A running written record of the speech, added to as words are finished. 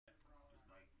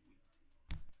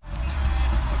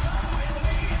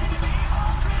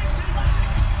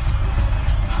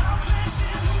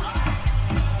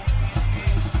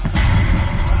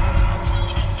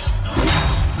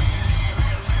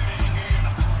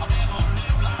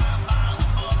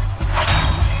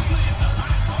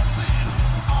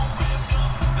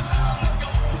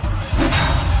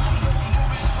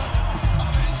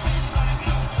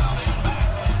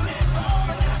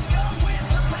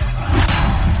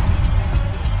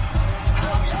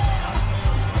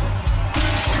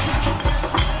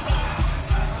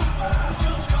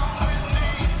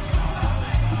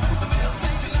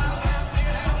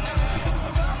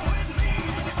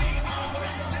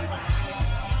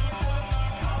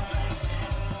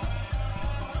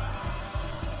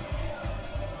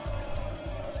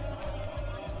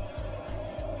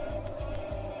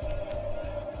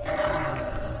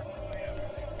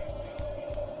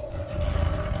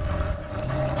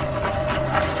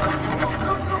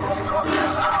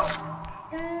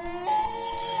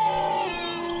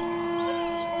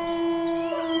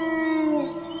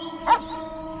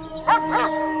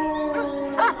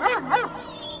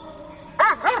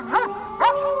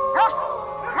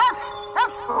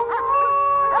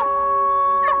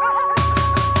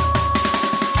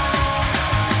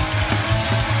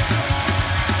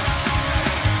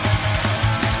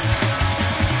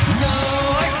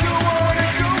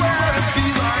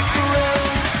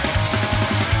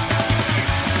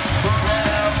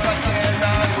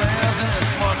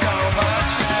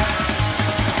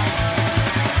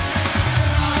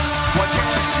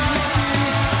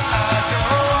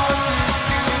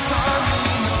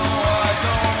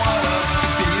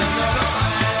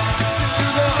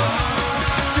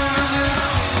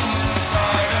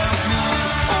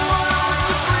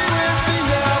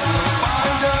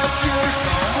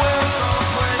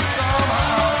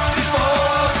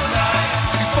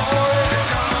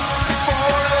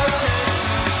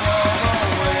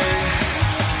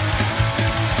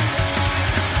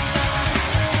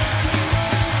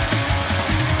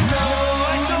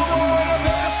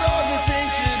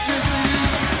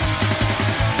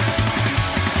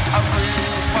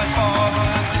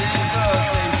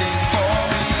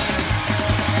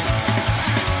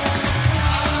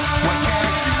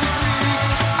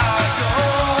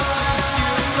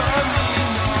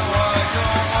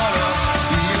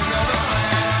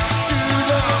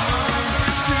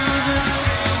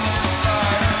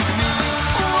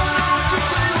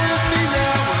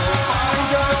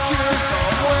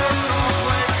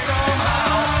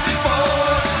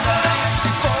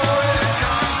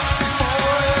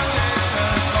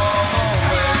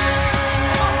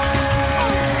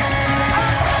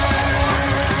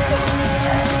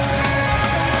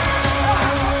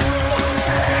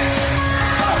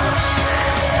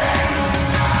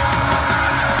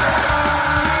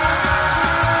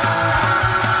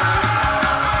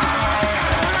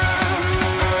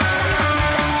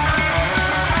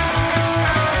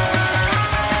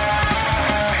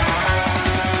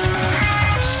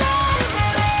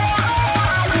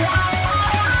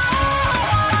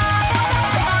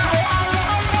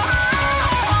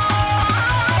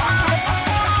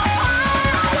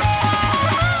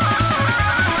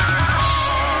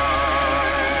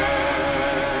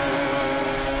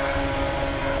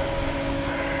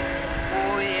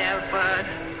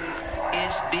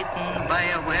bitten by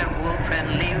a werewolf and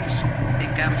lives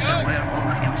becomes a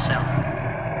werewolf himself.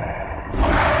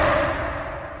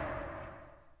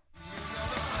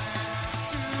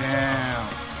 Damn.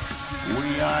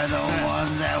 We are the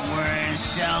ones that were in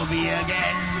Shelby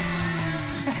again.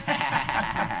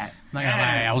 Not gonna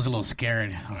lie, I was a little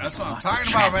scared. That's what I'm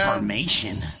talking about, man.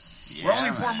 Transformation. We're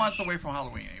only 4 months away from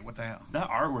Halloween. What the hell? That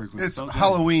artwork was It's so good.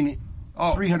 Halloween.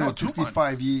 Oh,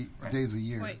 365 days a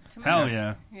year. Wait, 2 Hell months?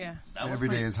 yeah. Yeah. Every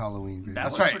day is Halloween, baby.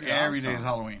 That's right. Every day is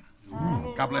Halloween.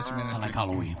 God bless your I ministry. like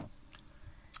Halloween.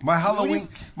 My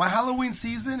Halloween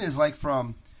season is like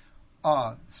from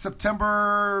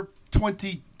September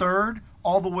 23rd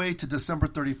all the way to December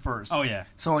 31st. Oh, yeah.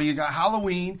 So you got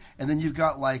Halloween, and then you've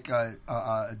got like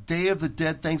a Day of the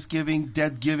Dead, Thanksgiving,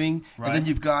 Dead Giving, Right. and then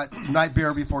you've got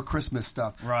Nightmare Before Christmas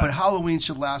stuff. Right. But Halloween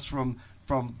should last from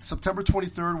September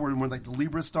 23rd, when like the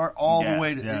Libras start, all the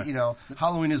way to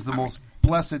Halloween is the most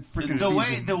blessed freaking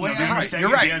season. You're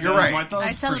right.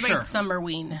 I celebrate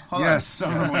Summerween. Yes.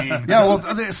 Summerween. Yeah, well,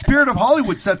 the Spirit of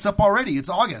Hollywood sets up already. It's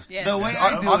August. Yeah. The way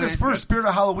I do August it, 1st, Spirit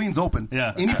of Halloween's open.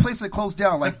 Yeah. Any place that closed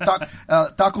down, like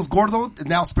Tacos Gordo,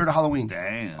 now Spirit of Halloween.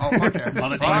 Damn. Oh, fuck yeah. All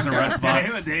the Toys R Us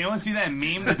spots. Did anyone see that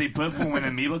meme that they put for when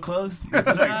Amoeba closed?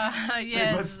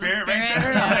 Yes. Put Spirit the right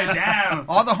there. I was like, damn.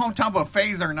 All the hometown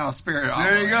buffets are now Spirit.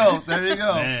 There you go. There you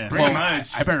go. Yeah. Pretty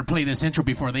much. I better play this intro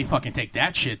before they fucking take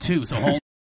that shit too. So hold.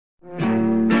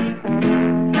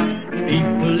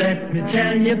 People, let me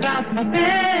tell you about my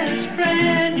best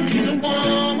friend. He's a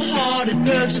warm-hearted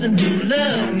person who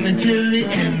loved me till the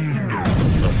end.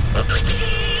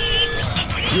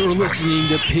 You're listening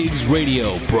to Pigs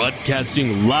Radio,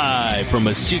 broadcasting live from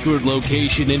a secret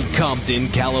location in Compton,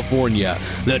 California.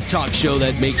 The talk show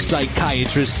that makes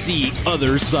psychiatrists see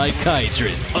other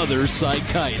psychiatrists, other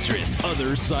psychiatrists,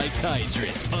 other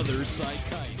psychiatrists, other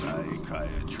psychiatrists.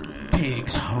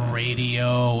 Pigs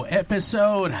Radio,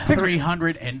 episode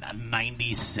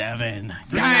 397.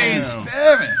 Guys,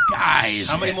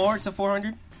 How many more to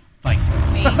 400? like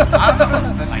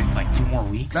 2 more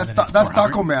weeks. That's and then it's that's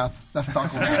 400. taco math. That's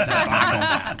taco math. That's taco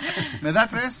math. ¿Me da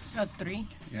tres? 3.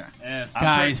 Yeah. Yes.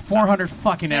 Guys, 400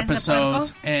 fucking Tres de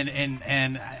episodes,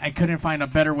 and I couldn't find a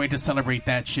better way to celebrate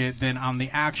that shit than on the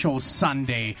actual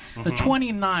Sunday, the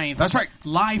 29th. That's right.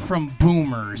 Live from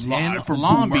Boomers Live in from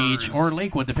Long Boomers. Beach or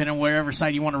Lakewood, depending on wherever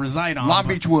side you want to reside on. Long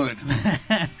Beach Wood.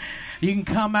 You can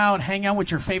come out, hang out with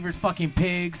your favorite fucking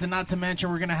pigs, and not to mention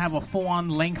we're going to have a full-on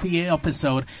lengthy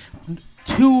episode.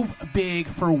 Too big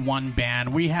for one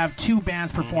band. We have 2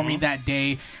 bands performing that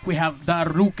day. We have the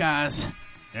Rucas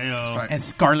Heyo. and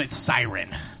Scarlet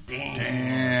Siren.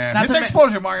 Damn. Not Hit to the me-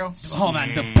 explosion, Mario. Hold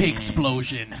on, the pig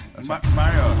explosion.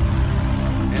 Mario.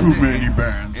 Too many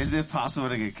bands. Is it possible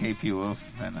to get KP Wolf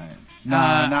that night?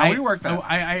 Nah, we worked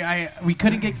that. We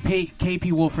couldn't get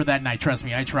KP Wolf for that night. Trust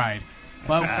me, I tried.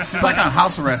 But She's like on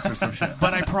house arrest or some shit.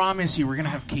 But I promise you, we're gonna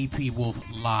have KP Wolf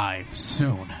live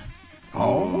soon.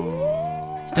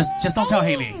 Oh. Just don't tell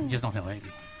Haley. Just don't tell Haley.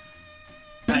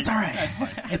 But it's all right.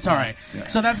 It's all right.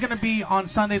 So that's going to be on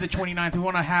Sunday the 29th. We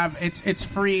want to have it's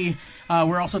free.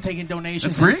 We're also taking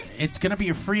donations. It's free? It's going to be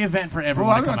a free event for Well,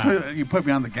 everyone I'm to come going to out. tell you put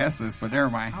me on the guest list, but never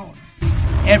mind.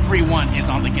 Everyone is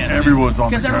on the guest list. Everyone's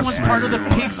on the because everyone's guest part of the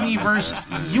list.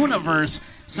 Pigsniverse universe.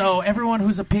 So everyone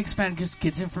who's a Pigs fan just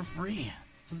gets in for free.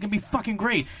 So it's gonna be fucking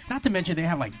great. Not to mention they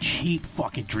have like cheap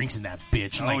fucking drinks in that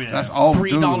bitch. Like That's all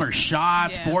 $3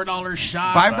 shots, Yeah. $4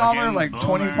 shots, $5 like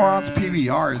 24-ounce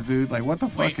PBRs, dude. Like what the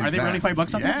fuck Wait, is are they that? really $5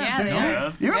 something? Yeah, dude. they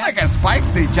are. Even like at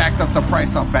Spike's, they jacked up the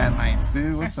price on bad nights,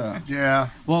 dude. What's up? Yeah.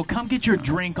 Well, come get your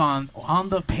drink on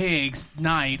the Pigs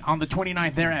night on the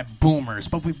 29th there at Boomers.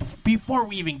 But before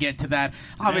we even get to that,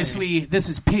 obviously this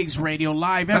is Pigs Radio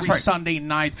live every That's right. Sunday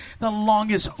night, the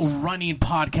longest running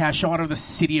podcast show out of the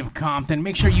city of Compton.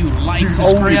 Make sure you like, The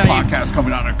only subscribe, podcast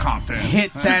coming out of Compton.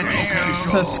 hit that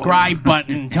subscribe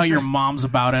button, tell your moms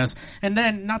about us, and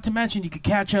then not to mention you can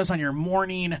catch us on your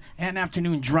morning and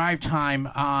afternoon drive time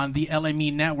on the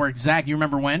LME network. Zach, you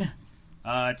remember when?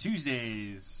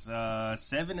 Tuesdays,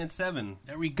 7 and 7.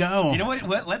 There we go. You know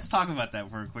what? Let's talk about that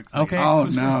for a quick second. Okay. Oh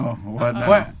no! What now?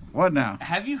 What? What now?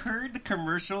 Have you heard the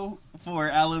commercial for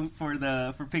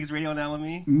Pigs Radio on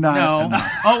LME? No.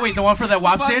 Oh wait, the one for the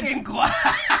Wops did? Fucking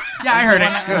Yeah, I heard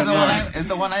it. Is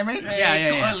the one I made?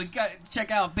 Yeah.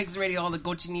 Check out Pigs Radio, all the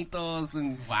cochinitos,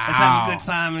 and Wow. let's have a good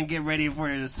time and get ready for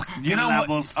it. You know what?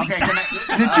 Okay, can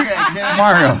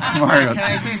Mario. Can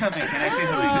I say something?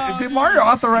 Did Mario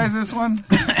authorize this one?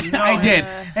 I did.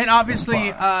 And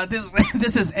obviously,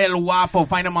 this is El Guapo.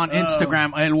 Find him on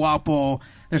Instagram, El Guapo.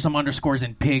 There's some underscores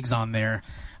and pigs on there.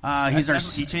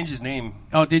 He changed his name.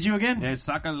 Oh, did you again? Yeah,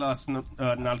 Saca las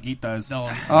nalguitas. No.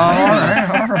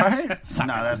 All right.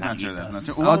 No, that's not true. That's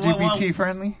not true. LGBT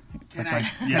friendly. That's right.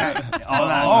 Yeah.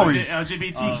 Always.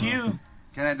 LGBTQ.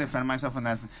 Can I defend myself on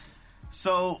that?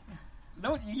 So.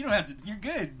 No, you don't have to. You're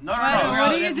good. No.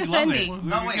 What are you defending?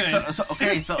 No,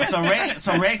 wait.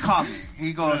 So Ray called me.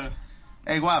 He goes,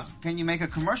 "Hey, Wops, can you make a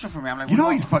commercial for me?" I'm like, You know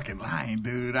he's fucking lying,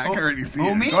 dude. I can already see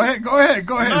it. Me? Go ahead. Go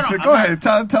ahead.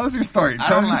 Tell us your story.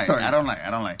 Tell us your story. I don't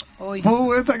like.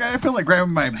 Fool, it's like I feel like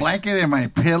grabbing my blanket and my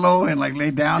pillow and like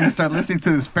lay down and start listening to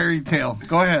this fairy tale.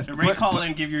 Go ahead. Ray, call in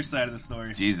and give your side of the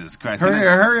story. Jesus Christ.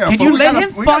 Hurry up. Can fool. you We let gotta-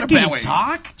 him we gotta fucking bandwidth.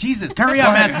 talk? Jesus, hurry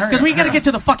up, man. Because we got to get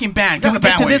to the fucking band. Can we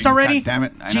get to this already? God damn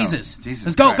it. Jesus. Jesus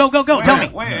Let's go. Christ. Tell me.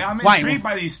 Wait, I'm Why? intrigued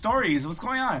by these stories. What's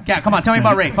going on? Yeah, come on. Tell me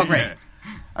about Ray. Fuck Ray.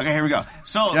 Okay, here we go.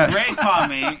 So Yes. Ray called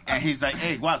me and he's like,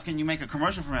 "Hey, Wops, can you make a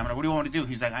commercial for me?" I'm like, "What do you want me to do?"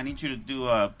 He's like, "I need you to do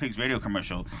a Pigs Radio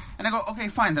commercial." And I go, "Okay,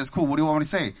 fine, that's cool. What do you want me to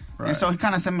say?" Right. And so he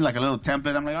kind of sent me like a little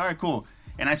template. I'm like, "All right, cool."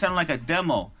 And I sent him like a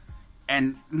demo.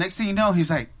 And next thing you know, he's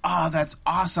like, "Oh, that's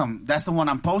awesome. That's the one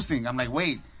I'm posting." I'm like,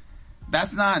 "Wait,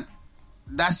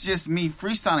 that's just me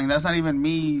freestyling. That's not even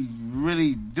me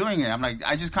really doing it." I'm like,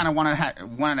 "I just kind of wanted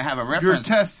to have a reference."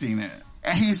 You're testing it.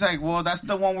 And he's like, "Well, that's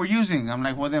the one we're using." I'm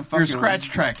like, "Well, then fuck You're it." scratch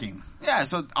tracking. Yeah,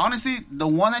 so honestly, the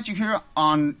one that you hear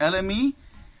on LME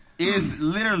is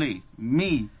literally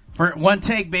me. For one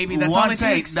take, baby. That's one all it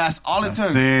take. takes. That's all it That's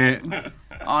took. it.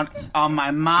 On my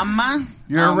mama.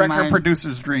 You're a on record my-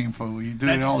 producer's dream, fool. You do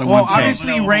it all in Well, one take.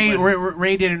 obviously,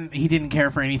 Ray didn't care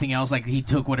for anything else. Like, he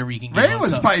took whatever he can get. Ray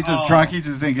was probably just drunk. He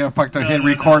just didn't give a fuck to hit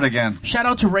record again. Shout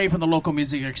out to Ray from the Local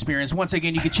Music Experience. Once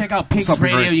again, you can check out Pigs What's up,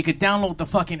 Radio. Ray? You can download the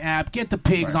fucking app. Get the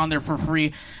Pigs on there for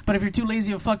free. But if you're too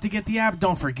lazy of fuck to get the app,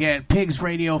 don't forget Pigs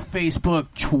Radio, Facebook,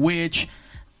 Twitch,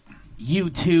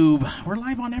 YouTube. We're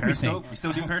live on everything. Periscope? We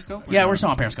still doing Periscope? Yeah, we're still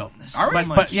on Periscope. Are we?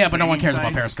 But no one cares about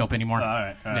Sites? Periscope anymore. All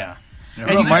right. Yeah.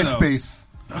 What about MySpace?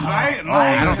 I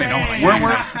don't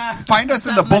think find us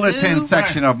in the bulletin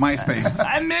section of MySpace.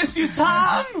 I miss you,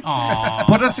 Tom. Aww.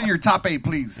 Put us in your top 8,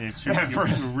 please. It's your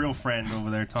real friend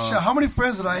over there, Tom. Shit, how many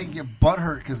friends did I get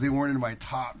butthurt because they weren't in my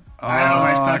top? What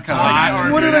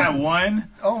did I one?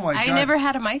 Oh my god! I never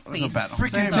had a MySpace.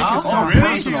 Freaking take it so really?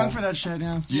 personal. Young for that shit,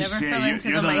 yeah. Never fell into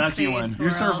you're the the lucky MySpace one. world. You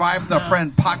survived the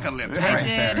friend apocalypse I right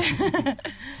did. there.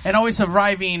 And always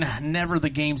surviving never the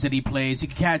games that he plays. You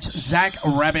can catch Zach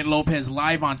Rabbit Lopez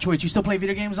live on Twitch. You still play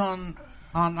video games on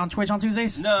Twitch on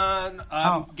Tuesdays? No,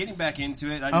 I'm getting back into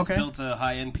it. I just Okay. built a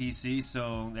high-end PC,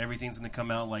 so everything's going to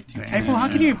come out like 2 Hey, fool, how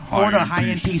can you afford a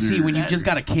high-end PC when you just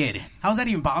got a kid? How's that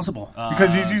even possible?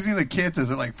 Because he's using the kit to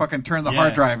like fucking turn the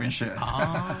hard drive and shit.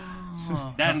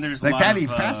 That and there's Like a lot Daddy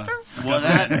of, faster? Well,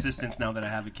 government assistance now that I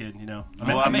have a kid. You know,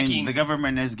 I'm making the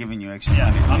government is giving you extra.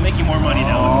 yeah, I'm making more money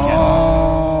now.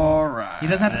 All right. He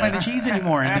doesn't have to buy the cheese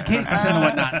anymore and the cakes and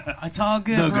whatnot. It's all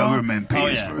good, The bro. government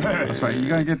pays yeah. for it. That's right. You're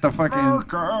gonna get the fucking. You're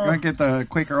gonna get the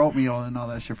Quaker oatmeal and all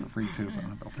that shit for free too.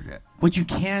 Don't forget. What you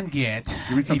can get,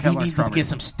 Give me some if you Kellogg's need to strawberry. get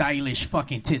some stylish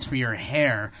fucking tits for your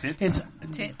hair, Tits? it's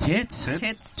Tits.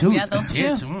 tits. Dude, Yeah, those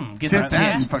tits. too. Get Tits some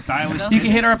and tits. fucking Stylish. You can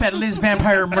hit her up at Liz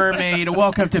Vampire Mermaid.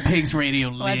 Welcome to Pigs Radio,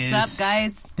 Liz. What's up,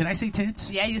 guys? Did I say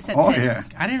tits? Yeah, you said Oh, tits. yeah.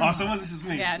 I didn't. Also, it wasn't just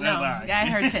me. Yeah, That no. was all right. Yeah, I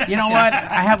heard tits. You know too. what?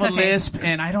 I have a It's okay. lisp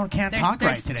and I can't talk right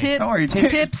There's today. Don't worry.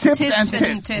 tips Tips and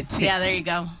and tits. Yeah, there you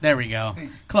go. There we go.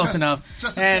 Close just- enough.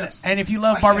 just the And tips. and if you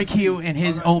love I can't barbecue see. and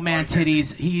his old man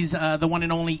titties, he's the one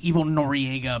and only Evil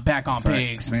Noriega back on That's right.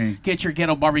 Pigs. Me. Get your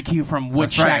ghetto barbecue from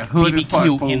That's Woodshack right. Hood is fuck,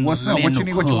 BBQ fool. in What's up? What you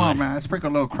need? What you want, Linwood. man? I sprinkle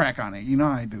a little crack on it. You know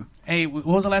how I do. Hey, what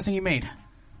was the last thing you made?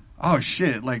 Oh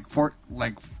shit! Like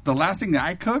the last thing that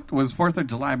I cooked was 4th of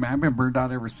July, man. I've been burned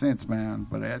out ever since, man.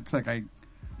 But it's like I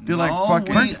feel like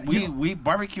fucking we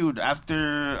barbecued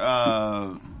after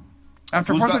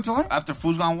after 4th of July. After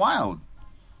Food's Gone Wild.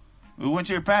 We went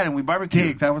to your pad and we barbecued.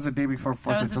 Dick, that was the day before 4th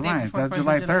was of the day July. before That's 4th of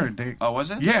July July. 3rd. Dick. Oh,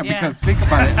 was it? Yeah, Yeah. because think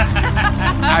about it.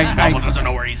 I doesn't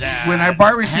know where he's at. when I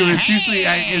barbecue, it's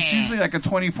usually like a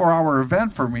 24-hour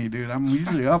event for me, dude. I'm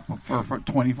usually up for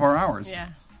 24 hours. Yeah.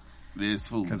 This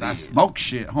food. Because I smoke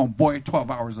shit, homeboy. 12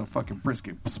 hours of fucking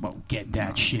brisket smoke. Get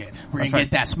that shit. We're That's gonna right.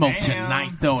 get that smoke Damn.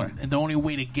 tonight, though. And the only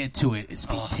way to get to it is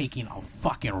by taking a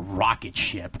fucking rocket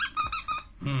ship.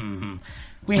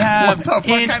 We have. What the fuck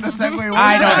kind of segue was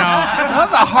I don't know. That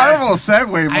was a horrible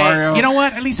segue, Mario. You know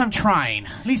what? At least I'm trying.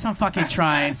 At least I'm fucking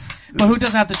trying. But who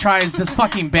doesn't have to try is this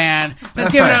fucking band. Let's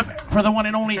That's give right. it up for the one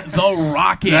and only The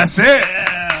Rockets. That's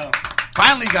it.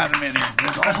 Finally got him in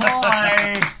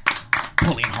here.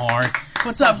 Pulling hard.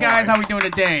 What's up, guys? How we doing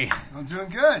today? I'm doing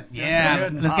good. Yeah,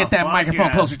 let's get that fuck microphone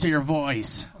yeah. closer to your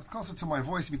voice. Closer to my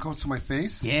voice, you mean closer to my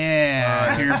face?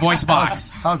 Yeah, to your voice box.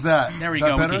 How's that? There we Is that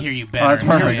go. We better? can hear you better. Oh, that's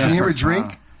perfect. Can you hear me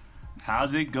drink?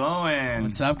 How's it going?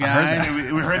 What's up, guys? We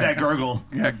heard that gurgle.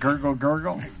 Yeah, gurgle.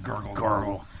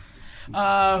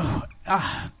 I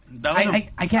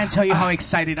can't tell you how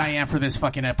excited I am for this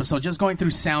fucking episode. Just going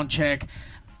through sound check,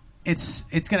 it's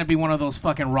gonna be one of those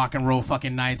fucking rock and roll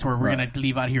fucking nights where we're gonna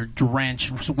leave out here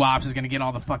drenched. Wops is gonna get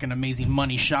all the fucking amazing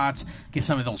money shots, get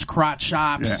some of those crotch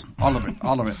shops. Yeah, all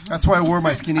of it. That's why I wore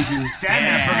my skinny jeans. Damn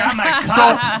it, I forgot my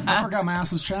cup. I forgot my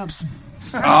ass's chaps.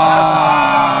 Bummer.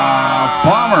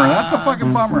 That's a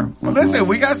fucking bummer. Well, listen,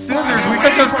 we got scissors. We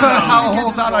could just cut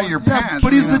holes out on your pants.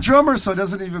 But he's the drummer, so it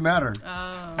doesn't even matter.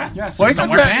 Yes. Well,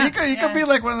 pants. he could be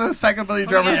like one of the psychobilly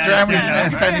drummers jamming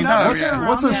standing up. Yeah.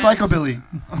 What's a psychobilly?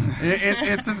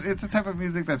 It's a type of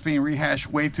music that's being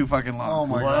rehashed way too fucking long. Oh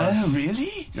my god!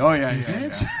 Really? Oh yeah.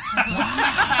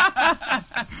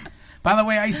 By the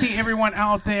way, I see everyone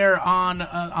out there on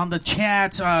the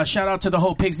chat. Shout out to the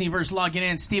whole Pigsneyverse logging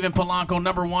in. Steven Polanco,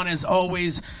 number one, as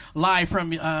always, live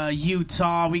from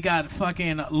Utah. We got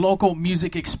fucking local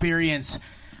music experience.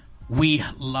 We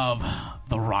love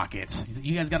the Rockets.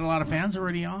 You guys got a lot of fans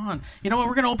already on. You know what?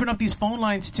 We're going to open up these phone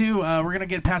lines, too. We're going to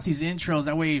get past these intros.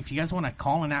 That way, if you guys want to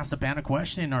call and ask the band a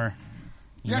question or...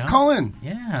 Yeah, call in.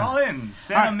 Yeah. Call in.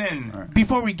 Send them in. Right.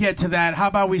 Before we get to that, how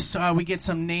about we get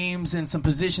some names and some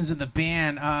positions in the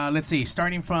band? Let's see.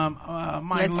 Starting from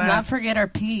my Let's left. not forget our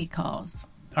piggy calls.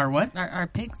 Our what? Our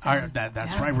pig songs.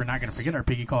 That's right. We're not going to forget our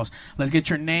piggy calls. Let's get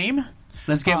your name.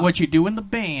 Let's get what you do in the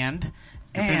band.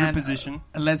 Your favorite position.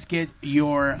 Let's get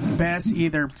your best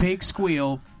either pig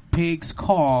squeal, pig's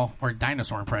call, or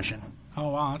dinosaur impression. Oh,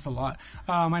 wow. That's a lot.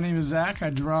 My name is Zach. I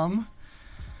drum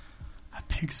a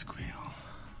pig squeal.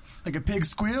 Like a pig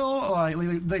squeal, like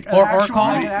an actual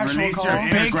call. Release your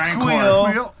inner Big grindcore.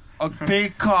 squeal, a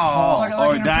big call, like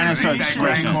or an dinosaur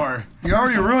impersonation. expression. You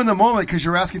already ruined the moment because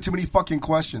you're asking too many fucking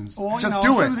questions. Well, Just you know,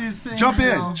 do some of these it. things, Jump you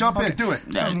in. know. Jump in. Okay. Do it.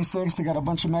 76, we got a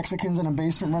bunch of Mexicans in a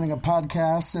basement running a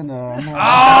podcast, and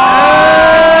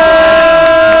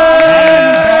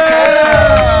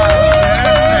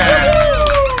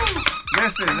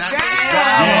Listen,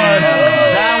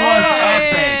 that was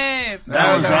epic.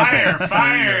 That was epic.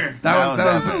 Fire.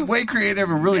 That was way creative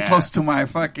and really close to my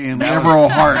fucking liberal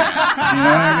heart. You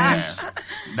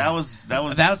know what I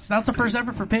mean? That's the first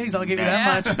effort for pigs. I'll give you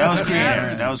that much. That was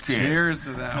creative. That was creative. Cheers to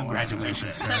that.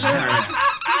 Congratulations.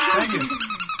 thank you.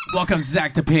 Welcome,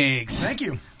 Zach to Pigs. Thank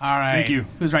you. All right. Thank you.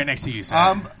 Who's right next to you, sir?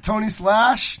 I'm Tony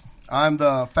Slash. I'm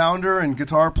the founder and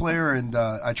guitar player, and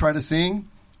I try to sing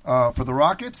for the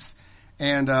Rockets.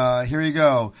 And here you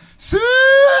go.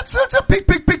 Big, big, big,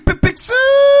 big, big, big,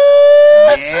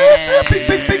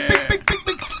 big, big, big, big, big,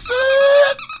 big,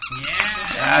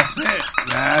 That's it.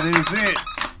 That is it.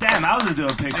 Damn, I was going to do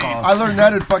a pig call. I learned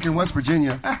that in fucking West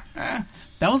Virginia.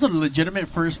 That was a legitimate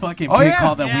first fucking pig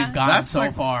call that we've gotten That's so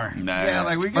like- far. Yeah,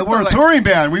 like we But can we're a put, touring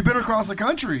band. We've been across the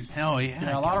country. Hell yeah.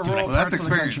 Yeah, a lot of Dude, rural well, that's parts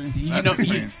of the experience. country. You That's know,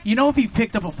 experience. you know, if you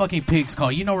picked up a fucking pig's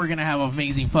call, you know we're gonna have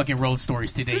amazing fucking road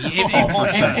stories today.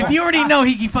 If you already know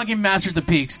he fucking mastered the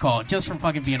pig's call just from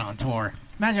fucking being on tour,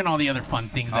 imagine all the other fun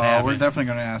things that happen. we're definitely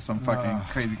going to ask some fucking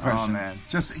crazy questions. Oh, man.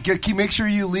 Just make sure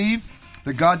you leave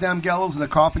the goddamn gallows and the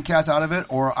coffin cats out of it,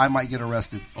 or I might get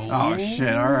arrested. Oh,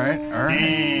 shit. All right.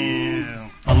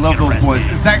 Damn. I love those boys.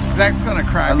 Zach's going to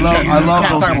cry. I love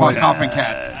those talking about boys. coffin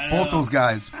cats. Both those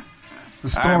guys.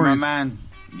 The All right, my stories. man.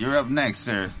 You're up next,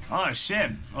 sir. Oh,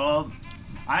 shit. Well,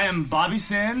 I am Bobby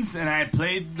Sins, and I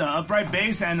played the upright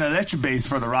bass and the electric bass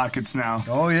for the Rockets now.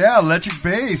 Oh yeah, electric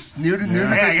bass. New I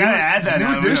gotta add that. New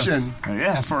now. edition.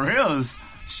 Yeah, for reals.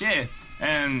 Shit.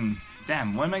 And,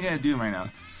 damn, what am I gonna do right now?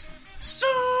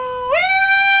 Sweet!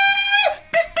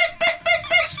 Big, big, big, big,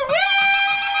 big, sweet!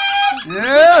 Yeah,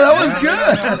 that was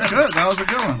good. That was good. That was a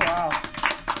good one. Wow.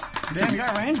 Damn, you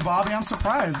got range, Bobby. I'm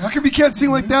surprised. How come you can't sing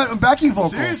like that in backing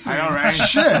vocals? Seriously. I know, right?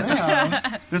 Shit.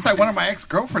 Yeah. It's like one of my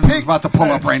ex-girlfriends is about to pull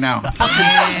up right now.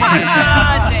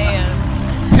 Ah,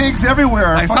 damn. Pigs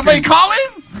everywhere. Like, Fucking- somebody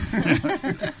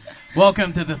calling?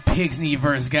 Welcome to the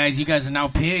Pigsneyverse, guys. You guys are now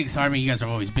pigs. I mean, you guys have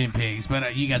always been pigs,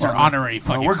 but you guys are honorary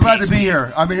fucking We're glad pigs. to be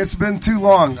here. I mean, it's been too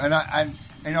long, and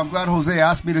I'm glad Jose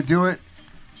asked me to do it.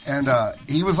 And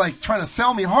he was like trying to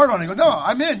sell me hard on it. I go, no,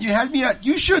 I'm in. You had me at.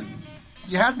 You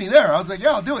had me there. I was like,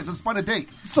 yeah, I'll do it. Let's find a date.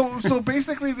 So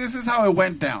basically, this is how it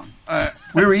went down.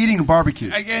 We were eating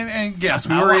barbecue. And yes,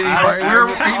 we I were wa- eating.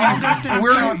 I- We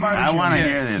were eating. I want to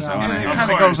hear this. I wanna It hear kind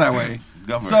this. of goes that way.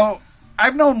 Go for it. So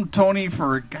I've known Tony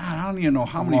for God, I don't even know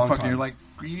how many Long fucking time. years. Like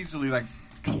easily like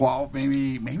 12,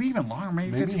 maybe even longer,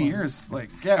 maybe 15 longer. years. Like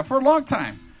yeah, for a long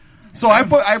time. So I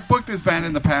booked this band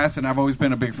in the past, and I've always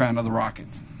been a big fan of the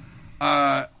Rockets.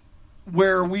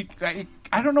 where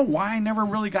I don't know why I never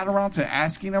really got around to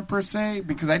asking him per se,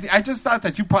 because I just thought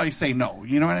that you'd probably say no.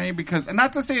 You know what I mean? Because, and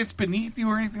not to say it's beneath you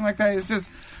or anything like that. It's just,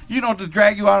 to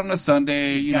drag you out on a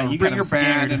Sunday, you bring your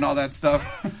band and all that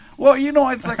stuff. Well,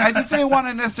 it's like, I just didn't want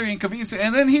to necessarily inconvenience it.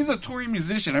 And then he's a touring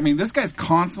musician. I mean, this guy's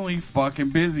constantly fucking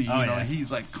busy. He's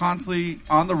like constantly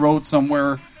on the road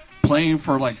somewhere playing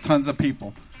for like tons of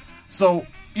people. So,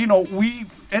 we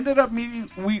ended up meeting,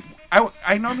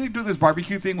 I normally do this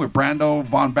barbecue thing with Brando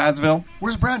Von Badsville.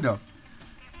 Where's Brando?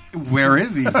 Where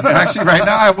is he? Actually, right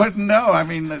now, I wouldn't know. I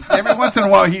mean, every once in a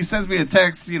while, he sends me a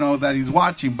text, that he's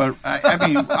watching. But,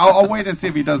 I'll wait and see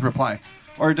if he does reply.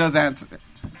 Or he does answer.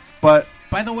 But...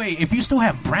 By the way, if you still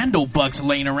have Brando bucks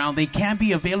laying around, they can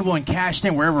be available and cashed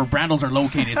in wherever Brandos are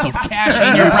located. So cash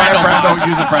in your Brando buck.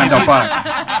 Use a Brando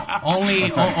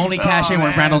buck. Only cash in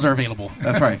where Brandos are available.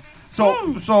 That's right.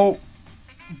 So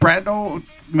Brando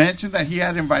mentioned that he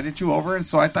had invited you over, and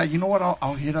so I thought, you know what,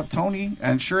 I'll hit up Tony.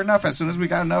 And sure enough, as soon as we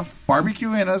got enough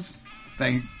barbecue in us,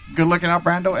 good looking out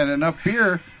Brando, and enough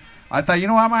beer, I thought, I'm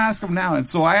going to ask him now. And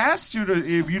so I asked you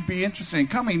if you'd be interested in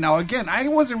coming. Now, again, I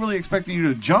wasn't really expecting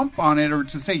you to jump on it or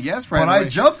to say yes right away. But I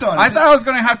jumped on it. I thought I was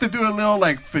going to have to do a little,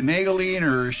 finagling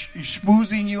or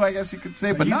schmoozing you, I guess you could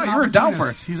say. But no, you were down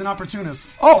for it. He's an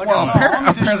opportunist. Oh, well,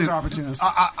 apparently are opportunists.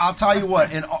 I'll tell you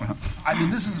what. And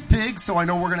this is big, so I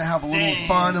know we're going to have a little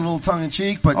fun and a little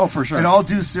tongue-in-cheek. But for sure. In all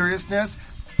due seriousness,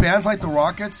 bands like the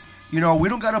Rockets... we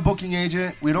don't got a booking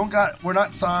agent. We're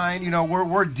not signed.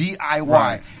 We're DIY.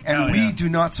 Right. And we do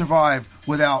not survive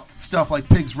without stuff like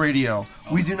Pigs Radio.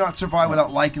 We do not survive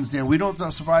without Lycan's Den. We don't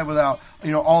survive without,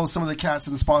 some of the cats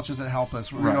and the sponsors that help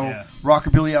us.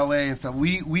 Rockabilly LA and stuff.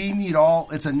 We need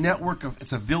it's a network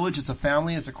it's a village, it's a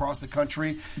family, it's across the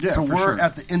country. Yeah, so we're sure.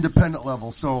 at the independent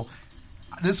level. So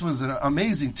this was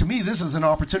amazing. To me, this is an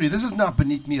opportunity. This is not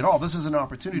beneath me at all. This is an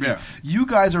opportunity. Yeah. You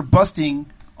guys are busting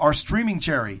our streaming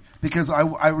cherry because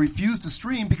I refuse to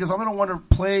stream because I don't want to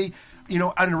play, in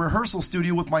a rehearsal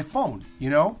studio with my phone,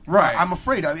 Right. I'm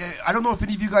afraid. I don't know if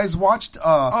any of you guys watched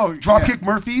Dropkick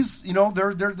Murphys,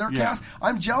 their cast.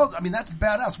 I'm jealous. I mean, that's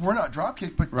badass. We're not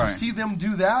Dropkick, but to see them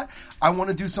do that, I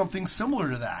want to do something similar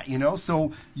to that,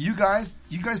 So you guys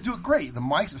do it great. The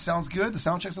mics, it sounds good. The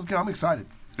sound check sounds good. I'm excited.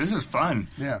 This is fun.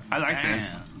 Yeah. I like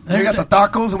this. We got the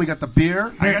tacos and we got the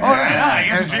beer.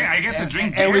 I get to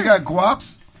drink beer. And we got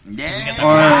guaps.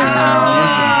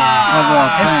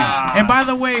 And by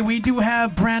the way, we do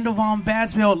have Brando Von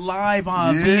Badsville live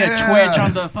via Twitch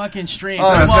on the fucking stream. So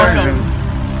welcome.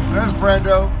 There's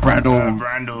Brando.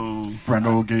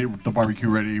 Brando, get the barbecue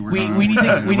ready. We need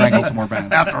to wrangle some more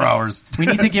bands after hours. We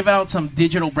need to give out some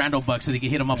digital Brando bucks so they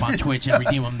can hit them up on Twitch and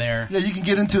redeem them there. Yeah, you can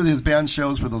get into his band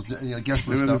shows for those guest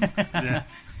list stuff. Yeah.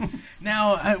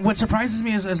 Now, what surprises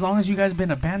me is as long as you guys have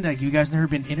been a band, you guys never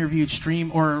been interviewed,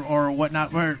 stream or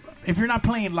whatnot. Or if you're not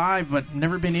playing live, but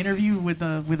never been interviewed with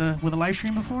a live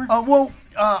stream before.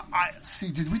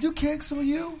 Did we do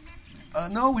KXLU?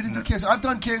 No, we didn't do KXLU. I've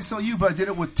done KXLU, but I did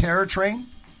it with Terror Train.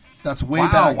 That's way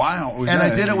back. Wow. And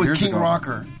I did it with King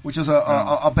Rocker, which is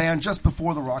a band just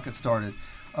before the Rockets started.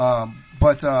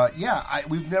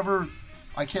 We've never.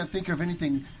 I can't think of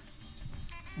anything.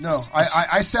 No,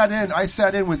 I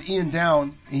sat in with Ian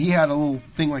Down, and he had a little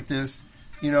thing like this,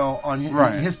 on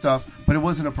his stuff, but it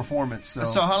wasn't a performance.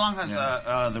 So how long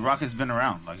has the Rockets been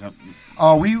around?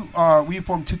 We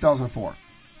formed 2004.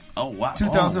 Oh wow!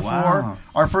 2004. Wow.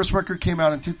 Our first record came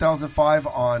out in 2005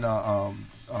 on I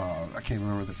can't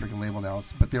remember the freaking label now,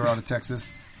 but they were out of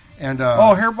Texas. And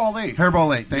Hairball 8.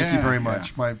 Hairball 8. Thank you very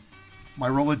much. My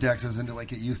Rolodex isn't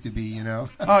like it used to be, Oh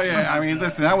yeah, I mean,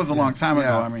 listen, that was a long time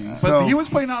ago. I mean, but he was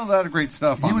putting out a lot of great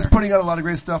stuff. He was putting out a lot of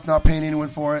great stuff, not paying anyone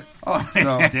for it. So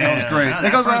that was great.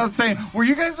 Because I was saying, were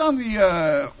you guys on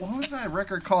the what was that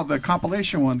record called? The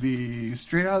compilation one, the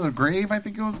Straight Out of the Grave, I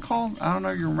think it was called. I don't know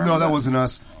if you remember. No, that wasn't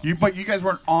us. But you guys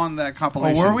weren't on that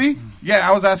compilation. Oh, were we? Yeah,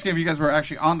 I was asking if you guys were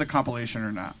actually on the compilation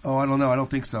or not. Oh, I don't know. I don't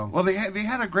think so. Well, they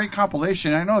had a great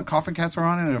compilation. I know the Coffin Cats were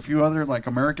on it, and a few other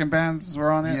American bands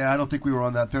were on it. Yeah, I don't think we were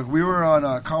on that. We were on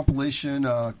a compilation,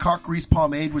 Cock Grease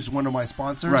Pomade, which is one of my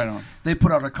sponsors. Right on. They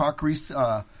put out a Cock Grease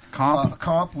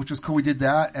comp, which was cool. We did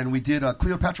that, and we did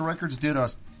Cleopatra Records did a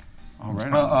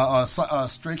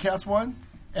Stray Cats one,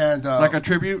 and like a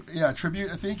tribute. Yeah, a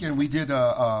tribute, I think, and we did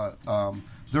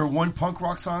their one punk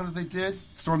rock song that they did,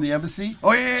 "Storm the Embassy."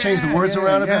 Oh yeah, changed the words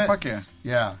around a bit. Fuck yeah,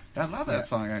 yeah. I love that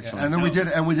song actually. And then we did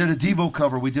a Devo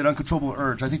cover. We did "Uncontrollable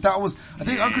Urge." I think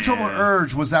 "Uncontrollable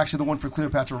Urge" was actually the one for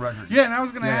Cleopatra Records. Yeah, and I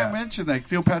was going to mention that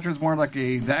Cleopatra's more like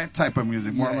that type of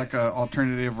music, more like a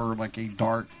alternative or like a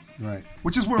dark. Right,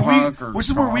 which is where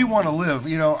we want to live.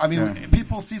 You know, I mean,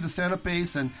 people see the stand-up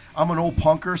bass, and I'm an old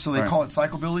punker, so they call it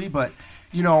psychobilly. But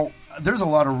you know, there's a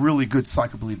lot of really good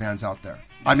psychobilly bands out there.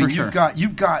 I mean,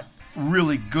 you've got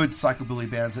really good psychobilly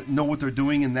bands that know what they're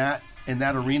doing in that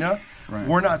arena. Right.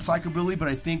 We're not psychobilly, but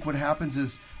I think what happens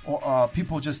is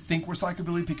people just think we're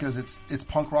psychobilly because it's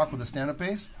punk rock with a stand-up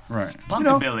bass. Right,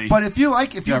 punkabilly. But if you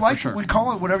like, we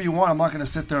call it whatever you want. I'm not going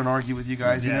to sit there and argue with you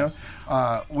guys. You know,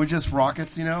 we're just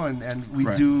rockets. You know, and we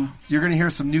do. You're going to hear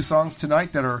some new songs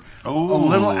tonight that are a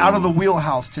little out of the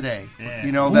wheelhouse today. Yeah.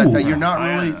 You know that you're not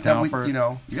really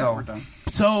we're done.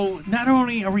 So not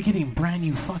only are we getting brand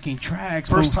new fucking tracks,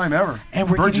 first time ever, and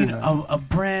we're getting a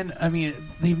brand. I mean,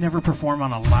 they've never performed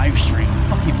on a live stream.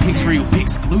 Fucking Pigs Radio, big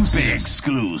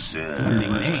exclusive.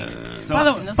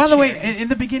 By the way, in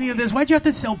the beginning of this, why'd you have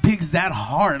to sell pigs that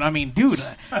hard? I mean, dude,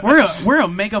 we're a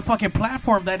mega fucking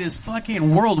platform that is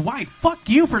fucking worldwide. Fuck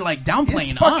you for like downplaying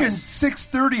us. It's fucking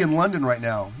 6:30 in London right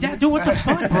now. Yeah, dude, what the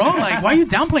fuck, bro? Like, why are you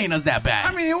downplaying us that bad?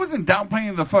 I mean, it wasn't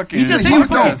downplaying the fucking. He just he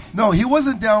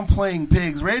wasn't downplaying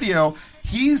Pigs Radio.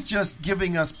 He's just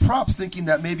giving us props, thinking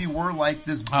that maybe we're like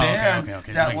this band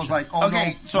that was like,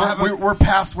 we're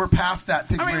past that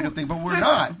Pigs Radio thing, but we're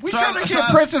not. We tried to get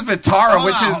Princess Vitara,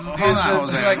 which is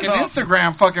like an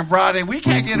Instagram fucking broad, and we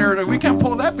can't get her. We can't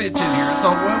pull that bitch in here.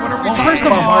 So what are we talking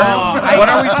about, Mario? What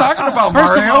are we talking about, Mario?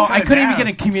 First of all, I couldn't even get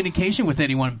in communication with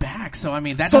anyone back. So I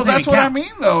mean, that's what I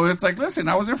mean, though. It's like, listen,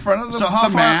 I was in front of the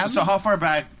man. So how far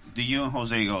back do you and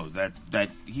Jose go that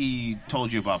he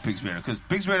told you about Pigs Radio? Because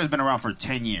Pigs Radio has been around for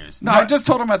 10 years. No, I just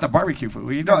told him at the barbecue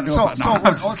food.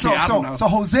 So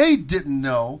Jose didn't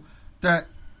know that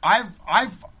I've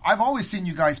always seen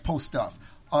you guys post stuff.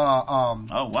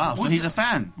 Oh wow! So he's a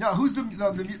fan. No, who's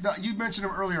the you mentioned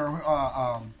him earlier?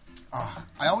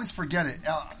 I always forget it.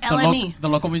 LME, the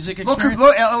local music experience.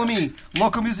 LME,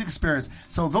 local music experience.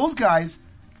 So those guys,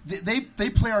 they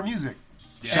play our music.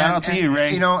 Shout out to you,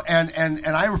 Ray. You know, and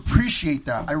I appreciate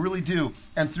that. I really do.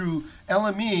 And through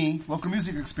LME, Local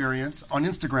Music Experience, on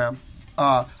Instagram,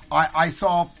 I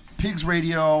saw Pigs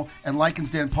Radio and Lycan's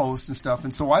Den posts and stuff.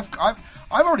 And so I've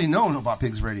already known about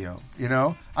Pigs Radio. You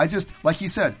know, I just, like he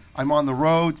said, I'm on the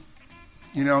road.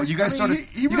 You know, you guys started.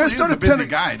 You guys started 10.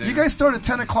 You guys start at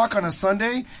 10 o'clock on a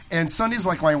Sunday, and Sunday's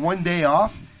like my one day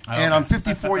off. And I'm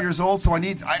 54 years old, so I'm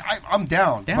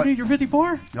down. Damn, dude, you're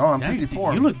 54? Oh, I'm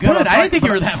 54. You look good. I didn't think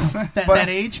you were that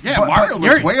age. Yeah, Mario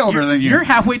looks way older than you. You're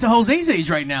halfway to Jose's age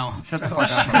right now. Shut the fuck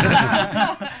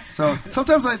up. So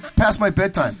sometimes it's past my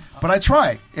bedtime, but I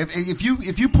try. If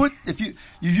you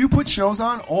put shows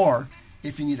on, or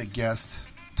if you need a guest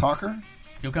talker.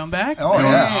 You'll come back? Oh,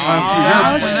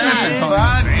 yeah.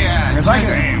 Because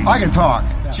I can talk.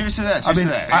 Cheers to that.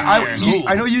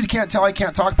 I know you can't tell I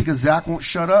can't talk because Zach won't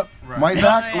shut up. Right. My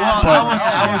Zach. Well,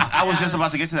 I was just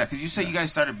about to get to that because you said you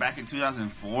guys started back in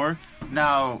 2004.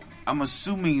 Now, I'm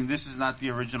assuming this is not the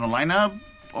original lineup?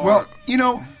 Or? Well, you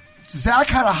know, Zach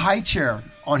had a high chair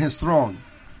on his throne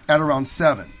at around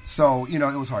 7. So, you know,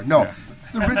 it was hard. No.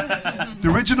 Yeah.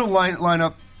 The original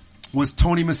lineup was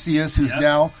Tony Macias, who's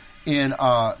now in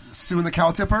Sue and the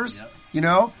Cow Tippers, you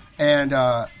know, and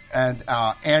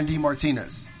Andy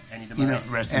Martinez. Andy Demise. You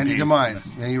know, Andy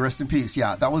Demise. May he rest in peace.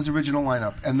 Yeah, that was the original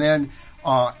lineup. And then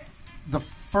the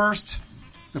first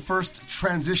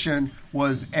transition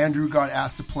was Andrew got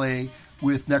asked to play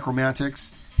with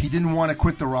Necromantics. He didn't want to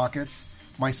quit the Rockets.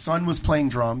 My son was playing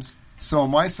drums. So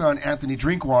my son, Anthony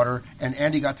Drinkwater, and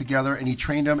Andy got together and he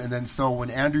trained him. And then so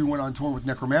when Andrew went on tour with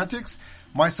Necromantics,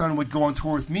 my son would go on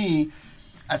tour with me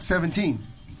at 17.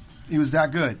 He was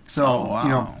that good. So, you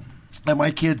know, and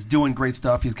my kid's doing great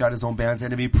stuff. He's got his own bands,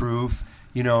 Enemy Proof,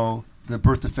 you know, the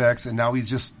Birth Defects, and now he's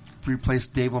just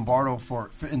replaced Dave Lombardo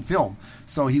in film.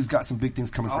 So he's got some big things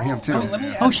coming for him, too. Let me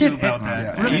ask you about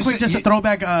that. Yeah. Really quick, just a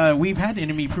throwback. We've had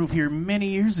Enemy Proof here many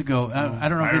years ago. I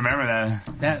don't know. I remember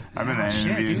that. I remember that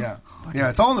interview. Yeah,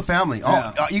 it's all in the family.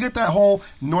 Yeah. You get that whole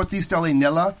Northeast LA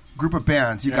Nella group of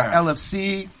bands. You got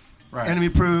LFC, Enemy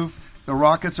Proof. The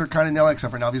Rockets are kind of Nella,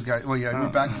 except for now these guys. Well,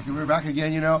 we're back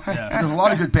again. You know, there's a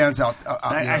lot of good bands out. You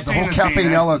know, the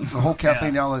whole Cafe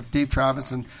Nella, Dave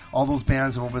Travis, and all those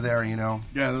bands over there. You know,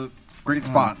 great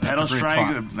spot. Pedal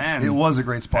Strike, man, it was a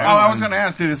great spot. Oh, I was going to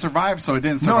ask, did it survive? So it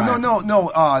didn't survive.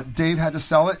 No. Dave had to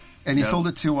sell it, and he sold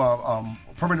it to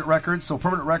Permanent Records. So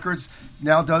Permanent Records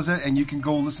now does it, and you can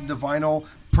go listen to vinyl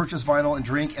purchase vinyl and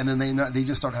drink, and then they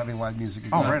just start having live music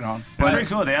again. Oh, right on. It's pretty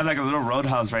cool. They have like a little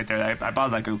roadhouse right there. I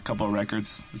bought like a couple of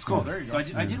records. It's cool. There you go.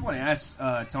 So I did want to ask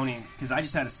Tony, because I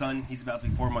just had a son. He's about to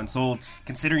be 4 months old.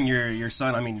 Considering your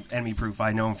son, I mean, Enemy Proof,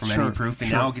 I know him from Enemy Proof,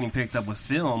 and now getting picked up with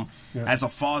film. As a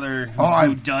father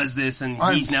who does this, and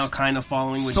he's now kind of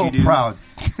following what you do. So proud.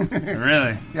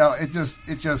 Really? Yeah, it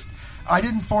just. I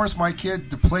didn't force my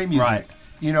kid to play music, right.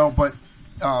 you know, but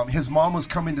his mom was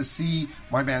coming to see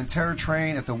my band Terror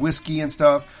Train at the Whiskey and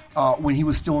stuff when he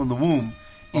was still in the womb,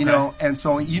 you know, and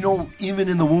so, you know, even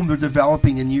in the womb they're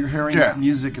developing and you're hearing that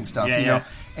music and stuff, you know,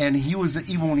 and he was,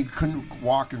 even when he couldn't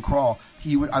walk and crawl,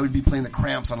 I would be playing the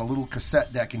Cramps on a little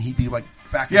cassette deck and he'd be like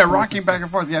back and forth. Rocking back and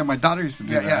forth. Yeah, my daughter used to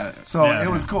do that. Yeah. So it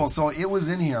was cool. So it was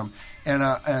in him.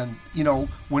 And you know,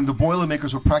 when the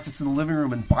Boilermakers were practicing in the living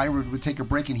room and Byron would take a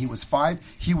break and he was 5,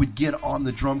 he would get on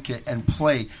the drum kit and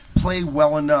play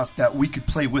well enough that we could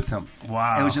play with him.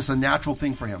 Wow. It was just a natural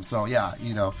thing for him. So yeah,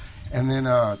 you know, and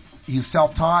then he's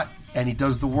self-taught and he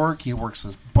does the work. He works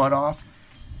his butt off.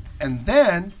 And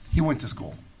then he went to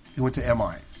school. He went to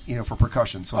MI, you know, for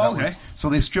percussion. So that so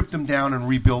they stripped him down and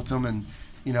rebuilt him, and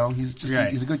you know, he's just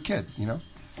he's a good kid, you know.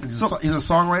 He's a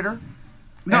songwriter.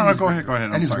 No, go ahead.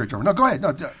 And he's a great drummer. No, go ahead.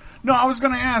 No, I was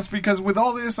going to ask, because with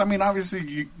all this, I mean,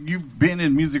 obviously you've been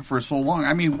in music for so long.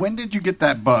 I mean, when did you get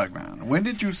that bug, man? When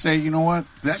did you say, you know what,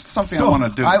 that's something I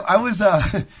want to do?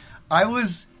 I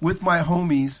was with my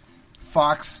homies,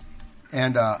 Fox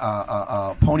and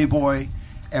Pony Boy,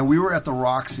 and we were at the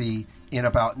Roxy in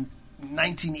about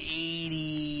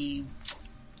 1980.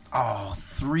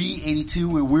 82.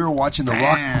 We were watching the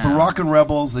Rockin'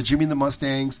 Rebels, the Jimmy and the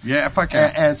Mustangs,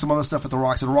 and some other stuff at the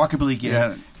Rocks, at a Rockabilly gig.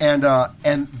 Yeah.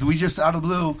 And we just, out of the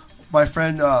blue, my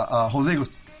friend Jose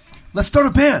goes, "Let's start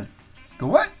a band." I go,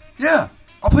 "What?" "Yeah,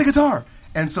 I'll play guitar."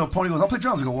 And so Pony goes, "I'll play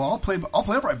drums." I go, "Well, I'll play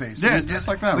upright bass." Yeah, just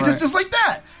like that. Just like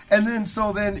that. And then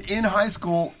in high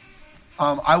school,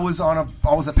 I was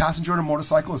a passenger on a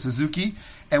motorcycle, a Suzuki,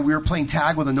 and we were playing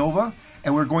tag with a Nova,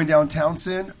 and we were going down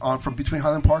Townsend from between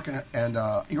Highland Park and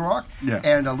Eagle Rock,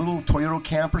 and a little Toyota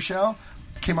camper shell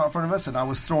came out in front of us, and I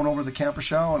was thrown over the camper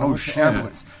shell, and I was in the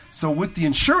ambulance. So with the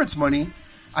insurance money,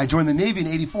 I joined the Navy in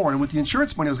 '84, and with the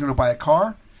insurance money, I was going to buy a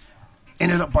car.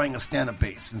 Ended up buying a stand-up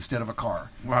bass instead of a car,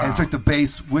 and took the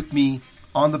bass with me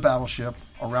on the battleship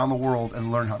around the world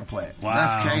and learned how to play it. Wow,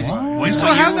 that's crazy. You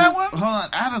still have that one? Hold on,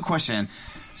 I have a question.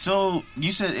 So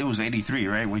you said it was 83,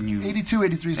 right? When you 82,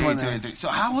 83, something like that. 83. So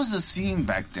how was the scene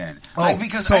back then? Like,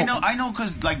 because I know,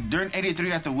 because like during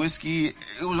 '83 at the Whiskey, it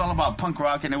was all about punk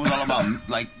rock, and it was all about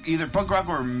like either punk rock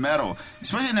or metal,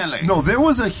 especially in LA. No, there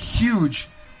was a huge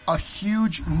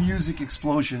music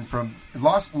explosion from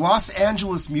Los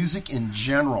Angeles music in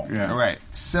general. Yeah, right.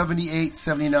 78,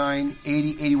 79,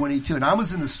 80, 81, 82. And I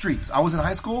was in the streets. I was in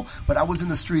high school, but I was in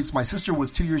the streets. My sister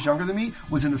was 2 years younger than me,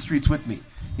 was in the streets with me.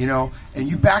 You know,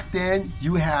 and back then,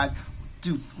 you had,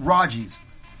 Raji's.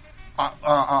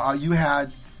 You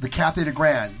had the Cathay de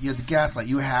Grand. You had the Gaslight.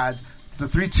 You had the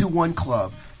 321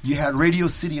 Club. You had Radio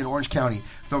City in Orange County.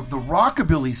 The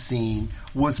rockabilly scene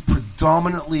was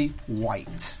predominantly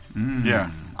white.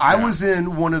 I was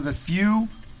in one of the few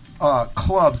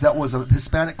clubs that was a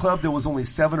Hispanic club. There was only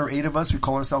 7 or 8 of us. We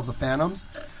call ourselves the Phantoms.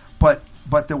 But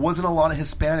there wasn't a lot of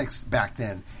Hispanics back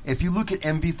then. If you look at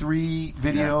MV3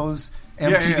 videos,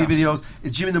 MTV videos,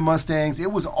 Jimmy and the Mustangs,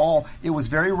 it was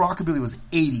very rockabilly. It was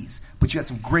 80s. But you had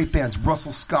some great bands.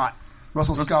 Russell Scott and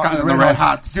the Red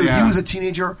Hots. Dude, he was a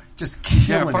teenager just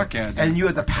killing it. Yeah, and you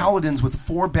had the Paladins with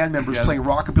 4 band members playing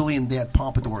rockabilly, and they had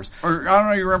pompadours. Or, I don't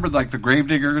know, you remember like the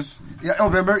Gravediggers? Yeah,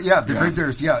 remember? Yeah, the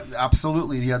Gravediggers. Yeah,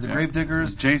 absolutely. Yeah, the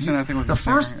Gravediggers. Jason, I think, was the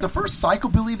first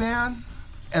psychobilly band.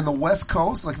 And the West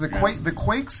Coast, like the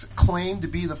Quakes claim to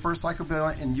be the first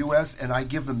psychobilly in U.S., and I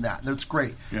give them that. That's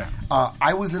great. Yeah.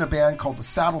 I was in a band called the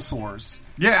Saddle Sores.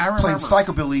 Yeah, I remember. Playing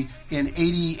psychobilly in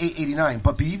 88, 89.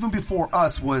 But even before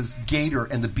us was Gator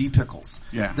and the Bee Pickles.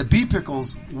 Yeah. The Bee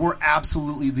Pickles were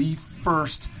absolutely the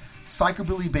first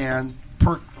psychobilly band.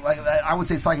 I would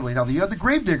say psychobilly. Now, you had the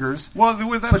Gravediggers. Well, that's but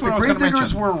what the I was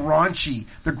Gravediggers were raunchy.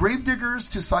 The Gravediggers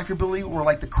to psychobilly were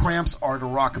like the Cramps are to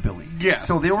rockabilly. Yes.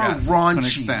 So they were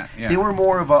raunchy. Yeah. They were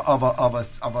more of a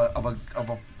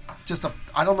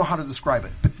I don't know how to describe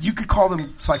it, but you could call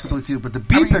them psychobilly too. But the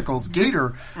Bee Pickles,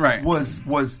 Gator,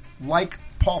 was like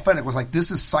Paul Fennick was like,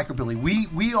 this is psychobilly. We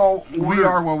are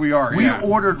what we are. We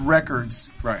ordered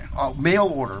records, mail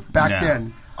order back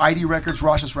then. ID Records,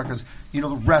 Rochas Records, you know,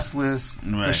 the Restless,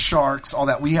 the Sharks, all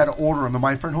that. We had to order them. And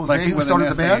my friend Jose, who started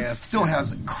the band, still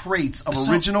has crates of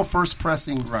original first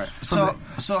pressings. Right. So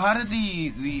how did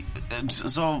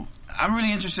so I'm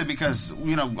really interested because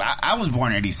I was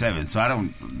born in '87, so I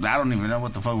don't even know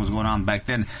what the fuck was going on back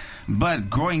then. But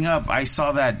growing up, I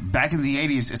saw that back in the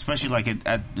 '80s, especially like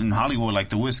in Hollywood, like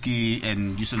the whiskey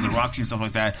and you said the Roxy and stuff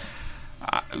like that.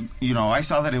 I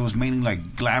saw that it was mainly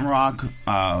like glam rock,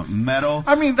 metal.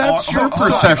 I mean, that's your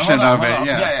perception of it.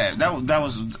 Yes. Yeah. That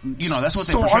was that's what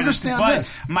they portrayed. So understand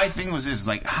this. My thing was this: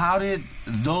 like, how did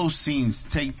those scenes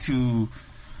take to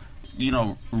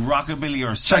rockabilly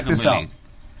or psychobilly? Check this out.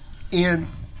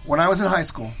 When I was in high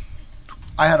school,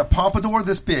 I had a pompadour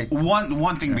this big.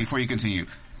 One thing before you continue.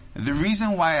 The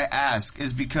reason why I ask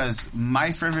is because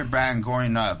my favorite band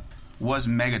growing up was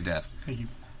Megadeth. Thank you.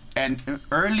 And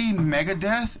early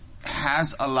Megadeth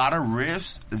has a lot of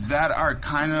riffs that are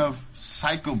kind of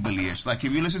psychobilly-ish. Like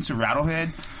if you listen to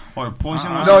Rattlehead or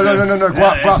Poison. No.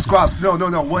 Gross. No.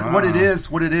 What it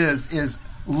is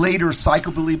later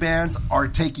psychobilly bands are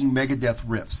taking Megadeth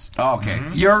riffs. Oh, okay.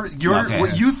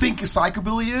 What you think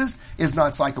psychobilly is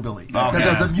not psychobilly.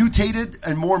 Okay. The mutated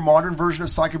and more modern version of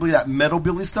psychobilly, that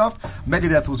metalbilly stuff,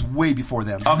 Megadeth was way before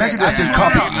them. Okay. Megadeth didn't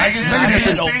copy.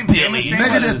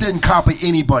 Megadeth didn't copy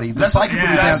anybody. The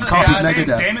psychobilly bands copied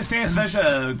Megadeth. Damon Stan's such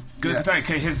a good guitar.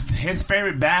 His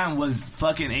favorite band was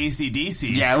fucking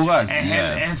AC/DC. Yeah, it was.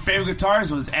 And his favorite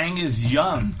guitarist was Angus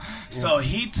Young. So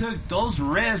he took those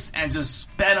riffs and just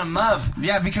sped them up.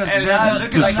 Yeah, because and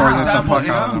there's like for example,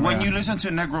 when you listen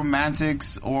to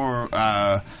Necromantics or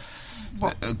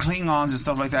Klingons and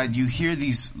stuff like that, you hear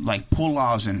these like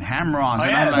pull-offs and hammer-ons.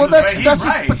 That's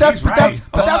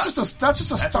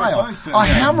just a style. A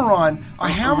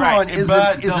hammer-on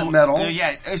isn't metal.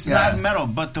 Yeah, it's not metal,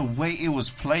 but the way it was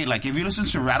played, like if you listen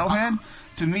to Rattlehead,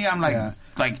 to me, I'm like. Yeah.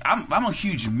 Like I'm a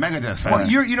huge Megadeth fan. Well,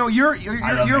 you're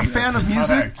a fan of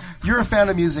music. You're a fan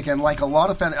of music, and like a lot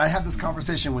of fans, I had this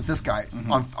conversation with this guy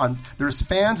on there's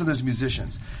fans and there's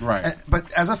musicians, right? But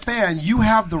as a fan, you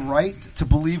have the right to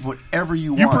believe whatever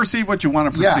you want. You perceive what you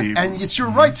want to perceive, and it's your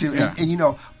right to.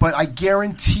 And but I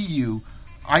guarantee you,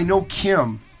 I know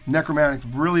Kim Necromantic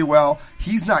really well.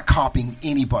 He's not copying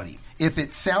anybody. If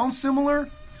it sounds similar,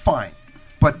 fine.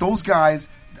 But those guys.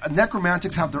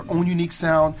 Necromantics have their own unique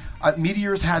sound.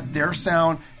 Meteors had their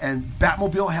sound, and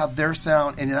Batmobile had their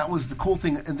sound, and that was the cool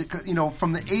thing. And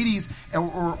from the '80s,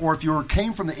 or if you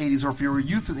came from the '80s, or if you were a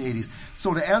youth in the '80s.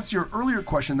 So to answer your earlier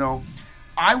question, though,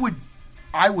 I would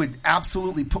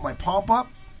absolutely put my pomp up,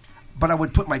 but I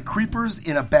would put my creepers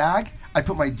in a bag. I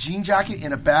put my jean jacket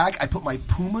in a bag. I put my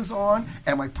Pumas on,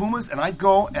 and I'd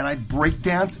go and I'd break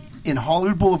dance in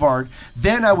Hollywood Boulevard.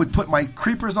 Then I would put my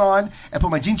creepers on and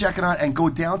put my jean jacket on and go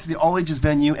down to the all ages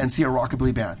venue and see a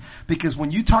rockabilly band. Because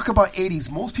when you talk about 80s,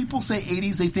 most people say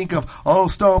 80s, they think of, oh,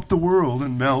 stop the world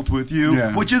and melt with you,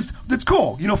 that's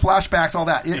cool. Flashbacks, all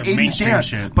that. 80s dance.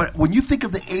 Shit. But when you think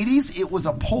of the 80s, it was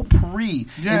a potpourri.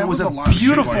 Yeah, and it was a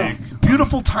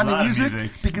beautiful time of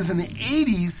music. Because in the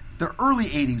 80s, the early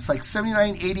 80s, like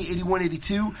 79, 80, 81,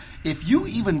 82, if you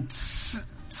even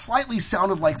slightly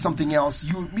sounded like something else,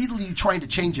 you immediately trying to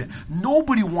change it.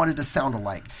 Nobody wanted to sound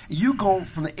alike. You go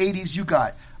from the 80s, you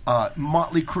got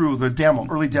Motley Crue, the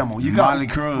early demo. You got Motley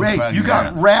Crue, Ray, you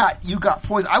got Rat, you got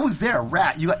Poison. I was there.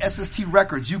 Rat, you got SST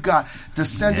Records, you got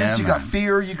Descendants, you got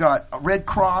Fear, you got Red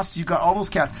Cross, you got all those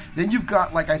cats. Then you've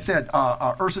got, like I said,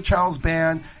 Ursa Child's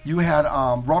band. You had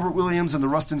Robert Williams and the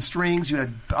Rustin' Strings. You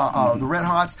had the Red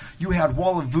Hots. You had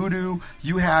Wall of Voodoo.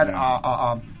 You had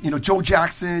Joe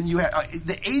Jackson. You had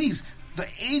the 80s. The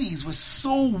 80s was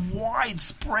so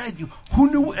widespread.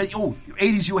 Who knew?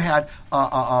 80s you had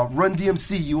Run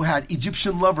DMC. You had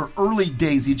Egyptian Lover, early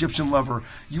days Egyptian Lover.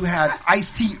 You had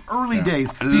Ice-T, early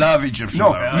days. I love Egyptian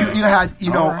Lover. You had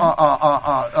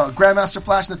Grandmaster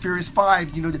Flash and the Furious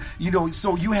 5.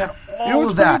 So you had all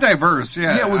of that. It was pretty diverse.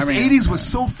 Yeah, it was. 80s was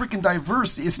so freaking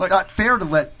diverse. It's not fair to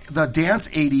let the dance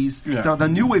 80s, the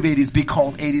new wave 80s, be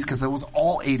called 80s because it was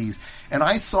all 80s. And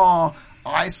I saw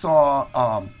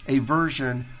a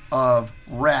version of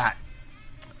Rat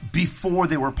before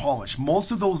they were polished.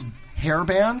 Most of those hair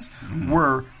bands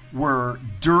were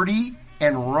dirty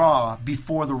and raw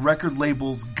before the record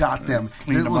labels got them.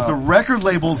 It was the record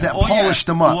labels that polished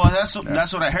them up. Well,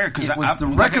 that's what I heard. It was the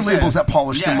record labels that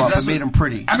polished them up and made them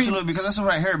pretty. Absolutely, because that's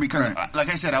what I heard. Because, like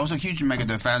I said, I was a huge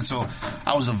Megadeth fan, so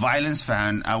I was a Violence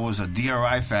fan. I was a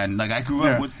DRI fan. Like I grew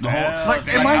up with the whole.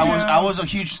 I was a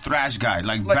huge thrash guy.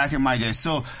 Like back in my day.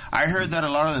 So I heard that a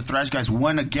lot of the thrash guys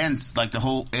went against like the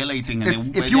whole LA thing.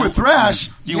 And if you were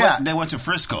thrash, they went to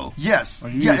Frisco. Yes,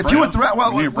 if you were thrash,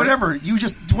 whatever, you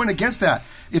just went against that.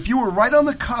 If you were right on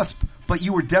the cusp, but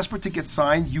you were desperate to get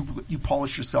signed, you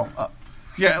polish yourself up.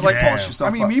 Yeah, like polish yourself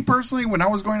I mean, up. me personally, when I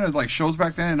was going to like shows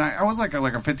back then, and I was like a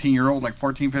 15-year-old, like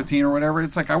 14, 15 or whatever.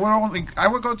 It's like I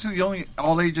would go to the only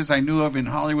all ages I knew of in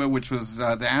Hollywood, which was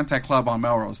the Anti Club on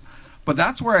Melrose. But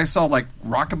that's where I saw like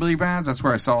rockabilly bands. That's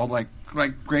where I saw like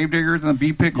Gravediggers and the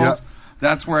Beat Pickles. Yep.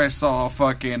 That's where I saw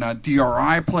fucking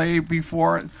DRI play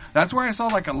before. That's where I saw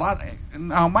like a lot.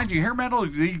 Now, mind you, hair metal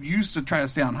they used to try to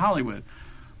stay on Hollywood.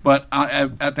 But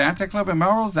at the Anti Club in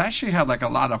Melrose, that shit had like a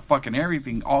lot of fucking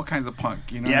everything, all kinds of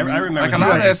punk. You know, Yeah, I remember like a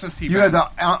that. lot of SST. You had the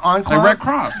On Club, like Red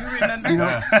Cross. You remember? You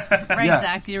know, Right, Yeah.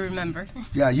 Zach? You remember?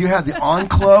 yeah. You had the On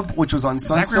Club, which was on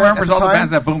Sunset. Zach remembers at all the the time.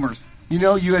 bands at Boomers. You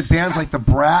know, you had bands like the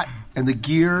Brat and the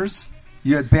Gears.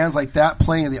 You had bands like that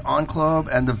playing in the On Club,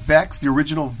 and the Vex, the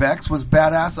original Vex, was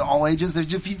badass at all ages.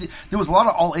 There was a lot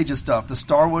of all ages stuff. The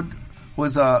Starwood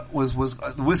was the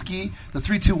Whiskey. The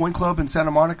 321 Club in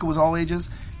Santa Monica was all ages.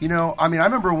 You know, I mean, I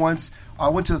remember once I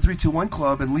went to the 321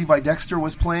 Club and Levi Dexter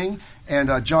was playing,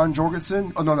 and John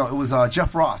Jorgensen. Oh no, it was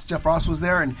Jeff Ross. Jeff Ross was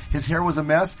there, and his hair was a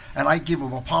mess, and I gave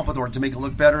him a pompadour to make it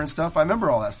look better and stuff. I remember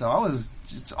all that stuff. I was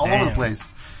just all over the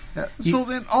place. Yeah. So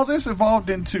then all this evolved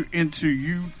into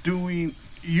you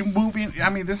moving. I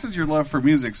mean, this is your love for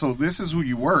music, so this is who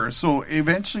you were. So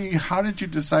eventually, how did you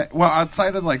decide? Well,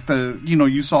 outside of like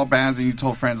you saw bands and you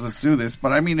told friends, let's do this.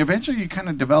 But I mean, eventually you kind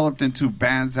of developed into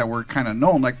bands that were kind of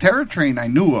known. Like Terror Train, I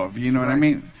knew of. You know what I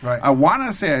mean? Right. I want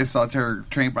to say I saw Terror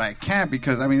Train, but I can't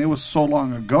because I mean it was so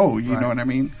long ago. You know what I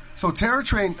mean? So Terror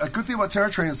Train, a good thing about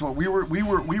Terror Train is what we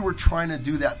were trying to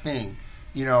do that thing.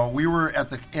 You know, we were at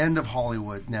the end of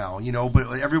Hollywood now, you know,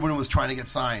 but everyone was trying to get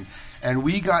signed. And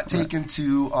we got taken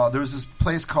to, there was this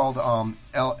place called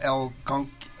El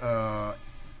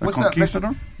what's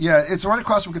that? Yeah, it's right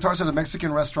across from Guitar Center, a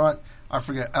Mexican restaurant. I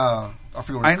forget what it's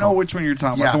called. I know which one you're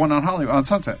talking about, the one on Hollywood, on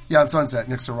Sunset. Yeah, on Sunset,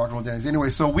 next to Rock and Roll Denny's.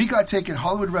 Anyway, so we got taken,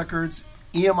 Hollywood Records,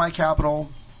 EMI Capital,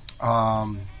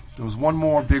 there was one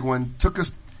more big one, took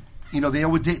us, you know,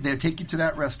 they'd take you to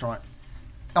that restaurant,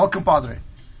 El Compadre.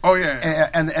 Oh yeah,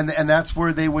 and that's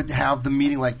where they would have the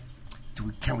meeting. Like,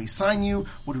 can we sign you?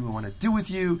 What do we want to do with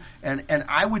you? And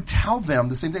I would tell them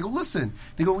the same thing. They go, listen.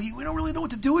 They go, we don't really know what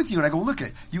to do with you. And I go, look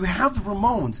it. You have the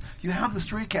Ramones. You have the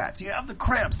Stray Cats. You have the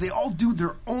Cramps. They all do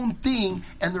their own thing,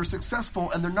 and they're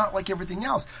successful, and they're not like everything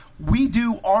else. We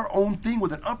do our own thing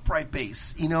with an upright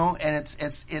bass, you know, and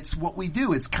it's what we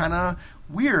do. It's kind of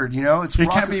weird, you know. It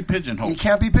can't be pigeonholed. It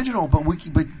can't be pigeonholed,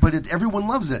 but everyone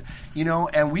loves it, you know.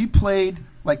 And we played.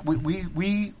 Like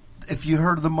we if you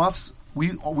heard of the Muffs,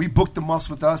 we booked the Muffs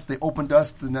with us. They opened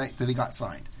us the night that they got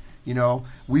signed. You know,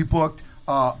 we booked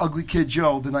Ugly Kid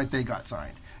Joe the night they got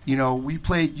signed. You know,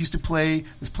 used to play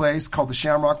this place called the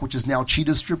Shamrock, which is now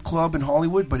Cheetah Strip Club in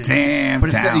Hollywood. But it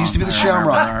used to be the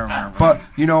Shamrock. But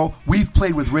you know, we've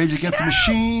played with Rage Against the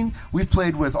Machine. We've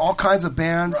played with all kinds of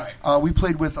bands. Right. We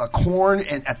played with Korn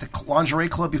and at the Lingerie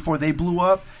Club before they blew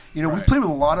up. You know, we played with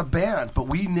a lot of bands, but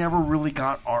we never really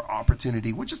got our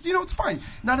opportunity, which is, you know, it's fine.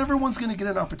 Not everyone's going to get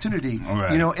an opportunity.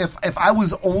 Right. You know, if I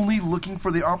was only looking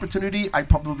for the opportunity, I'd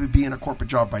probably be in a corporate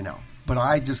job by now. But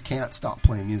I just can't stop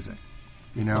playing music.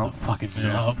 You know, fucking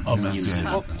music.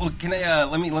 Well, can I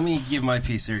let me give my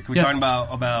piece here. We're talking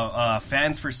about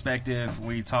fans' perspective.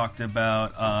 We talked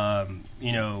about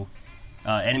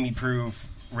Enemy Proof,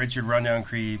 Richard Rundown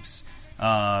Creeps,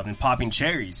 and Popping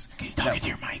Cherries. Can you talk into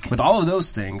your mic? With all of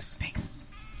those things, thanks.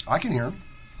 I can hear them.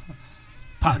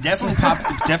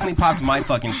 Definitely popped my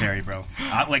fucking cherry, bro.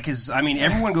 Because I mean,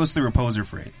 everyone goes through a poser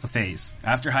phase.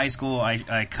 After high school,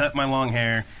 I cut my long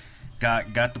hair.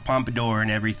 Got the pompadour and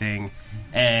everything,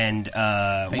 and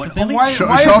why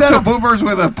show is up that to Boomers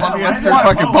with a polyester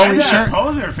fucking polo shirt?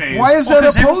 Poser face. Why is that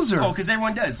a poser? Because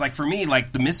everyone does. Like for me,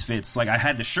 like the Misfits, like I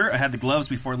had the shirt, I had the gloves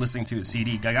before listening to a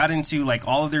CD. I got into like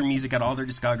all of their music, got all their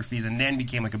discographies, and then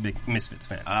became like a big Misfits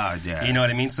fan. Yeah. You know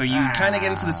what I mean? So you kind of get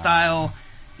into the style.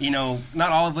 You know,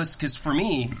 not all of us, because for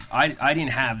me, I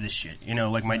didn't have this shit. You know,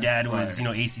 like my dad was, you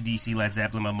know, AC/DC, Led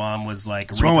Zeppelin. My mom was like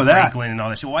Aretha Franklin and all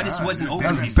that shit. Well, I just wasn't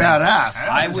open to these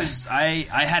badass. things.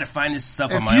 I had to find this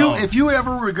stuff on my own. If you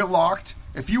ever were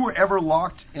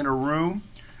locked in a room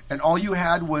and all you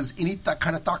had was any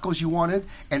kind of tacos you wanted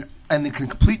and the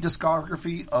complete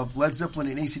discography of Led Zeppelin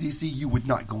and AC/DC, you would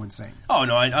not go insane. Oh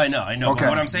no, I know. Okay. But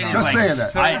what I'm saying is, just like, saying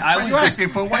that. Why are you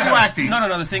acting?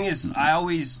 No. The thing is, I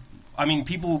always I mean,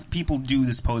 people do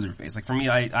this poser face. Like for me,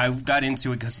 I got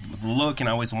into it because of the look, and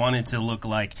I always wanted to look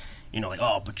like,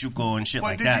 Pachuco and shit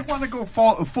like that. Did you want to go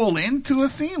full into a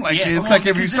scene? Like yes, it's like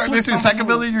if you start listening to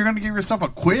psychobilly, you're going to give yourself a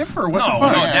quiff or what? No, the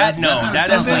fuck? that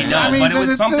definitely no. I mean, but it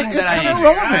was something that I.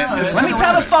 Irrelevant. Let me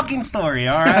tell the fucking story.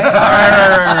 All right,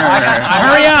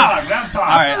 hurry up. All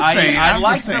right, I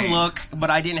liked the look, but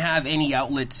I didn't have any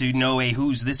outlet to know, hey,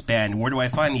 who's this band? Where do I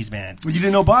find these bands? Well, you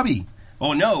didn't know Bobby.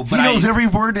 Oh no! But he knows every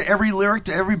word to every lyric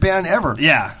to every band ever.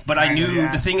 Yeah, but I knew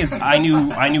the thing is I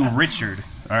knew Richard.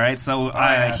 All right, so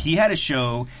he had a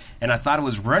show, and I thought it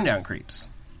was Rundown Creeps.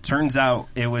 Turns out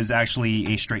it was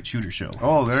actually a Straight Shooter show.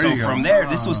 Oh, there you go. So from there,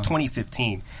 this was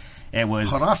 2015. It was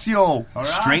Horacio.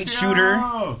 Straight Shooter,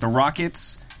 the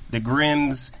Rockets, the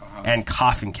Grims, and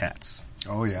Coffin Cats.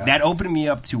 Oh yeah, that opened me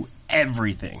up to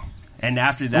everything. And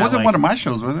after that, it wasn't one of my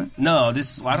shows, was it? No,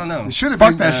 I don't know. It should have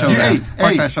been. That show.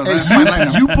 Fuck that show.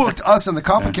 You booked us and the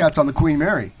Copycats on the Queen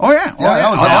Mary. Oh yeah,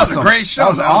 that was awesome. That was a great show. That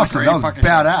was awesome. That was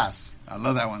badass. I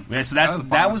love that one. Yeah, so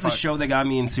that was the show that got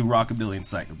me into rockabilly and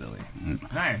psychobilly.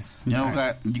 Nice. You know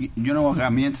what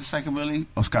got me into psychobilly?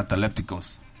 Os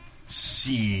Catalépticos.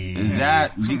 Shit.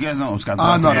 You guys know Os Catalépticos?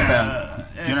 I'm not a fan.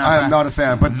 I am not a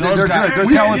fan, but they're good. They're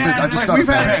talented. I'm just not a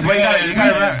fan. You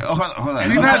gotta hold on.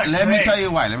 Let me tell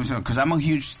you why. Because I'm a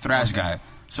huge thrash guy.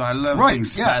 So I love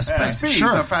things fast-paced.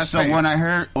 Sure. So when I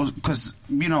heard, because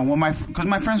my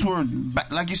friends were,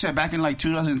 like you said, back in like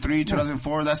 2003,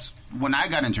 2004, that's when I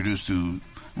got introduced to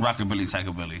rockabilly and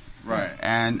psychobilly. Right.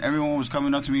 And everyone was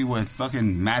coming up to me with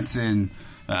fucking Madsen,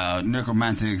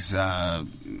 Necromantics, et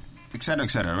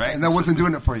cetera, right? And that wasn't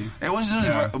doing it for you. It wasn't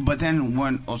doing it but then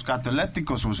when Os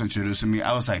Catalépticos was introduced to me,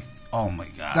 I was like, oh my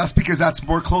God. That's because that's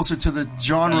more closer to the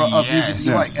genre of music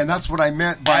you like. And that's what I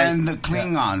meant by... And the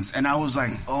Klingons. And I was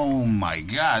like, oh my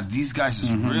God, these guys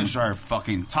just really started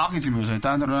fucking talking to me. It was like,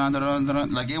 dun, dun, dun, dun, dun,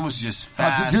 dun. Like, it was just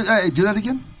fast. Do that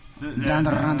again? Just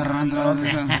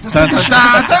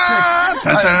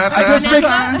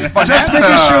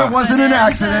making sure it wasn't an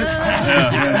accident.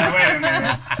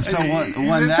 So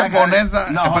when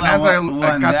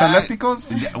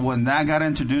that got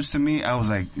introduced to me, I was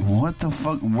like, what the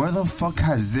fuck? Where the fuck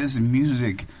has this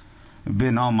music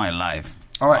been all my life?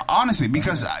 All right. Honestly,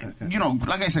 because,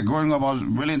 like I said, growing up, I was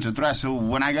really into thrash. So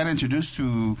when I got introduced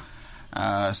to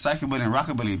psychobilly and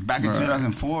rockabilly back in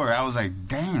 2004, I was like,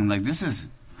 damn, like this is...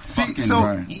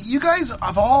 you guys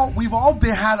we've all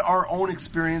had our own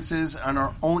experiences and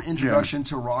our own introduction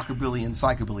to rockabilly and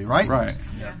psychobilly, right? Right.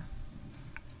 Yeah.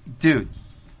 Dude,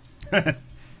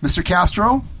 Mr.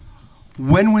 Castro,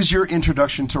 when was your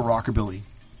introduction to rockabilly?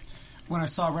 When I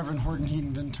saw Reverend Horton Heat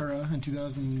in Ventura in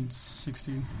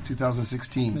 2016.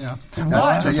 2016. Yeah.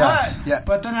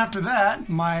 But then after that,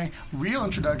 my real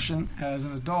introduction as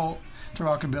an adult to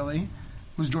rockabilly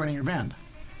was joining your band.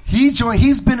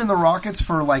 He's been in the Rockets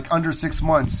for like under 6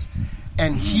 months,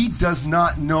 and he does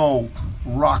not know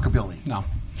rockabilly. No,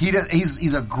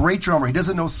 he's a great drummer. He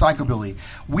doesn't know psychobilly.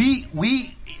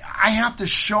 I have to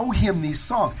show him these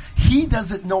songs. He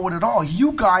doesn't know it at all.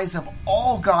 You guys have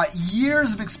all got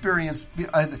years of experience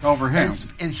over him.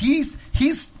 And he's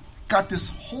got this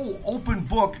whole open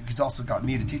book. He's also got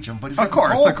me to teach him, but he's got of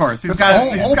course. He's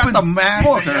got the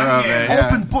master of it.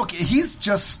 Open book. He's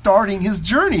just starting his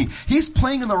journey. He's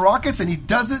playing in the Rockets and he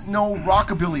doesn't know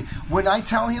rockabilly. When I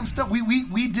tell him stuff,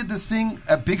 we did this thing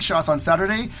at Big Shots on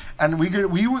Saturday, and we gonna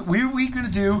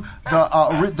do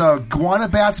the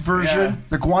Guanabats version,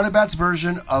 the Guanabats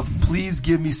version of Please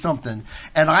Give Me Something,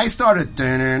 and I started.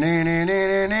 And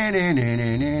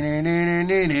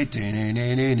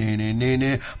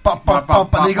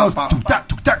he goes, and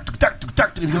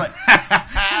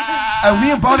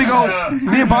me and Bobby go,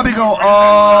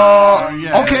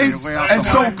 okay. And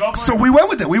so we went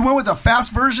with it. We went with the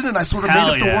fast version, and I sort of made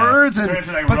up the words, and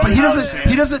but he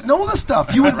doesn't know the stuff.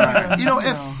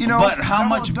 But how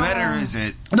much better is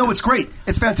it? No, it's great.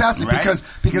 It's fantastic because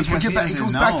we get back. It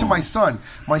goes back to my son.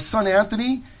 My son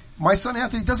Anthony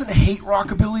doesn't hate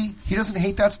rockabilly. He doesn't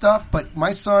hate that stuff. But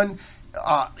my son.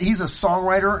 He's a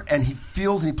songwriter, and he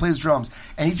feels and he plays drums,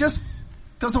 and he just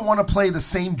doesn't want to play the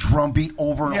same drum beat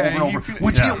over and over and over,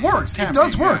 which it works. It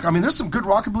does work. I mean, there's some good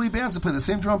rockabilly bands that play the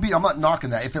same drum beat. I'm not knocking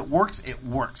that. If it works, it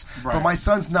works. Right. But my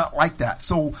son's not like that.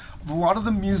 So a lot of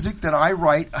the music that I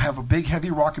write, I have a big, heavy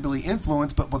rockabilly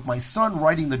influence, but with my son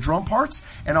writing the drum parts,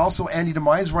 and also Andy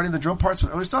Demise writing the drum parts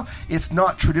with other stuff, it's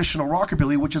not traditional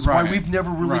rockabilly, which is why we've never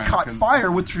really caught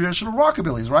fire with traditional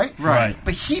rockabillys, right? Right.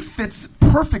 But he fits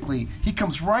perfectly. He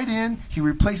comes right in, he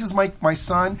replaces my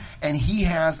son, and he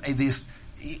has this...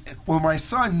 When my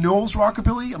son knows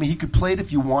rockabilly, I mean, he could play it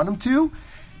if you want him to.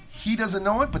 he doesn't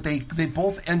know it, but they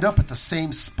both end up at the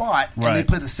same spot and they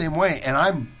play the same way, and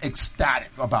I'm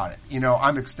ecstatic about it.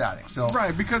 I'm ecstatic. So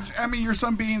right, because I mean, your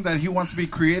son being that he wants to be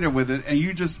creative with it, and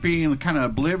you just being kind of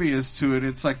oblivious to it.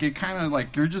 It's like it kind of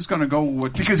like you're just going to go with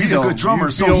what because you he's feel. a good drummer,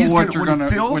 You so feel he's what going you're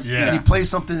what he feels, and he plays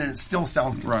something, and it still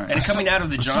sounds good. Right. And coming out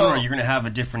of the genre, you're going to have a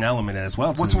different element as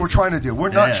well. What's what we're trying to do? We're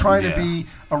not trying to be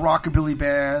a rockabilly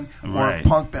band or a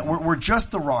punk band. We're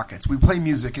just the Rockets. We play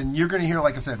music, and you're going to hear,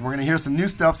 like I said, we're going to hear some new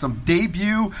stuff, some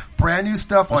debut, brand new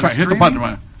stuff. That's on right. Hit the button,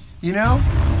 man.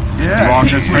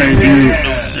 Yes.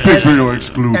 Pigs Radio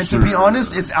exclusive. And to be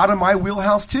honest, it's out of my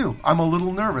wheelhouse too. I'm a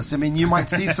little nervous. I mean, you might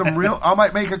see I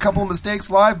might make a couple of mistakes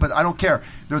live, but I don't care.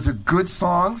 Those are good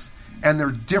songs. And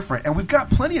they're different, and we've got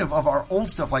plenty of our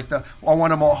old stuff, like the "I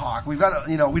Want a Mohawk." We've got,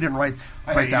 we didn't write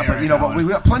that, but but we've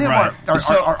got plenty of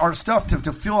our stuff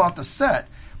to fill out the set.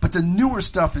 But the newer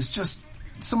stuff is just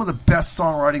some of the best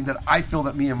songwriting that I feel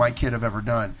that me and my kid have ever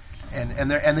done.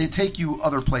 And they take you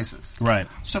other places. Right.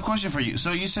 So, question for you.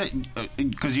 So you said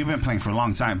because you've been playing for a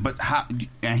long time, but how?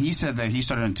 And he said that he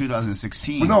started in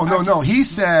 2016. No. He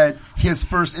said his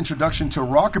first introduction to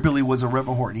rockabilly was a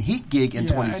Reverend Horton Heat gig in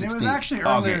 2016. And it was actually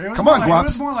earlier. Okay. It was Come on, Guaps. It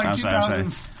was more like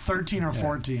 2013 or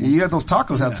 14. You got those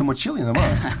tacos had so much chili in them,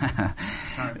 huh?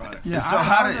 Sorry about it. Yeah,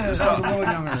 I was a little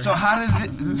younger. So how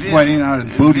did this sweating out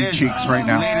his booty cheeks right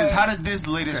now? How did this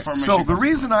latest formation? So the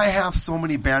reason I have so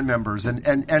many band members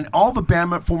and all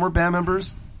the former band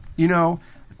members,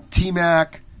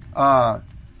 T-Mac, I'm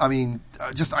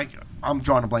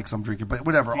drawing a blank, so I'm drinking, but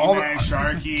whatever. T-Mac,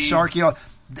 Sharky.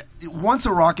 Once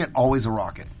a rocket, always a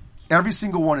rocket. Every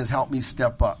single one has helped me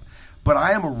step up. But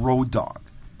I am a road dog.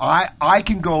 I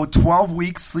can go 12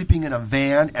 weeks sleeping in a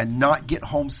van and not get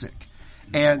homesick.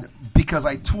 And because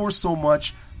I tour so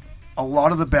much, a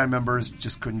lot of the band members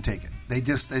just couldn't take it.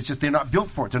 They're not built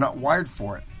for it. They're not wired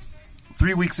for it.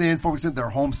 3 weeks in, 4 weeks in, they're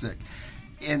homesick.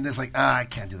 And it's like, I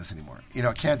can't do this anymore.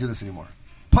 I can't do this anymore.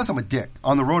 Plus, I'm a dick.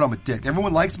 On the road, I'm a dick.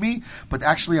 Everyone likes me, but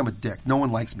actually, I'm a dick. No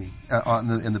one likes me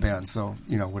in the band. So,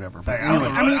 whatever. But anyway,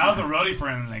 I was a roadie for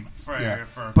him for a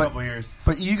couple of years.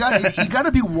 But you got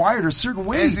to be wired a certain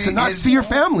way to not see your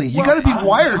family. You got to be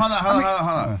wired. Hold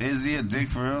on. Is he a dick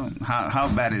for real?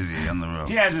 How bad is he on the road?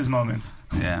 He has his moments.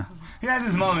 Yeah. He has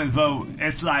his moments, but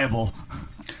it's liable.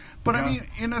 But I mean,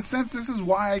 in a sense, this is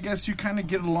why I guess you kind of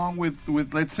get along with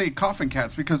let's say Coffin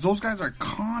Cats, because those guys are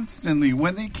constantly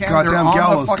when they can. Goddamn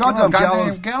Gallows, Goddamn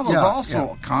Gallows,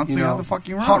 also constantly on the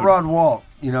fucking road. Hot Rod Walt,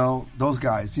 those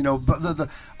guys. But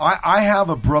I have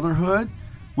a brotherhood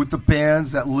with the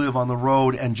bands that live on the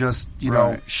road, and just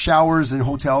showers in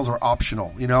hotels are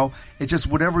optional. It's just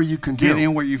whatever you can do. Get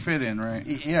in where you fit in, right?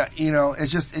 Yeah,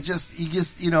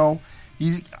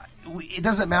 it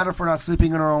doesn't matter if we're not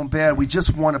sleeping in our own bed. We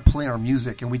just want to play our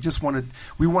music, and we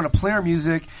want to play our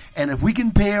music. And if we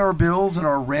can pay our bills and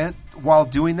our rent while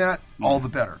doing that, all the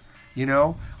better.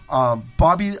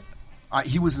 Bobby,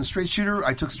 he was in Straight Shooter.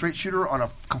 I took Straight Shooter on a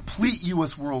complete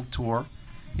U.S. world tour,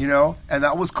 and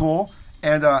that was cool.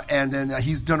 And then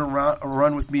he's done a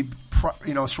run with me,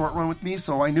 a short run with me.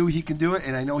 So I knew he can do it,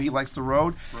 and I know he likes the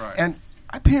road. Right. And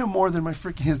I pay him more than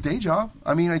his day job.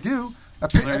 I mean, I do. I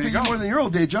pay you more than your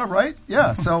old day job, right?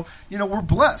 Yeah. So we're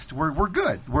blessed. We're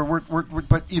good.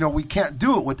 But we can't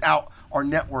do it without our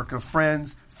network of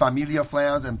friends, Familia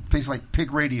Flans, and places like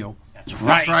Pig Radio.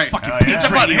 That's right. Fucking hit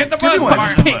the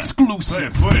button. Pig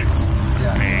exclusive. Put it.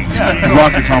 Yeah.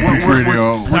 Rockets on Pig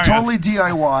Radio. We're totally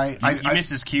DIY. You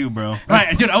missed his cue, bro.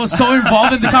 Right, dude. I was so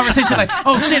involved in the conversation. Like,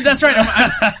 oh shit, that's right.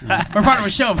 We're part of a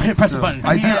show. Press the button.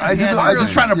 I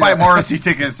was trying to buy Morrissey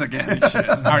tickets again. Shit.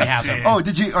 Already happened. Oh,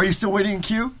 did you? Are you still waiting in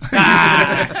queue?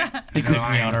 They clicked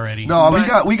me out already. No,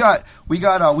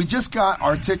 we just got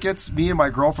our tickets. Me and my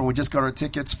girlfriend, we just got our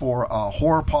tickets for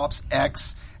Horror Pops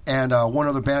X. And one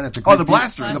other band at the Greek the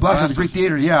Blasters. The Blasters at the Greek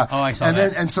Theater, yeah. Oh, I saw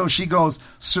that. And so she goes,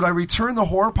 should I return the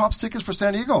Horror Pops tickets for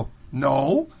San Diego?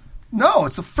 No,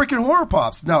 it's the freaking Horror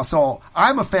Pops. No, so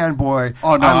I'm a fanboy.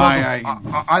 Oh no,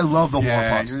 I love the Horror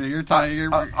Pops.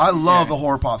 I love the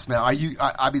Horror Pops, man. I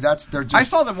mean, they're just. I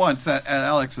saw them once at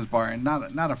Alex's bar, and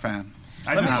not a fan.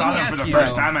 I just saw them for the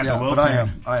first time at the Wilton.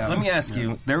 But I am. Let me ask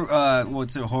you,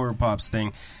 it's a Horror Pops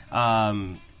thing.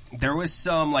 There was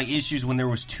some issues when there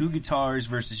was two guitars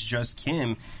versus just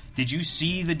Kim. Did you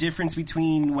see the difference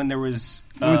between when there was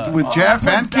with Jeff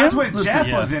and Kim? That's when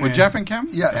Jeff was in it. With Jeff and Kim?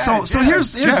 Yeah. So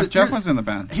here's Jeff was in the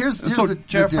band. Here's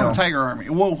Jeff the from Tiger Army.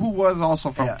 Well, who was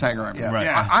also from Tiger Army? Yeah. Right.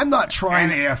 Yeah. I'm not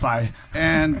trying. And AFI.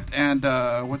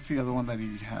 And what's the other one that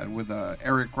he had with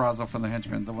Eric Razzo from the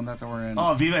Henchmen? The one that they were in.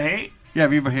 Oh, Viva Hate. Yeah,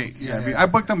 Viva Hate. Yeah. I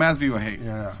booked them as Viva Hate.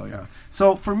 Yeah.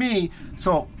 So for me,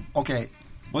 okay.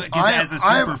 Well, 'cause as a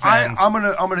super fan, I'm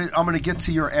gonna get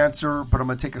to your answer, but I'm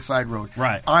gonna take a side road.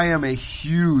 Right. I am a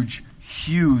huge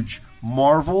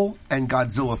Marvel and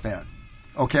Godzilla fan.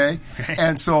 Okay?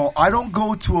 And so I don't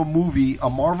go to a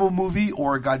Marvel movie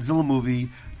or a Godzilla movie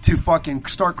to fucking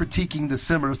start critiquing the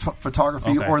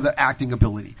cinematography or the acting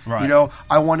ability. Right. You know,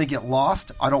 I want to get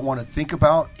lost. I don't want to think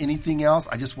about anything else.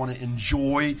 I just want to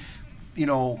enjoy, you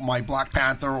know, my Black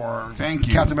Panther or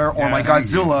Captain America or my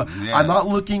Godzilla. Yeah. I'm not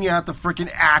looking at the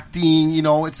freaking acting. You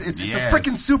know, it's a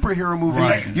freaking superhero movie.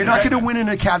 Right. You're not going to win an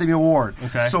Academy Award.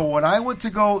 Okay. So when I went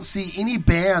to go see any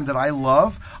band that I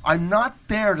love, I'm not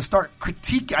there to start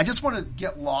critiquing. I just want to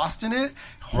get lost in it.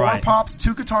 Horror Pops,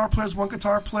 2 guitar players, 1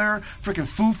 guitar player, freaking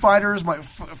Foo Fighters.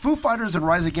 Foo Fighters and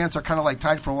Rise Against are kind of like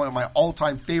tied for one of my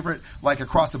all-time favorite, like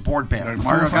across the board bands.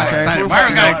 Mario got excited.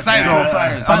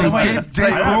 I mean,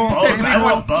 Dave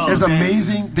Grohl is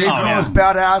amazing. Dave Grohl is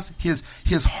badass.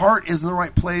 His heart is in the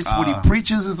right place. What he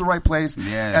preaches is the right place.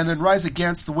 Yes. And then Rise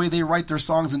Against, the way they write their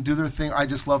songs and do their thing, I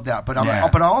just love that. But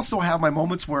but I also have my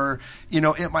moments where, you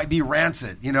know, it might be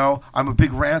Rancid. You know, I'm a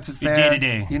big Rancid fan. Day to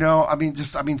day. You know, I mean,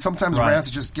 sometimes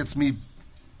Rancid just gets me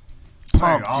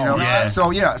pumped, you know. So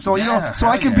you know, so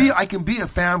I can be a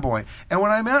fanboy, and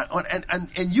when I'm at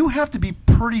and you have to be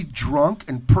pretty drunk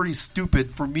and pretty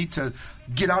stupid for me to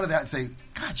get out of that and say,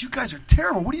 God, you guys are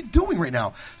terrible. What are you doing right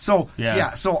now? So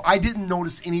so I didn't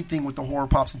notice anything with the Horror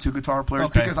Pops and 2 guitar players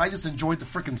because I just enjoyed the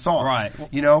freaking songs, right?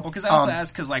 You know, because I also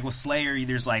asked because like with Slayer,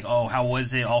 there's like, oh, how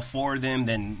was it? All 4 of them,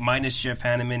 then minus Jeff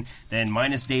Hanneman, then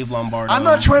minus Dave Lombardo. I'm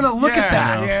not trying to look at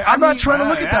that. I'm not trying to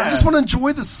look at that. I just want to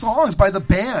enjoy the songs by the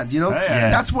band. You know,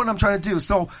 that's what I'm trying to do.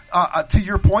 So to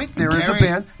your point, there is a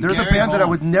band. There's a band that I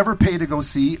would never pay to go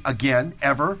see again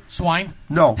ever. Swine.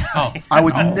 No, I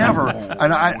would never.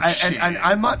 And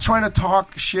I'm not trying to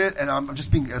talk shit, and I'm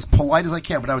just being as polite as I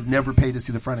can. But I would never pay to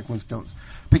see the Frantic Flintstones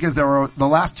because there were the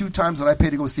last 2 times that I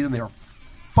paid to go see them. They were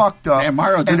fucked up,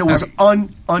 and it was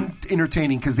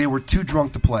unentertaining because they were too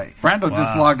drunk to play. Brando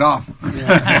just logged off.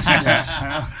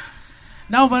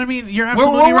 No, but I mean, you're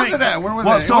absolutely where right. was it at? Where was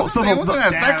well, it? So it wasn't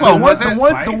at Cyclone,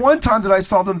 the one time that I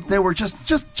saw them, they were just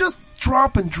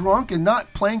dropping drunk and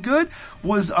not playing good.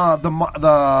 Was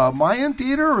the Mayan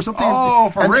Theater or something? Oh,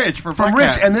 from Rich,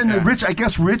 and then Rich, I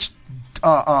guess Rich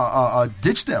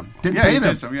ditched them, didn't pay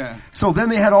them. So then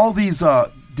they had all these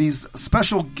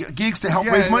special gigs to help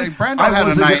raise money.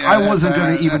 I wasn't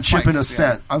going to even chip in a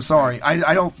cent. I'm sorry.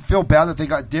 I don't feel bad that they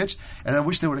got ditched, and I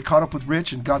wish they would have caught up with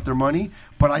Rich and got their money.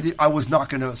 But I was not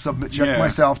going to subject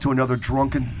myself to another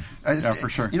drunken. For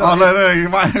sure. You know,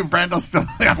 Brando's still.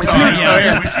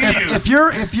 If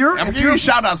you're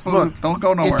shout outs, don't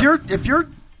go nowhere. If you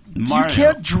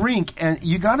can't drink and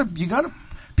you gotta.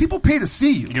 People pay to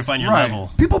see you. You can find your level.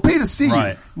 People pay to see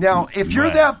you. Now, if you're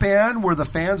that band where the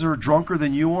fans are drunker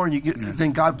than you are, and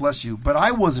then God bless you. But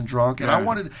I wasn't drunk, and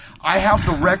I have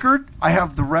the record. I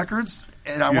have the records,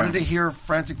 and I wanted to hear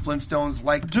Frantic Flintstones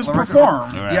just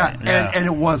perform. And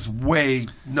it was I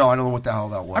don't know what the hell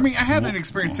that was. I mean, I had an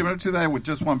experience similar to that with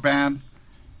just one band,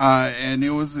 and it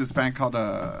was this band called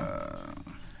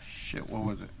what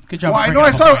was it? Good job. Well, I was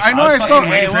going to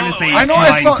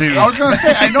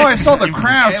say the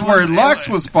Cramps where Lux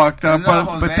was fucked up,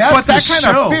 but that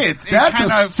kind of fits. That's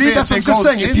what I'm just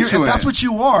saying. If that's what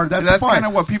you are, that's fine. That's kind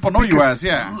of what people know you as.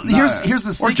 Yeah. Here's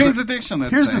the secret. Or Jane's Addiction.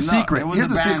 Here's the secret.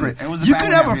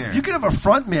 You could have a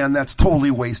front man that's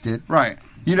totally wasted. Right.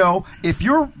 You know, if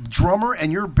your drummer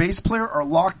and your bass player are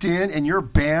locked in and your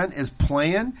band is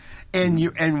playing,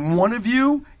 and one of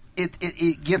you.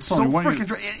 It gets so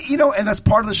freaking, you know, and that's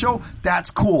part of the show.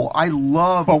 That's cool. I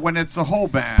love. But when it's the whole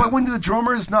band. But when the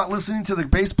drummer is not listening to the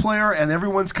bass player and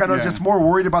everyone's kind of just more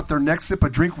worried about their next sip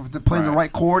of drink, playing the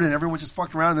right chord, and everyone's just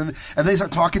fucking around, and they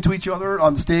start talking to each other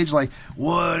on the stage like,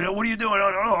 "What are you doing?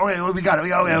 Oh, okay, we got it. We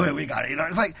got it." You know,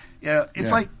 it's like. Yeah,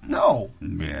 it's like, no.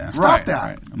 Yeah. Stop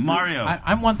that. Right. Mario.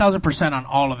 I'm 1,000% on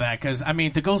all of that because, I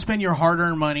mean, to go spend your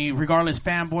hard-earned money, regardless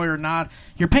fanboy or not,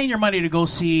 you're paying your money to go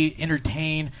see,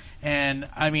 entertain, and,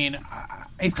 I mean,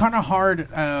 it's kind of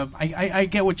hard. I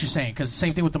get what you're saying because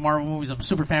same thing with the Marvel movies. I'm a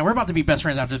super fan. We're about to be best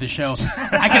friends after this show.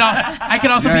 I could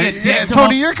also be a dick to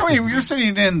Tony, you're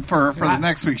sitting in for the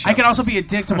next week's show. I could also be a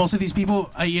dick to most of these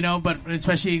people, you know, but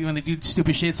especially when they do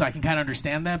stupid shit, so I can kind of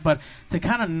understand that. But to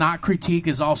kind of not critique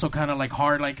is also kind of like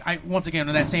hard. Like once again,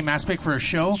 in that same aspect for a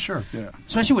show, sure, yeah,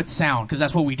 especially with sound because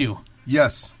that's what we do.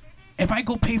 Yes. If I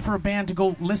go pay for a band to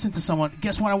go listen to someone,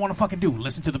 guess what I want to fucking do?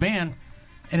 Listen to the band.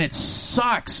 And it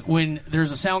sucks when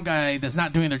there's a sound guy that's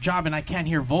not doing their job and I can't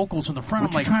hear vocals from the front.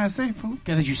 What I'm you trying to say, fool?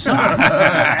 Because you suck.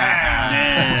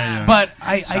 But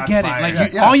I get it.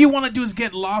 Like all you want to do is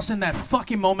get lost in that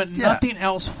fucking moment. Yeah. Nothing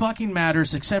else fucking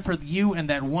matters except for you and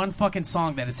that one fucking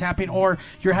song that is happening. Or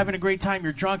you're having a great time,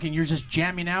 you're drunk, and you're just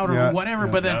jamming out or whatever.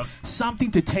 But then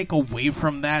something to take away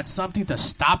from that, something to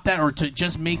stop that, or to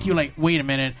just make you like, wait a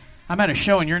minute. I'm at a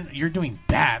show and you're doing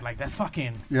bad. Like that's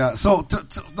fucking. Yeah. So,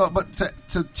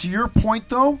 to your point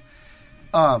though,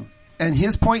 and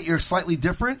his point, you're slightly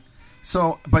different.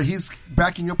 So, but he's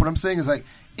backing up what I'm saying is like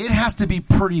it has to be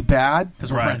pretty bad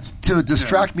because we're friends to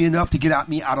distract me enough to get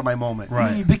me out of my moment.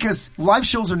 Right. Because live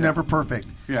shows are never perfect.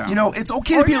 Yeah. You know, it's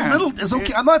okay to be a little. It's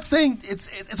okay. I'm not saying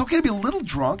it's okay to be a little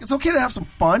drunk. It's okay to have some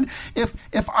fun. If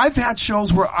I've had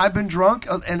shows where I've been drunk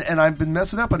and I've been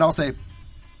messing up, and I'll say,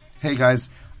 "Hey guys,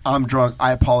 I'm drunk.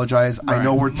 I apologize. Right. I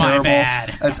know we're terrible." My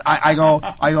bad. I go.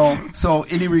 So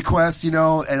any requests, you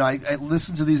know, and I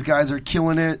listen to these guys are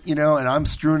killing it, you know, and I'm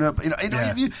screwing up. You know,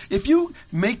 if you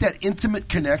make that intimate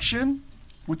connection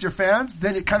with your fans,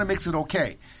 then it kind of makes it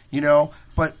okay, you know.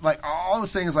 But like all I'm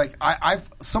saying is like I've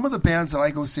some of the bands that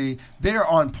I go see, they're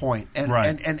on point, and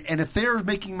if they're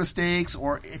making mistakes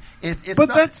or it's but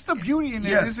not, that's the beauty in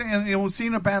it. And you know,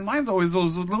 seeing a band live though is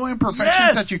those little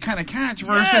imperfections that you kind of catch.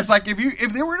 Versus like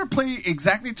if they were to play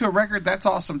exactly to a record, that's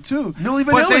awesome too. Milli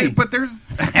Vanilli. But there's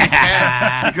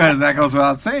because that goes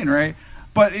without saying, right?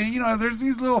 But you know, there's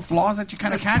these little flaws that you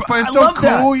kind of catch. But it's so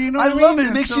cool, that. you know. I what love mean?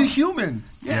 it. It makes you human.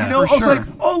 Yeah, you know, for I was sure. like,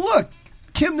 oh look,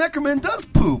 Kim Neckerman does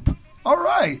poop. All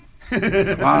right. I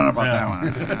don't know about that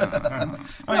one.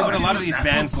 But a lot of these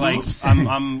bands, like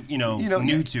I'm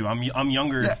new to. I'm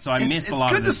younger, so I missed a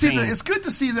lot of the scene. It's good to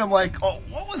see them like, oh,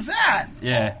 what was that?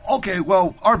 Yeah. Oh, okay,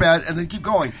 well, our bad, and then keep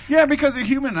going. Yeah, because it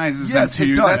humanizes them to it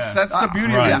you. does. That's the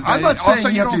beauty of it. Yeah, I'm not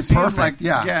saying you have to be perfect. Like,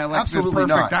 yeah, like absolutely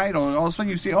this perfect not. idol. All of a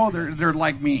sudden you see, oh, they're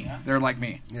like me. They're like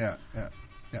me. Yeah.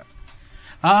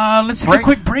 Let's take a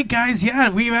quick break, guys.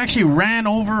 Yeah, we actually ran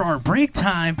over our break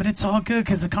time, but it's all good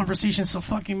because the conversation's so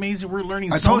fucking amazing. We're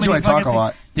learning. I told you I talk a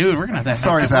lot, dude. We're gonna have to.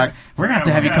 Sorry, Zach. We're gonna have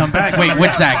to have you come back. Wait,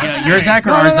 which Zach? Your Zach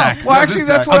or our Zach? Well, actually,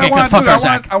 that's what I want to do.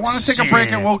 I want to take a break,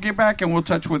 Shit. and we'll get back, and we'll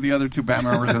touch with the other two band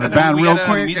members of the band real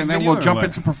quick, and then we'll jump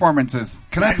into performances.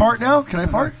 Can I fart now? Can I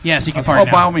fart? Yes, you can fart. Oh,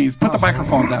 now. by all means, put the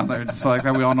microphone down there, so like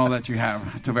that we all know that you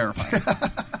have to verify.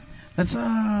 Let's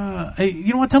hey,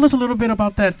 you know what? Tell us a little bit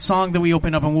about that song that we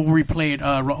opened up, and we'll replay it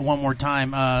one more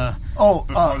time. Before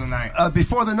the Night.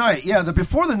 Before the Night. Yeah, the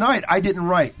Before the Night I didn't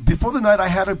write. Before the Night I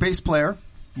had a bass player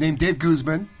named Dave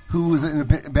Guzman who was in a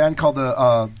band called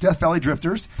the Death Valley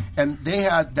Drifters, and they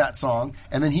had that song,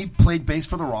 and then he played bass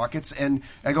for the Rockets, and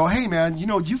I go, hey man, you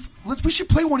know, we should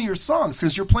play one of your songs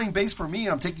because you're playing bass for me,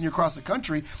 and I'm taking you across the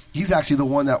country. He's actually the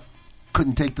one that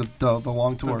couldn't take the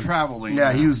long tour. The traveling.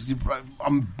 Yeah, he was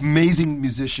an amazing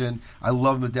musician. I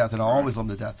love him to death, and I always love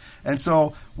him to death. And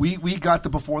so we got the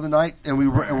Before the Night, and we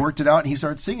worked it out, and he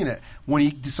started singing it. When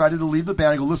he decided to leave the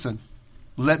band, I go, listen,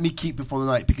 let me keep Before the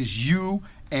Night because you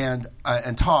and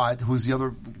Todd, who's the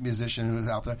other musician who's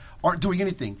out there, aren't doing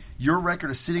anything. Your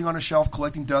record is sitting on a shelf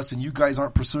collecting dust, and you guys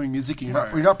aren't pursuing music, and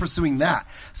you're not pursuing that.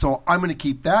 So I'm going to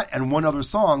keep that and one other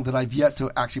song that I've yet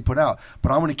to actually put out.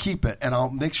 But I'm going to keep it, and I'll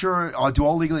make sure I'll do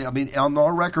all legally. I mean, on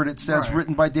our record it says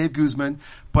written by Dave Guzman,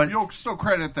 but you'll still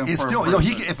credit them. It's for still,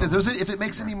 if it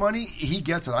makes any money, he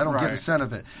gets it. I don't get a cent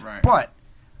of it. Right. But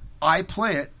I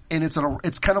play it, and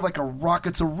it's kind of like a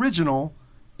Rockets original,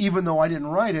 even though I didn't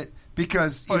write it.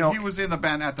 Because he was in the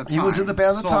band at the time. He was in the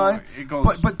band at the time. It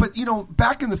goes, but you know,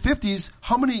 back in the 50s,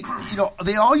 how many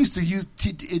they all used to use do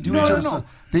each other's songs.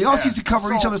 They also used to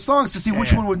cover each other's songs to see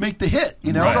which one would make the hit.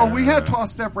 You know, so we had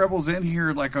 12-Step Rebels in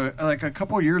here like a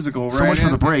couple of years ago. Right? So much for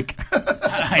the break. No.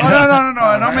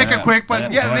 And I'll make it quick. But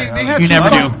they had. You never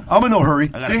do. I'm in no hurry.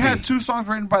 They had 2 songs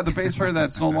written by the bass player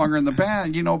that's no longer in the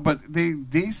band. You know, but they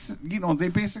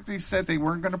basically said they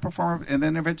weren't going to perform, and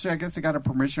then eventually I guess they got a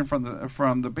permission from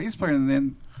the bass player, and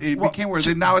then it became where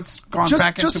now it's gone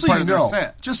back into part of their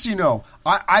set. Just so you know,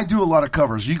 I do a lot of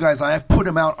covers. You guys, I have put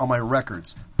them out on my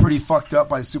records. Pretty Fucked Up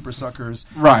by Super Suckers.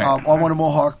 Right. I Want a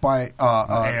Mohawk by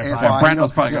AFI.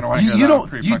 Brandon's probably going to hear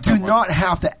that. You do not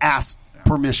have to ask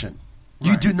permission.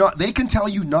 You do not. They can tell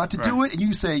you not to do it, and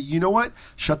you say, you know what?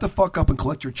 Shut the fuck up and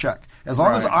collect your check. As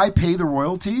long as I pay the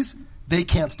royalties, they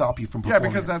can't stop you from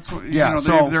performing. Yeah, because that's what.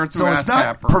 So through it's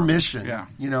not ASCAP permission. Yeah.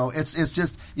 You know, it's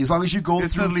just as long as you go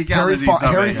It's through the legalities of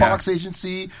Harry it, Fox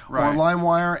Agency or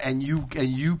LimeWire, and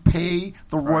you pay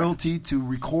the royalty to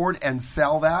record and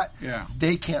sell that. Yeah.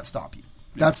 They can't stop you.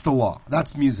 That's the law.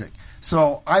 That's music.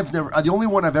 So the only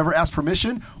one I've ever asked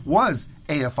permission was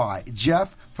AFI,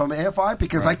 Jeff from AFI,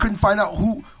 because I couldn't find out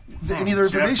any of their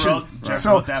information.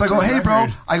 So I go, hey, bro,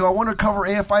 I want to cover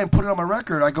AFI and put it on my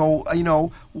record. I go,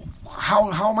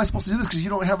 how am I supposed to do this? Because you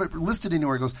don't have it listed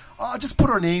anywhere. He goes, just put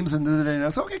our names. And I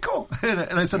said, okay, cool.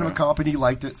 And I sent him a copy, and he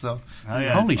liked it. So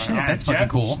holy shit, that's fucking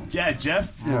cool. Yeah,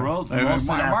 Jeff wrote most of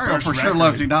that Mario first for sure record.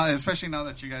 loves you, especially now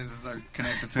that you guys are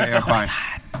connected to AFI.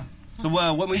 So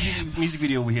what music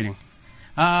video are we hitting?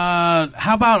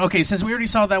 How about, since we already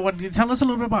saw that one, tell us a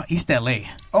little bit about East LA.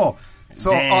 Oh, so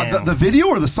the video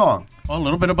or the song? Oh, a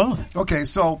little bit of both. Okay,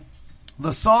 so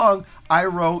the song I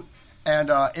wrote, and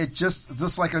it just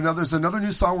like there's another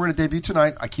new song we're going to debut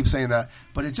tonight. I keep saying that,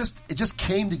 but it just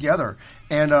came together,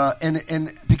 and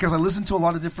because I listened to a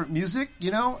lot of different music,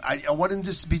 I wanted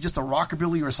to be just a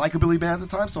rockabilly or a psychobilly band at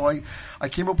the time, so I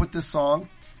came up with this song.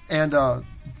 And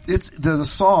it's the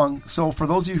song. So for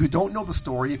those of you who don't know the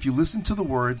story, if you listen to the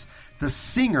words, the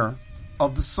singer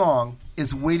of the song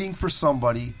is waiting for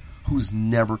somebody who's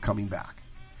never coming back.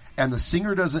 And the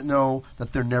singer doesn't know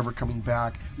that they're never coming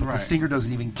back, but the singer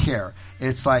doesn't even care.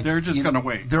 It's like they're just going to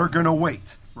wait. They're going to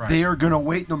wait. Right. They are going to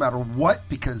wait no matter what,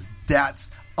 because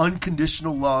that's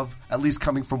unconditional love, at least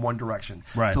coming from one direction.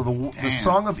 Right. So the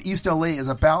song of East LA is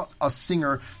about a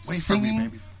singer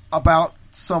singing about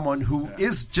someone who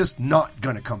is just not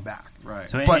going to come back. Right.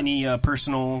 So any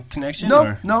personal connection?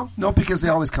 No, because they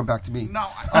always come back to me. No.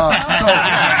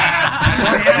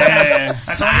 That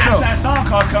song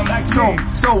called "Come Back to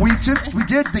Me." So we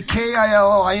did the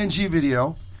KILLING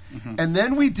video, and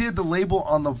then we did the Label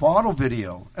on the Bottle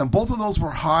video, and both of those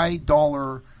were high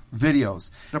dollar videos.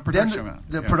 The production,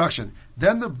 production.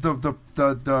 Then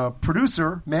the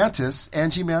producer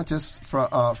Angie Mantis from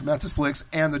Mantis Flicks,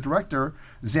 and the director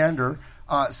Xander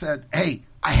said, "Hey,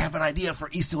 I have an idea for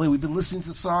East LA. We've been listening to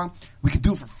the song. We could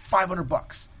do it for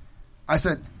 $500." I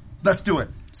said, "Let's do it.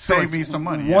 Save me some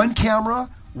money." One camera,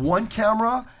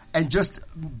 and just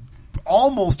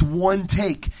almost one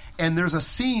take. And there's a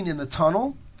scene in the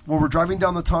tunnel where we're driving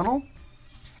down the tunnel,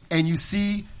 and you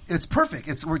see it's perfect.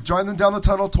 We're driving down the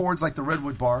tunnel towards like the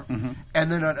Redwood Bar,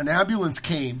 and then an ambulance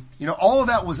came. All of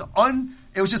that was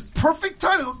It was just perfect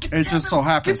timing. It just so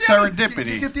happened.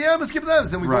 Serendipity. Get the ambulance, get the ambulance.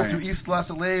 Then we go through East Los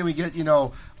LA, and we get,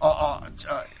 El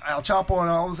Chapo and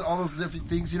all those different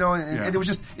things, and it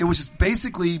was just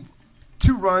basically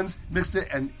 2 runs, mixed it,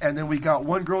 and then we got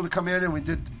one girl to come in, and we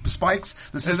did Spikes.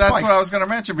 That's what I was going to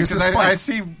mention, because I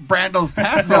see Brando's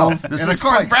tassels, and of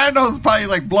course Brando's probably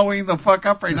like blowing the fuck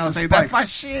up right now, saying, "That's my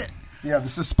shit." Yeah,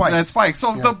 this is Spike. That's Spike.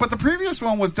 So, but the previous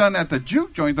one was done at the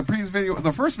Juke Joint.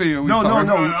 The first video.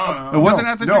 No. It wasn't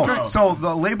at the Juke Joint. So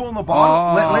the Label in the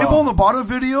Bottom, Label in the Bottom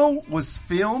video was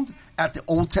filmed at the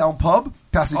Old Town Pub,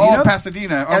 Pasadena. Oh,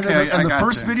 Pasadena. Okay, and the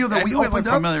first video that we opened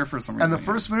up, familiar for some reason. and the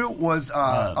first video was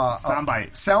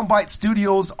Soundbite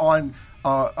Studios on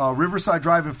Riverside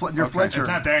Drive near Fletcher. It's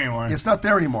not there anymore. It's not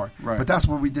there anymore. Right. But that's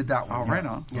where we did that one. Oh, right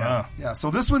on. Yeah.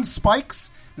 So this one's Spikes.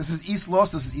 This is East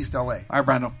Los. This is East LA. All right,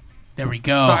 Brando. There we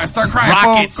go. Start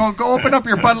crying. Go open up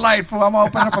your Bud Light, fool. I'm going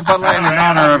to open up a Bud Light in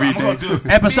honor of you.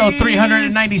 Episode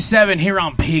 397 here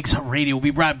on Pigs Radio. We'll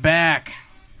be right back.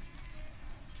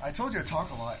 I told you I talk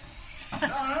a lot.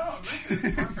 No. This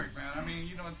is perfect, man. I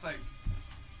mean, it's like...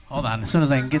 Hold on. As soon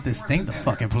as I can get this thing to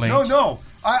fucking play. No.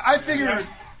 I figure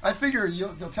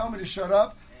they'll tell me to shut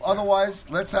up. Otherwise,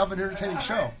 let's have an entertaining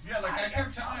show. Yeah, like I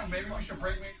kept telling him, maybe we should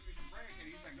break. And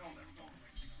he's like, no, let me go.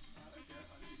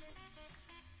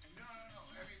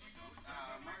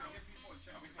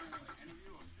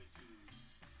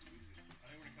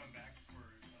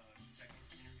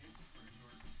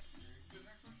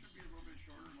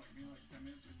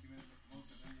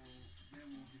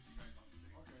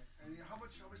 How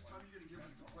much time are you going to give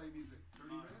us to play music?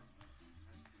 30 minutes?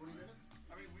 20 minutes?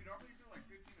 I mean, we normally do like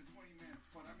 15 to 20 minutes,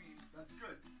 but I mean... That's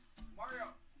good.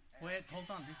 Mario! Wait, hold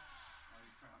on, dude.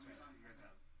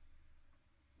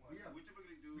 Yeah, we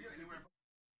typically do anywhere...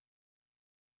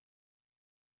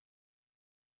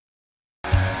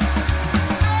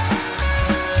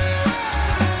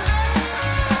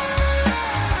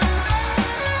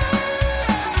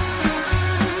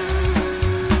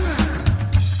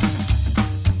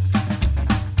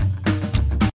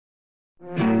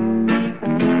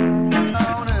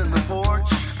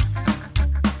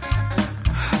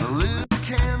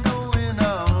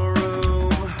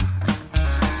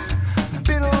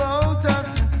 Been a long time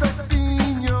since I've seen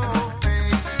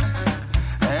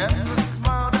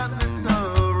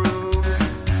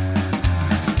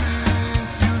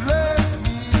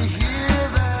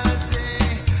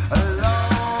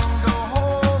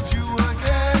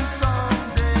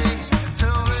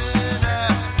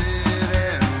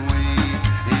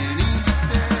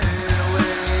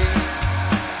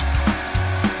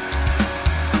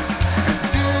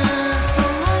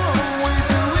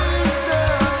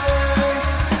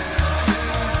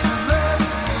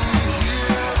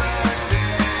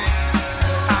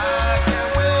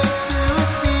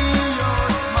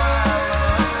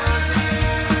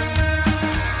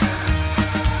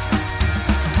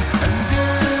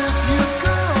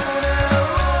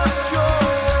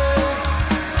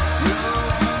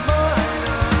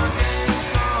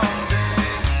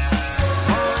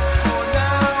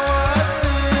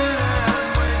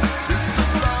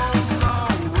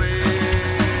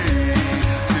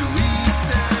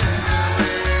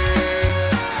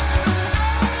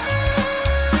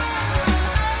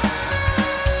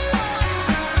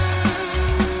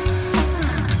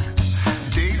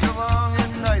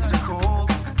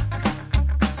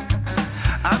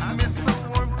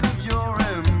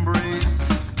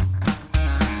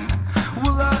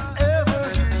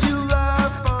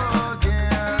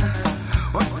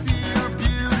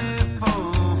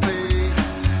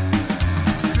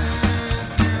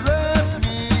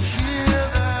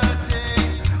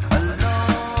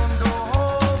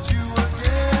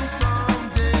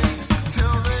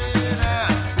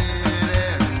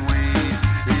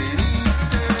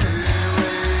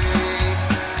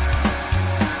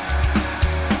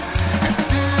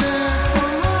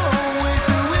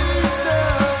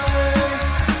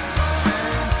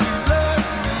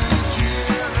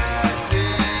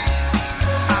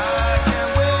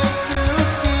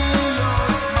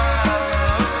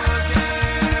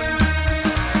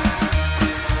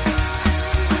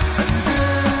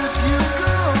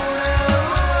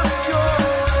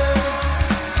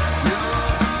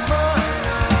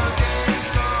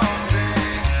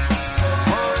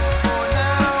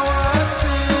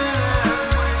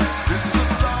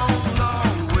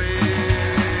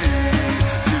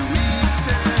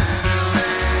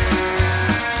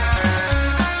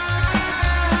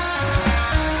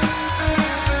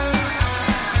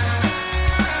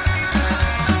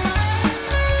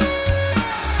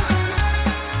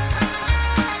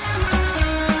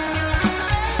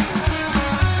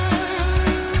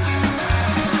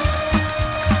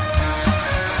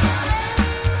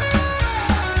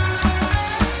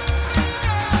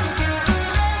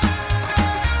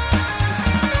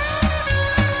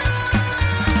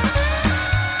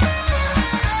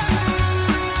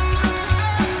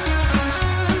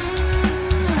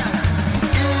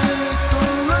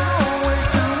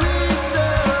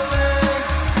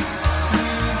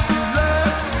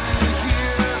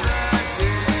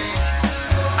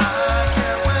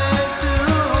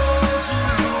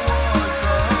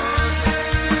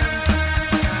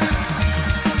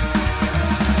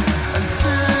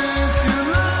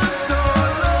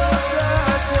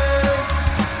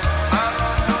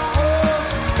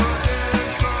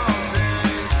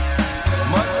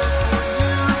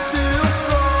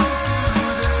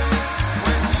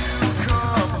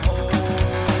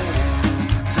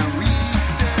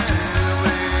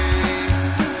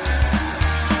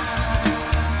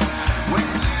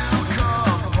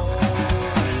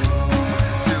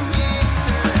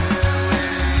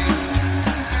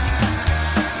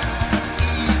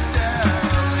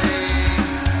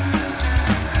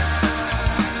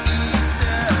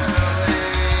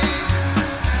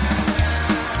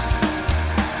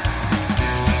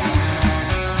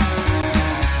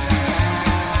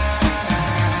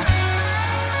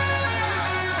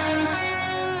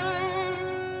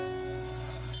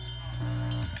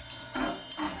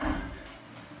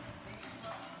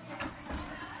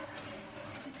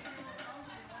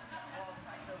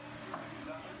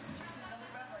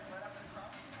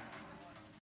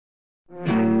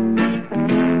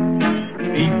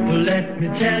me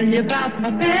tell you about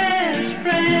my best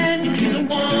friend. He's a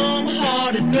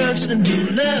warm-hearted person who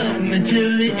loved me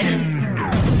till the end.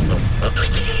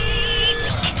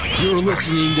 You're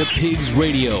listening to Pigs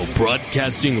Radio,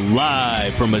 broadcasting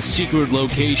live from a secret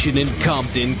location in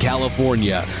Compton,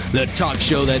 California. The talk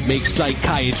show that makes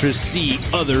psychiatrists see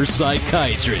other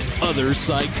psychiatrists, other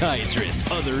psychiatrists,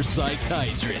 other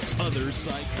psychiatrists, other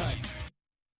psychiatrists.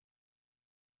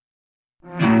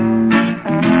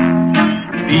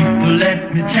 People,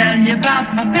 let me tell you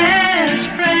about my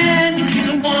best friend. He's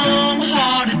a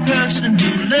warm-hearted person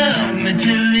who loved me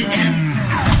till the end.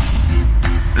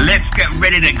 Let's get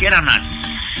ready to get on a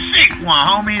sick one,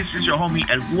 homies. This is your homie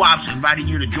El Guaps inviting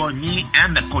you to join me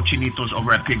and the Cochinitos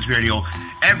over at Pigs Radio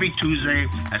every Tuesday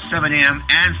at 7 a.m.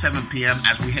 and 7 p.m.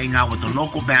 as we hang out with the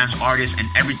local bands, artists, and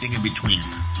everything in between.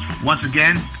 Once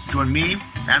again, join me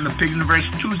and the Pigs Universe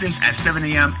Tuesdays at 7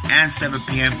 a.m. and 7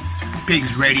 p.m.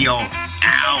 Pigs Radio.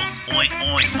 Ow, oink,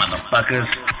 oink, motherfuckers.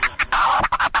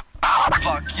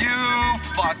 Fuck you,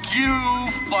 fuck you,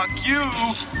 fuck you.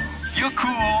 You're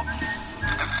cool.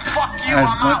 Fuck you,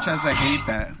 as much as I hate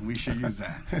that, we should use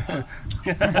that.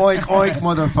 Oink, oink,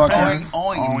 motherfucker.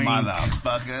 Oink, oink,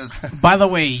 motherfuckers. By the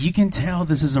way, you can tell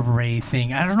this is a Ray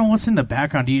thing. I don't know what's in the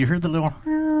background. Do you hear the little...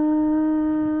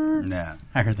 Nah.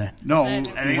 I heard that. No. I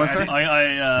What's that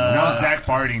that? was Zach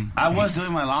farting. I was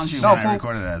doing my laundry No, when I fool,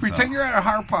 recorded that. pretend you're at a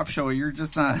hard pop show. You're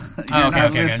just not. You're okay, not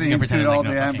okay. listening Pretend to all like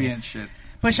the no fucking- ambient shit.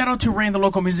 But shout out to Ray and the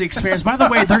Local Music Experience. By the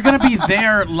way, they're going to be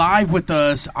there live with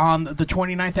us on the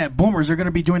 29th at Boomers. They're going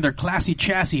to be doing their Classy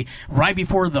Chassis right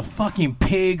before the fucking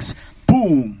Pigs.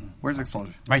 Boom. Where's the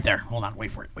explosion? Right there. Hold on.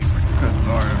 Wait for it. Wait for it. Good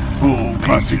Lord. Boom.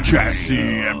 Classic Chassis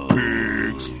and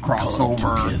Pigs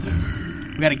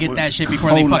crossover. We got to get that shit before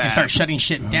they fucking start shutting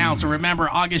shit down. So remember,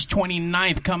 August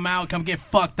 29th, come out, come get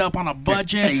fucked up on a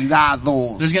budget.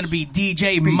 There's going to be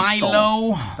DJ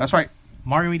Milo. That's right.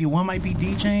 Mario 81 might be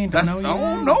DJing. That's, Don't know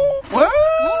yet. no. What?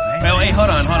 Well, wait, hold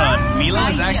on. Milo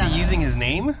is actually using his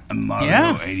name?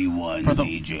 Mario 81 For the-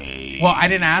 DJ. Well, I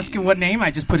didn't ask him what name. I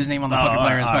just put his name on the fucking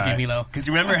player as fucking Milo. Because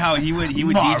you remember how he would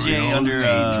DJ under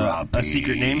a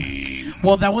secret name?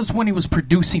 Well, that was when he was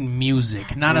producing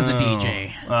music, not as a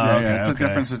DJ. It's a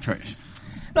different situation.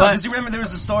 No, because you remember there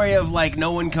was a story of like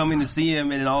no one coming to see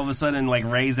him, and then all of a sudden like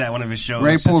Ray's at one of his shows.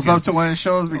 Ray pulls up to one of his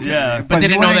shows. Because, Yeah. But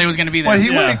didn't know that he was going to be there. But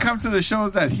he Yeah. wouldn't come to the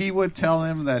shows that he would tell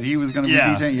him that he was going to be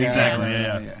DJing. Yeah, exactly.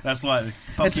 Yeah. That's why.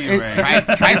 Fuck you, Ray.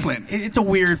 Trifling. It's a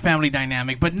weird family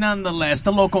dynamic, but nonetheless,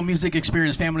 the Local Music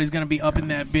Experience family is going to be up in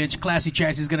that bitch. Classy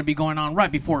Chassis is going to be going on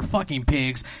right before fucking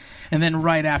Pigs. And then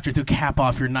right after, to cap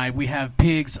off your night, we have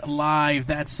Pigs Live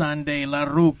that Sunday, La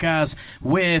Rucas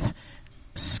with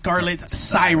Scarlet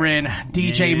Siren,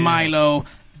 DJ Milo,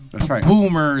 That's right.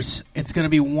 Boomers. It's going to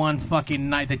be one fucking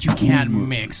night that you can't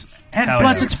mix. And Hell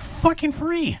plus, yeah. it's fucking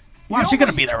free. Wow, you're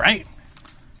going to be there, right?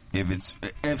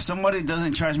 If somebody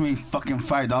doesn't charge me fucking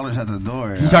 $5 at the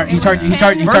door, He charged you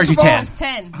 10. It was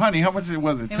 10. Honey, how much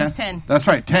was it? It was 10. That's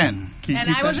right, 10. And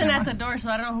I wasn't at the door, so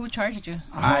I don't know who charged you.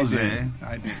 I did.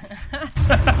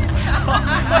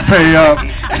 Pay up.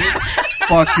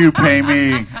 Fuck you, pay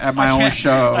me at my own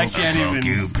show. I can't even. Fuck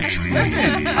you, pay me.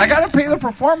 Listen, I gotta pay the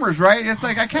performers, right? It's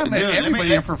like I can't let Dude,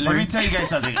 everybody in for free. Let me tell you guys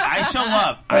something. I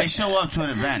show up to an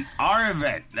event. Our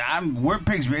event. We're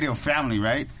Pigs Radio family,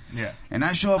 right? Yeah. And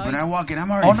I show up and I walk in.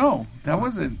 I'm already. Oh no, that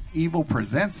was an Evil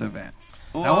Presents event.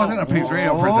 That wasn't a Pigs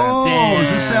Radio Presents. Oh,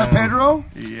 is this San Pedro?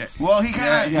 Yeah. Well, he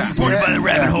kind of Supported by the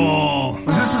rabbit hole. Was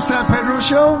this the San Pedro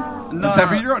show? No, San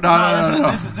Pedro?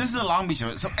 No. This is a Long Beach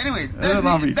show. So anyway, This is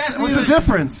Long Beach. What's the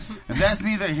difference? That's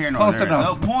neither here nor Close there.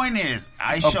 enough. The point is,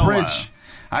 I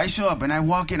show up and I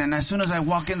walk in, and as soon as I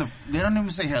walk in, they don't even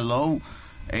say hello.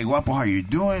 Hey, guapo, how you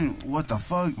doing? What the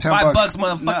fuck? $5,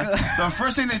 motherfucker. No, the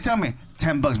first thing they tell me,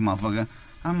 $10, motherfucker.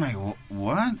 I'm like,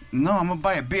 what? No, I'm gonna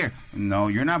buy a beer. No,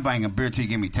 you're not buying a beer till you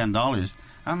give me $10.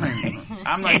 I'm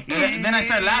like, then I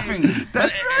start laughing.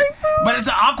 That's right, but it's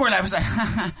an awkward laugh. It's like,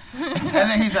 and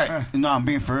then he's like, no, I'm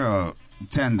being for real.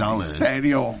 $10.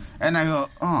 Serio. And I go,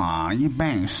 oh, you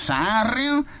being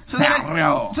serio? So then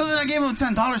I gave him $10,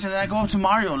 and then I go up to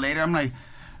Mario later. I'm like,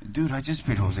 dude, I just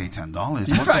paid Jose $10.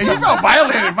 He felt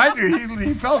violated, mind you.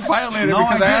 He felt violated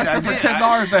because I asked him for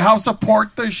 $10 to help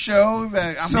support the show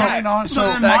that I'm putting on. So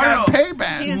then that I got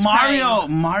payback.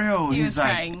 Mario, He he's was like,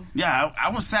 crying. yeah, I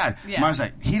was sad. Yeah. Mario's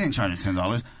like, he didn't charge me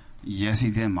 $10. Yes, he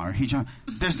did, Mario. He charged.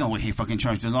 There's no way he fucking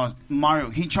charged $10.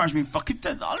 Mario, he charged me fucking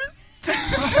 $10.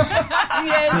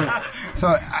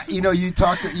 So you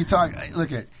talk.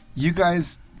 Look at you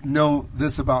guys know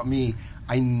this about me.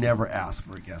 I never ask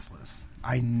for a guest list.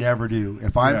 I never do.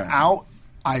 If I'm out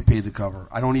I pay the cover.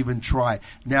 I don't even try.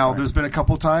 Now, there's been a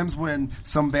couple times when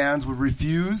some bands would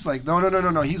refuse, like, no,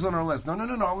 he's on our list. No,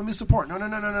 let me support. No.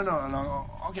 And I'll go,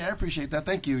 okay, I appreciate that.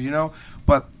 Thank you, you know.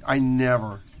 But I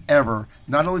never, ever,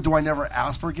 not only do I never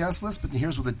ask for a guest list, but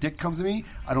here's where the dick comes to me.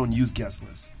 I don't use guest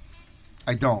lists.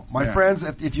 I don't. My friends,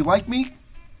 if you like me,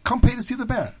 come pay to see the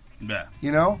band. Yeah.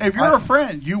 You know? If you're a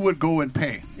friend, you would go and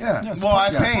pay. Yeah. Well, I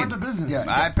paid. Support the business. Yeah.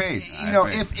 I paid. You know,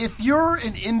 if you're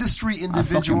an industry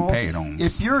individual,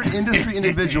 if you're an industry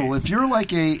individual, if you're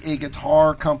like a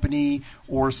guitar company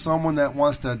or someone that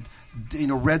wants to, you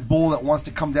know, Red Bull that wants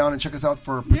to come down and check us out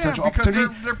for a potential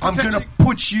opportunity, I'm going to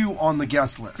put you on the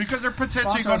guest list. Because they're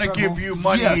potentially going to give you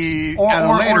money or at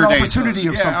a later an date. opportunity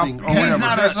or something.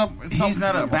 He's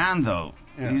not a band, though.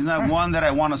 Yeah. He's not one that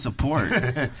I want to support.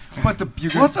 But what the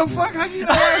fuck? How do you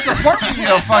not want to support me,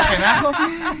 you fucking asshole?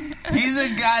 He's a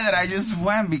guy that I just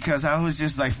went because I was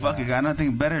just like, fuck, I got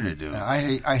nothing better to do. I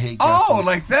hate. Oh,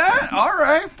 like that? All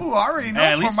right, fool. I already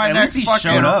know for my next he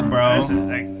fucking. showed up, bro. I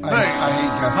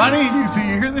hate guest honey, lists. you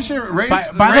hear this shit? Raise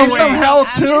by the way, some hell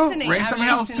I'm too. listening. Raise some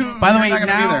hell too. By the way, You're not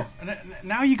gonna be there.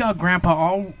 now you got Grandpa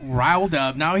all riled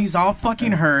up. Now he's all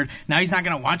fucking hurt. Now he's not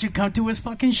gonna want you to come to his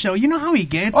fucking show. You know how he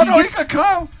gets. Oh no, he could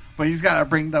come, but he's got to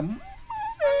bring them.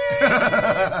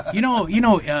 You know,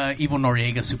 Evil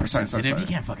Noriega's super sensitive. You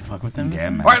can't fucking fuck with him. Yeah,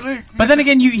 man. Right, but then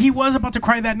again, he was about to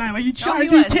cry that night. Like, you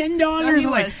charged me $10.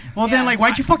 Like, well, then, like,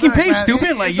 why'd you fucking pay,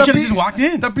 stupid? Like, you should have just walked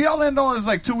in. The be-all end-all is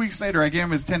like 2 weeks later. I gave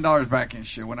him his $10 back and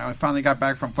shit when I finally got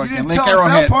back from fucking You didn't Lake tell us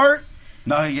Arrowhead. that part?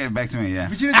 No, he gave it back to me, yeah.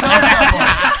 But you didn't tell us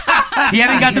that part. He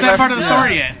hadn't got to that part of the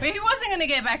story yet. But he wasn't going to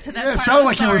get back to that Yeah, part it sounded of the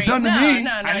like it was story. done to me.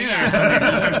 No, I knew yeah.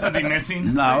 there was something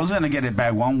missing. No, I was going to get it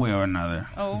back one way or another.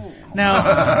 Oh. Now,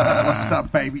 what's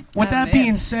up, baby? With that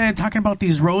being said, talking about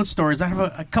these road stories, I have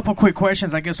a couple quick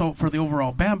questions, I guess, for the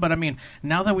overall band. But I mean,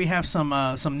 now that we have some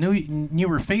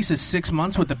newer faces, 6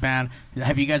 months with the band,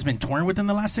 have you guys been touring within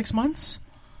the last 6 months?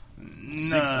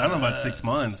 I don't know about 6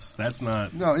 months. That's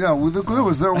not. No, there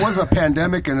was a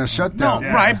pandemic and a shutdown. No,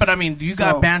 right, but I mean, you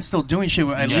got bands still doing shit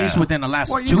at least within the last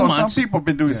 2 months. Some people have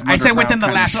been doing some I said within the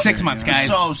underground last kind of 6 shit, months, you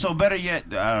know? guys. So better yet,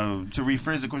 to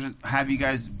rephrase the question, have you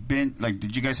guys been, like,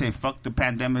 did you guys say, fuck the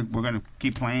pandemic, we're going to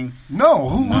keep playing? No,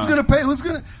 who's going to pay?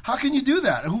 How can you do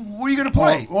that? What are you going to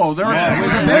play? Well, there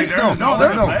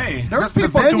are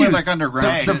people doing like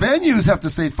underground. The venues have to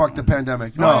say fuck the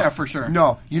pandemic. No, yeah, for sure.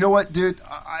 No, you know what, dude?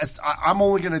 I'm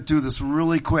only going to do this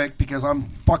really quick because I'm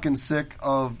fucking sick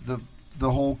of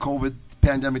the whole COVID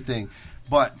pandemic thing.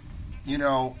 But you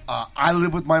know, I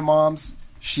live with my mom's.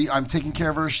 I'm taking care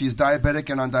of her. She's diabetic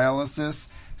and on dialysis.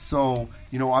 So,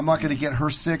 you know, I'm not going to get her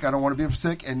sick. I don't want to be her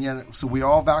sick. And yet, so we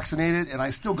all vaccinated, and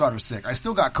I still got her sick. I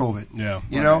still got COVID. Yeah.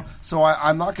 You know? So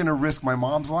I'm not going to risk my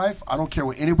mom's life. I don't care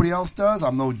what anybody else does.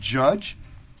 I'm no judge,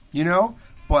 you know?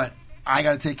 But I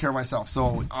got to take care of myself.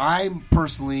 So I'm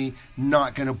personally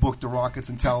not going to book the Rockets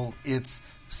until it's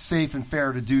safe and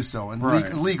fair to do so and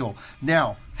legal.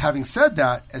 Now, having said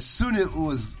that, as soon as it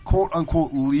was quote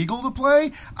unquote legal to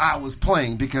play, I was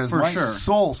playing because my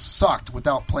soul sucked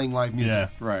without playing live music. Yeah,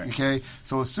 right. Okay,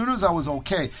 so as soon as I was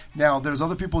okay, now there's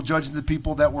other people judging the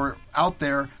people that were out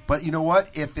there, but you know what?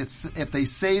 If they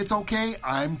say it's okay,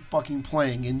 I'm fucking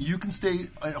playing, and you can stay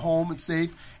at home and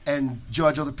safe and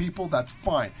judge other people. That's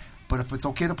fine. But if it's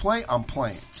okay to play, I'm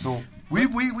playing. So we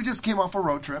just came off a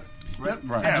road trip. Right.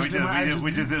 Yeah, we did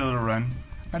a little run.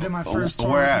 I did my first tour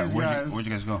Where with at? these Where'd guys.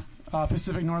 you guys go?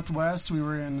 Pacific Northwest. We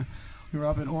were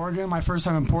up in Oregon. My first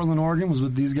time in Portland, Oregon was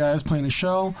with these guys playing a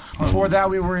show. Before that,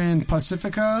 we were in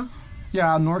Pacifica.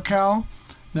 Yeah, NorCal.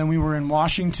 Then we were in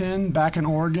Washington, back in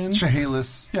Oregon.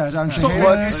 Chehalis. Yeah, down in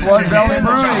Chehalis. Flood Valley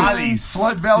Brewing.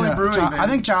 Flood Valley Brewing. I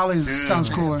think Jolly's sounds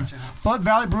cooler. Flood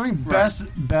Valley Brewing,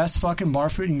 best fucking bar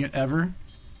food you can get ever.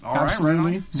 All right,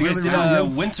 absolutely. right. So you guys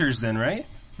did Winters then, right?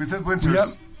 We did Winters. Yep.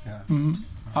 Yeah. Mm-hmm.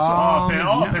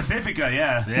 Pacifica,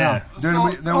 yeah.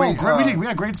 We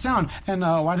had great sound. And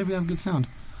why did we have good sound?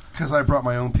 Because I brought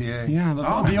my own PA. Yeah,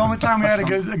 the only time we had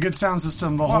a good sound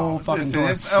system the whole fucking tour.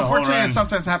 Unfortunately, it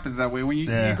sometimes happens that way. When you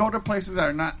go to places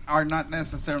that are not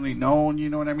necessarily known, you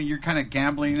know what I mean? You're kind of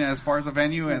gambling as far as a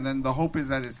venue, and then the hope is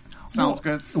that it sounds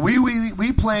good.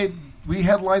 We played. We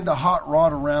headlined the Hot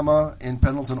Rodorama in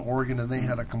Pendleton, Oregon, and they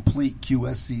had a complete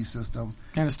QSC system.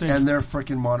 And a stage. And their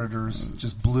freaking monitors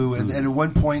just blew. And at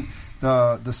one point,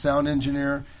 the sound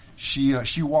engineer,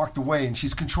 she walked away, and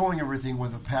she's controlling everything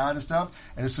with a pad and stuff.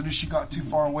 And as soon as she got too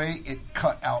far away, it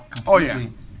cut out completely. Oh, yeah.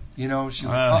 You know, she's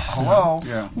like, hello.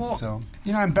 Yeah. Well, so.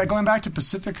 you know, and going back to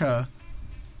Pacifica,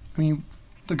 I mean,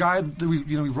 the guy,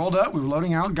 we rolled up, we were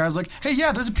loading out. The guy's like, hey,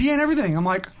 yeah, there's a PA and everything. I'm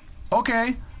like,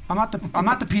 okay. I'm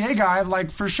not the PA guy,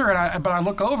 like for sure. But I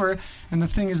look over and the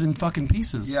thing is in fucking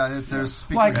pieces. Yeah, there's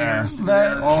speaker like nothing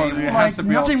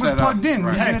was plugged in.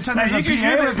 Right. You're gonna tell me there's a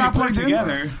PA that's not plugged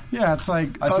together. in. Yeah, it's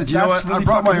like I said, you know what? Really I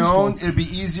brought my useful. own. It'd be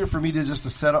easier for me to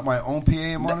set up my own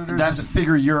PA monitors than to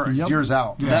figure yours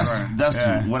out. That's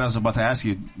what I was about to ask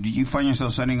you. Do you find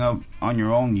yourself setting up on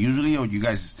your own usually, or do you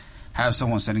guys have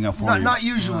someone setting up for you? Not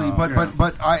usually,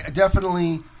 but I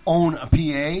definitely own a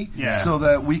PA so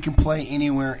that we can play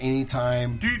anywhere,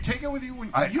 anytime. Do you take it with you?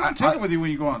 You don't take it with you when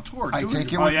you go on tour. I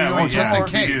take it with me on tour.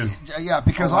 Yeah,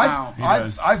 because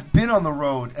I've been on the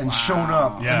road and shown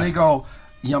up, and they go,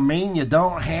 "You mean you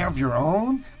don't have your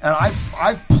own?" And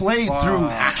I've played through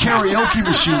karaoke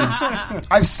machines.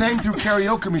 I've sang through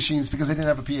karaoke machines because I didn't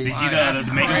have a PA. Did you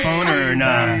the megaphone or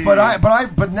not?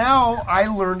 But now I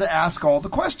learned to ask all the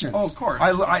questions. Oh, of course.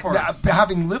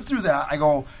 Having lived through that, I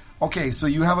go, okay, so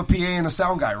you have a PA and a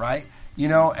sound guy, right? You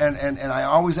know, and I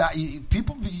always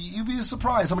people, you'd be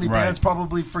surprised how many bands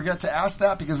probably forget to ask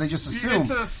that because they just assume. It's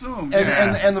assumed.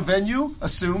 And the venue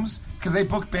assumes because they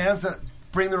book bands that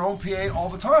bring their own PA all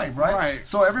the time, right? Right.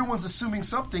 So everyone's assuming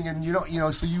something, and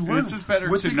so you learn. It's just better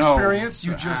with to the know. Experience.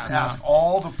 You just ask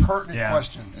all the pertinent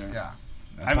questions. Yeah.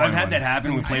 I've had that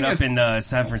happen. We played up in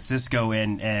San Francisco,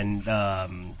 and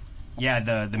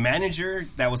the manager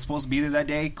that was supposed to be there that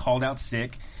day called out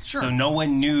sick. Sure. So no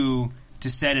one knew to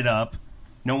set it up.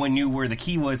 No one knew where the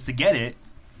key was to get it,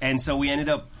 and so we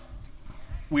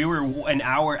were an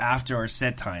hour after our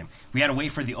set time. We had to wait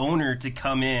for the owner to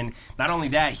come in. Not only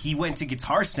that, he went to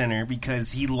Guitar Center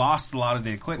because he lost a lot of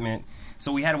the equipment.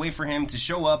 So we had to wait for him to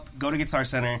show up, go to Guitar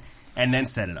Center, and then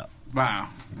set it up. Wow.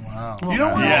 You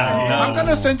know what? I'm going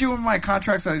to send you in my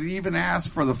contracts that even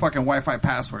ask for the fucking Wi-Fi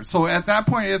password. So at that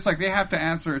point, it's like they have to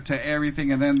answer to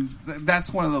everything, and then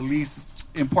that's one of the least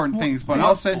important things. But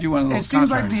I'll send you one of those. It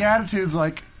seems like the attitude's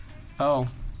like, oh,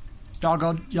 y'all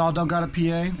don't got a PA.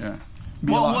 Yeah.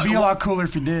 Be a lot cooler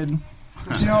if you did. You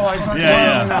know, like fucking, you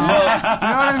know what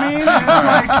I mean? It's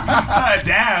like,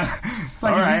 damn. It's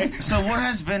like all right. So what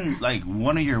has been like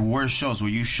one of your worst shows where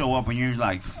you show up and you're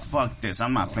like, fuck this,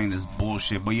 I'm not playing this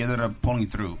bullshit, but you ended up pulling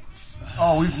through?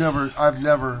 Oh,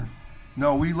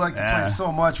 no, we like to play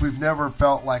so much, we've never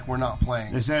felt like we're not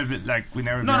playing. It's never been, like we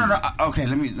never. No. Okay,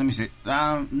 let me say.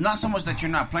 Not so much that you're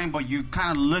not playing, but you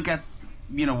kind of look at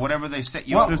whatever they set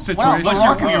you up. The situation. The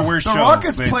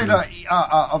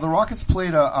Rockets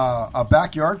played a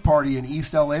backyard party in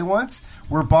East LA once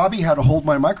where Bobby had to hold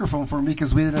my microphone for me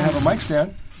because we didn't have a mic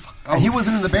stand. And he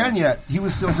wasn't in the band yet. He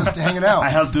was still just hanging out. I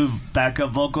helped do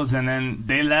backup vocals, and then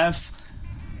they left.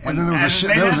 And then there was a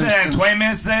shit. And 20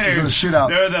 minutes later, there was a shit out.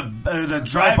 There was a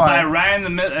drive-by right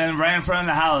in front of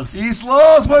the house. East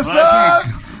Los, what's up?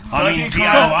 Fucking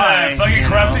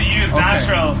corrupted youth,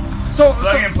 Nacho. So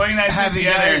fucking putting that shit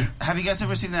together. Have you guys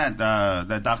ever seen that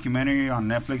documentary on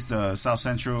Netflix, the South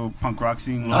Central punk rock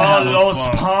scene? Los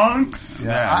Punks?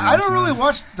 Yeah, I don't really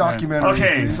watch documentaries.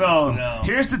 Okay, so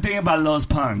here's the thing about Los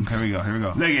Punks. Here we go.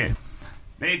 Look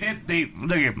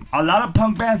at a lot of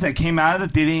punk bands that came out of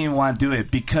it, they didn't even want to do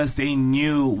it because they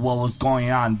knew what was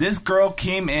going on. This girl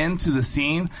came into the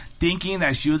scene thinking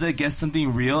that she was going to get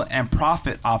something real and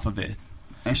profit off of it.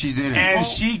 And she did it. And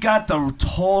she got the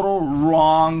total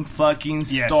wrong fucking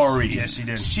story. Yes, she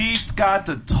did. She got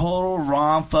the total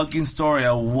wrong fucking story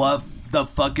of what the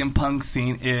fucking punk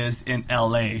scene is in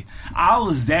LA. I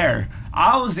was there.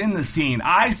 I was in the scene.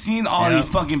 I seen all these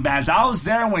fucking bands. I was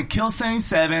there when Kill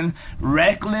 77,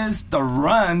 Reckless, The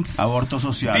Runts, Aborto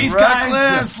Social,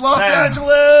 Reckless, Los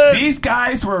Angeles. These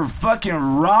guys were fucking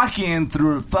rocking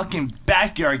through fucking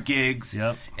backyard gigs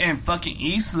in fucking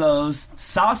East Los,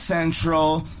 South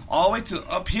Central, all the way to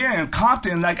up here in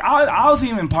Compton. Like I was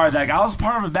even part of that. I was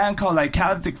part of a band called like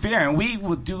Catalytic Fear, and we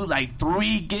would do like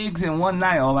 3 gigs in one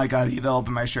night. Oh my god, you don't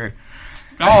open my shirt.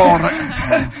 Oh,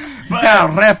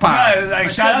 definite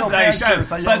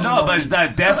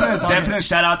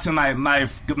shout out to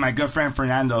my good friend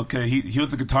Fernando, because he was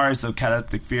the guitarist of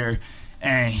Catalytic Fear,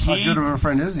 and how good of a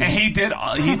friend is he? And he did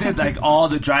like all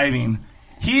the driving.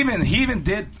 He even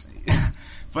did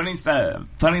funny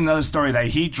another story that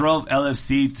he drove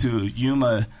LFC to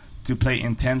Yuma to play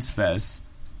Intense Fest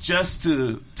just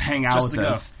to hang out with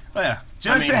us. Oh, yeah.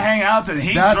 To hang out, and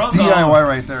he that's drove DIY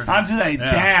right there. I'm just like,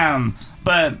 damn.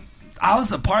 But I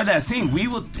was a part of that scene. We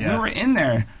were in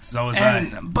there. So was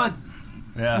I. But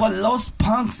what Los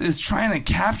Punks is trying to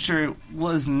capture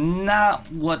was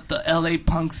not what the LA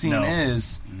punk scene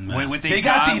is. No. What they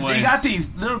got these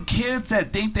little kids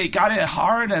that think they got it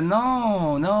hard, and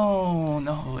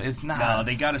no, it's not. No,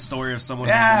 they got a story of someone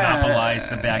who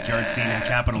monopolized the backyard scene and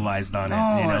capitalized on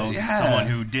it. Someone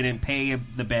who didn't pay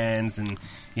the bands and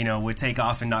would take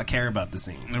off and not care about the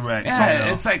scene. Right.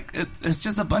 Yeah, it's like it's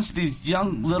just a bunch of these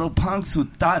young little punks who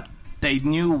thought they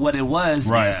knew what it was.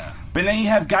 Right. But then you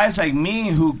have guys like me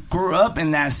who grew up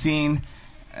in that scene,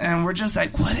 and we're just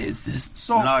like, what is this?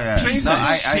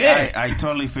 I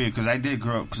totally feel you, because I did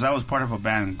grow up, because I was part of a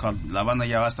band called La Banda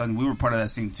Ya Basta, and we were part of that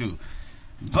scene too.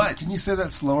 But can you say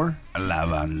that slower? La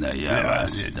Banda Ya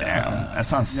Basta. That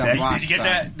sounds sexy.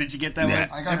 Did you get that Yeah.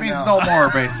 one? It means no more,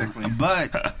 basically.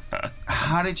 But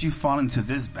how did you fall into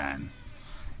this band?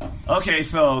 Okay,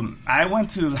 so I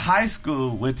went to high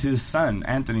school with his son,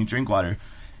 Anthony Drinkwater,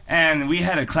 and we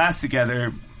had a class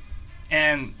together,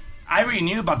 and I already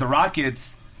knew about the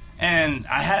Rockets, and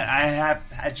I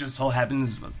just so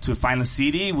happens to find a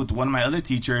CD with one of my other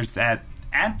teachers that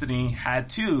Anthony had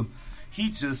too. He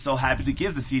just so happened to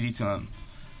give the CD to him.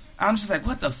 I'm just like,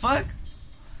 what the fuck?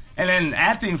 And then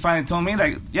Anthony finally told me,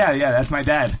 like, yeah, that's my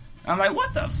dad. I'm like,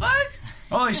 what the fuck?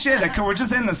 Holy shit, like, we're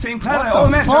just in the same class.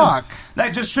 What the fuck?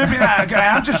 Just tripping out.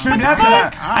 I'm just tripping out.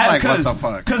 What the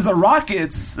fuck? Because the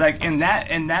Rockets, like, in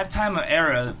that time of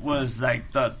era, was,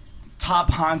 like, the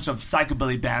top haunch of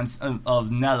psychobilly bands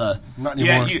of Nella. Not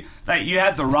anymore. You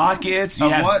had the Rockets.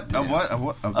 Of what?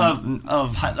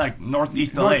 Of like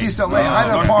Northeast LA. Northeast LA.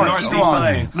 Highland Park. Northeast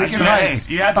LA. Lincoln Heights.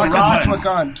 You had the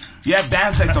Rockets. You had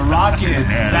bands like the Rockets,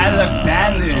 Bad Luck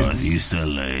Bandits, Northeast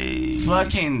LA,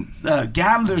 fucking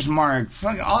Gambler's Mark,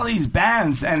 fucking all these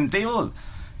bands, and they will.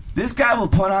 This guy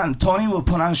Tony will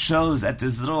put on shows at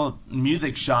this little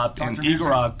music shop in Eagle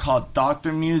Rock called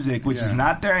Dr. Music, which is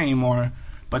not there anymore.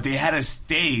 But they had a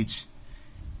stage,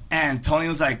 and Tony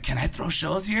was like, can I throw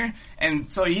shows here?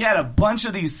 And so he had a bunch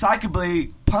of these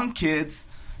psychobilly punk kids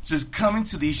just coming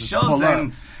to these shows.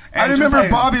 And I remember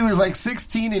Bobby was like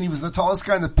 16, and he was the tallest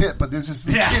guy in the pit, but there's this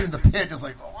kid in the pit just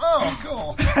like, wow,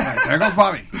 cool. There goes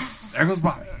Bobby. There goes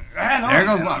Bobby.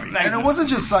 And it wasn't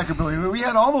just psychobilly. I mean, we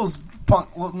had all those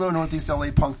Northeast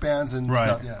LA punk bands and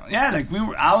stuff. Yeah,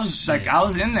 I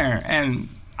was in there, and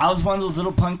I was one of those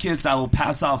little punk kids that will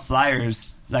pass out flyers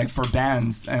like for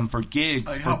bands and for gigs,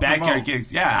 for backyard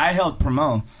gigs. Yeah, I helped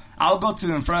promote. I'll go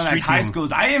to in front of like high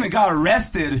schools. I even got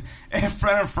arrested in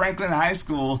front of Franklin High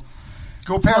School.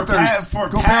 Go Panthers!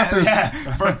 Go Panthers!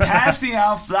 For passing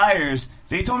out flyers.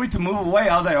 They told me to move away.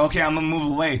 I was like, okay, I'm gonna move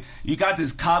away. You got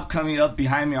this cop coming up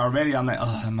behind me already. I'm like,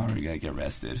 oh, I'm already gonna get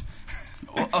arrested.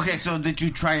 Okay, so did you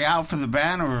try out for the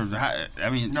band, or I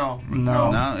mean, no,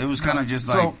 it was kind of just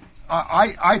like. So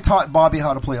I taught Bobby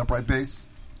how to play upright bass.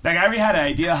 Like, I already had an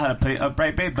idea how to play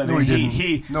upright bass, but no, he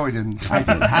didn't. No, he didn't. I did.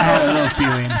 I had a little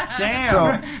feeling.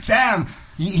 Damn.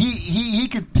 He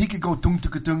could go dung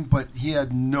dung dung, but he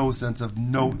had no sense of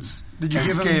notes. Did you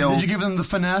give him the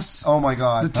finesse? Oh my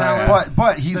god, the talent,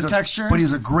 but he's the texture. But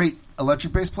he's a great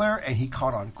electric bass player, and he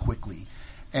caught on quickly.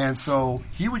 And so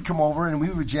he would come over, and we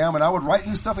would jam, and I would write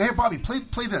new stuff. Hey, Bobby,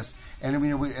 play this, and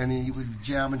he would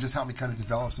jam and just help me kind of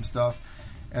develop some stuff.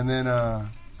 And then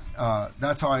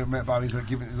that's how I met Bobby. He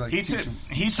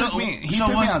took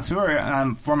me on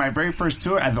tour for my very first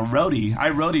tour as a roadie.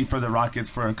 I roadied for the Rockets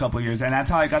for a couple of years, and that's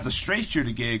how I got the Straight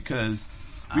Shooter gig. Because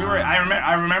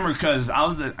I remember because I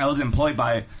was employed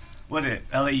by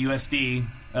LAUSD.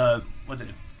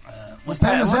 What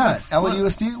band is that?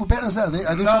 LAUSD? What band is that? Are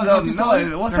they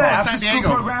no. What's that after school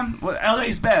program?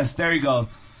 LA's Best. There you go.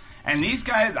 And these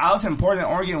guys, I was in Portland,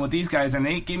 Oregon with these guys, and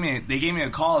they gave me a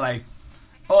call like,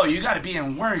 oh, you got to be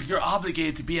in work. You're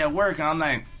obligated to be at work. And I'm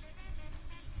like,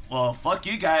 well, fuck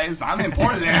you guys. I'm in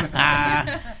Portland.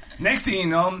 Next thing you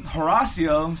know,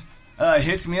 Horacio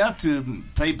hits me up to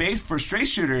play bass for Straight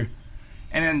Shooter.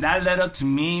 And then that led up to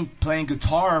me playing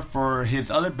guitar for his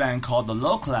other band called The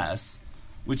Low Class,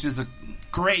 which is a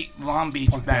great Long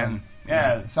Beach band.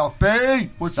 Yeah. South Bay.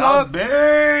 What's up? South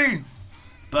Bay.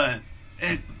 But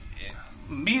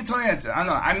me and Tony,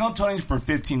 I know Tony for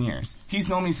 15 years. He's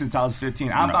known me since I was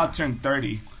 15. I'm about to turn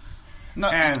 30. No,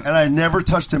 and I never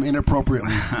touched him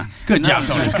inappropriately. Good job,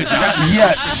 Tony. Good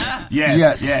job.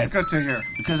 Yet. Good to hear.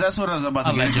 Because that's what I was about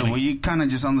to get into. Were you kind of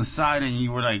just on the side and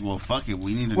you were like, well, fuck it,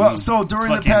 we need to Well, so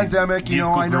during the pandemic,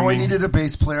 I know I needed a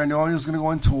bass player. I know I was going to go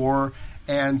on tour.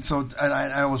 And so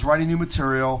I was writing new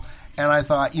material. And I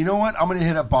thought, you know what? I'm going to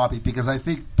hit up Bobby because I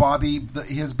think Bobby,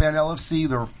 his band LFC,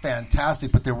 they're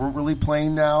fantastic, but they weren't really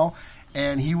playing now.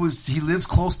 And he lives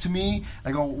close to me.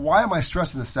 I go, why am I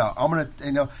stressing this out? I'm going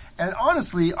to, and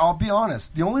honestly, I'll be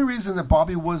honest. The only reason that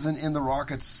Bobby wasn't in the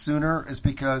Rockets sooner is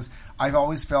because I've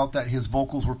always felt that his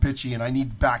vocals were pitchy and I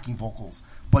need backing vocals.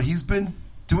 But he's been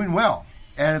doing well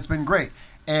and it's been great.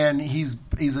 And he's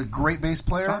a great bass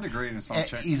player. Sounded great in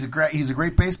soundcheck. He's a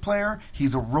great bass player.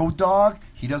 He's a road dog.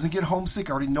 He doesn't get homesick.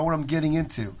 I already know what I'm getting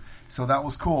into. So that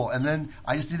was cool. And then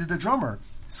I just needed a drummer.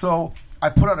 So I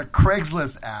put out a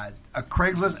Craigslist ad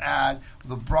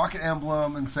with a Brocket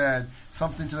emblem and said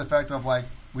something to the effect of like,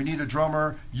 we need a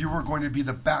drummer. You are going to be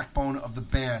the backbone of the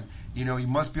band. You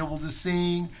must be able to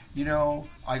sing.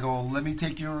 I go, let me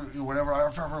take you, whatever. I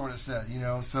remember what it said,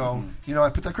 So, I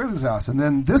put that Craigslist out. And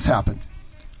then this happened.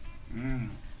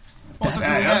 Well, is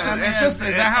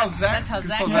that how Zach?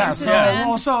 Yeah.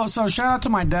 Well, so shout out to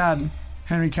my dad,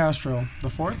 Henry Castro, the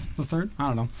third. I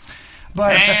don't know,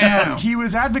 but he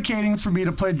was advocating for me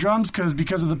to play drums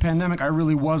because of the pandemic, I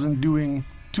really wasn't doing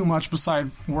too much beside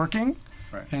working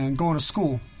and going to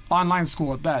school, online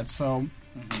school at that. So,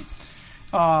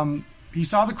 he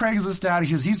saw the Craigslist ad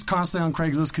because he's constantly on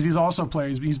Craigslist because he's also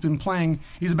plays. He's been playing.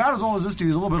 He's about as old as this dude.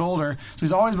 He's a little bit older, so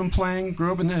he's always been playing.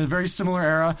 Grew up in a very similar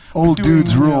era. Old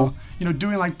dudes rule.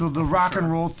 Doing like the rock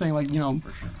and roll thing, like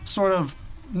sort of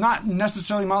not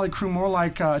necessarily Motley Crue, more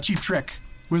like Cheap Trick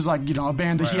was like a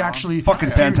band that he actually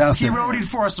fucking fantastic. He roadied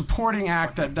for a supporting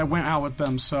act that went out with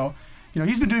them. So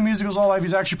he's been doing musicals all life.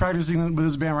 He's actually practicing with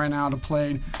his band right now to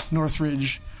play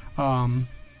Northridge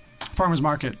Farmers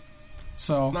Market.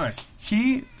 So nice.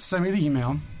 He sent me the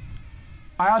email.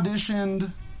 I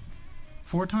auditioned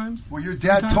 4 times. Well, your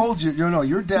dad told you.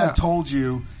 Your dad told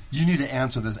you need to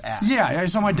answer this ad. Yeah.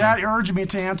 So my dad urged me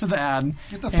to answer the ad.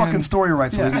 Get the fucking story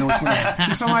right so we know what's going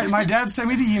on. So my dad sent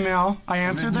me the email. I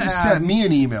answered the ad. You sent me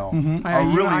an email. Mm-hmm. A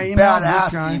really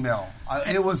badass email.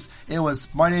 It was.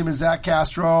 My name is Zach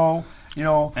Castro.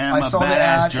 I saw the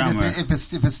ad. And if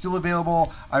it's still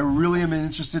available, I really am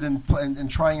interested in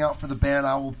trying out for the band.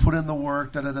 I will put in the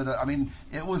work. Da, da, da, da. I mean,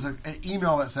 it was an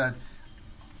email that said,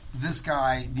 this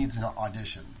guy needs an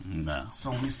audition. No.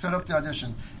 So we set up the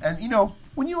audition. And,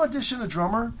 when you audition a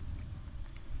drummer,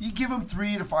 you give him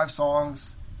 3 to 5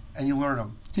 songs and you learn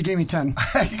them. He gave me 10.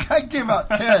 I gave out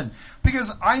 10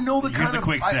 because I know the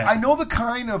I know the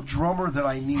kind of drummer that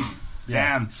I need.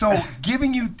 Damn. So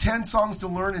giving you 10 songs to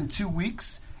learn in 2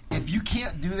 weeks, if you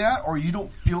can't do that or you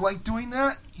don't feel like doing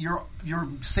that, you're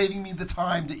saving me the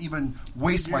time to even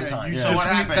waste my time. So what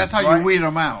happens? That's how you weed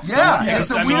them out. Yeah.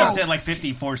 So you said like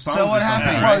 54 songs. So what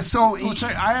happened? Right? So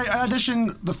I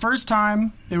auditioned the first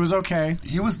time. It was okay.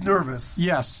 He was nervous.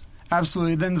 Yes.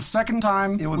 Absolutely. Then the second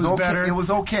time it was okay. better. It was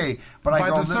okay. But by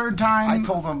the third time, I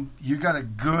told him, you got a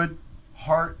good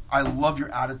heart. I love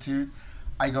your attitude.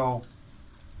 I go,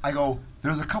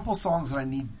 there's a couple songs that I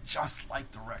need just like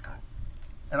the record.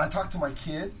 And I talked to my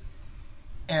kid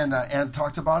and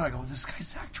talked about it. I go, this guy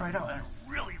Zach tried out. And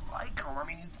I really like him. I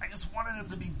mean, I just wanted him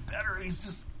to be better. He's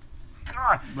just,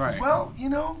 God. Right. Well,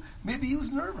 maybe he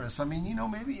was nervous. I mean,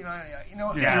 maybe, you're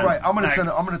Yeah, right. I'm going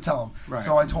to tell him. Right.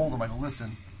 So I told him, I go,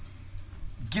 listen,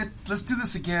 let's do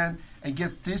this again and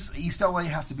get this. East LA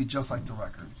has to be just like the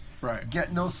record. Right.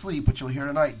 Get No Sleep, which you'll hear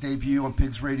tonight, debut on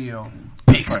Pigs Radio.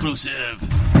 Exclusive.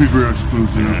 Pigs Radio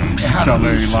exclusive. East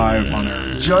LA live on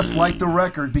air. Just like the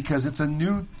record because it's a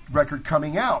new record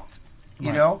coming out.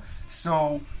 You know?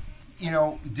 So,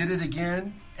 did it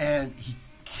again and he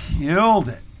killed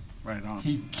it. Right on.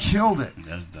 He killed it.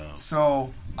 That's dope.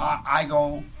 So I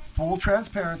go full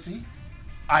transparency.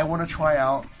 I want to try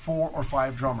out 4 or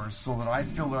 5 drummers so that I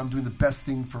feel that I'm doing the best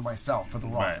thing for myself, for the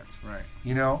Rockets.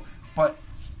 Right. But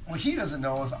what he doesn't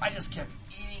know is I just kept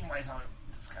eating myself.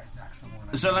 This guy's Zach's the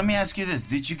one. So let me ask you this.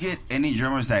 Did you get any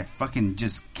drummers that fucking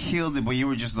just killed it, but you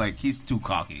were just like, he's too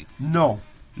cocky? No,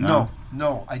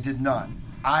 I did not.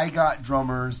 I got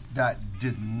drummers that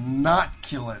did not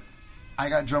kill it. I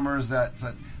got drummers that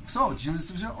said, so, did you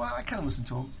listen to him? Well, I kind of listened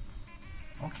to him.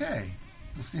 Okay,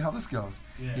 let's see how this goes.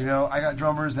 Yeah. I got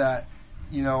drummers that,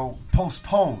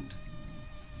 postponed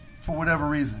for whatever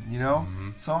reason,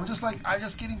 Mm-hmm. So I'm just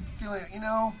feeling,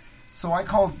 So I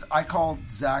called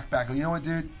Zach back. You know what,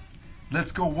 dude?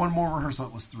 Let's go one more rehearsal.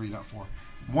 It was 3, not 4.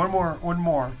 One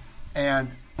more.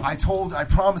 And I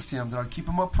promised him that I'd keep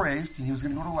him appraised, and he was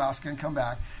going to go to Alaska and come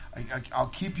back. I'll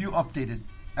keep you updated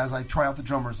as I try out the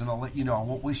drummers, and I'll let you know. I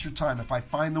won't waste your time. If I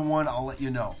find the one, I'll let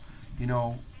you know.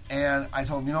 And I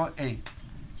told him, hey,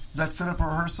 let's set up a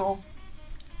rehearsal.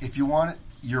 If you want it,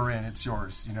 you're in. It's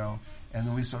yours, And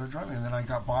then we started drumming. And then I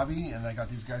got Bobby, and I got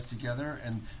these guys together,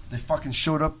 and they fucking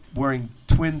showed up wearing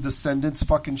Twin Descendants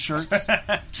fucking shirts.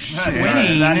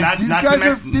 Winning.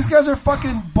 These guys are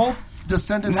fucking both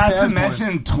descendants. Not to fans,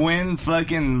 mention twin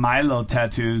fucking Milo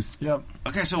tattoos. Yep.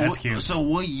 Okay, so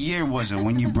what year was it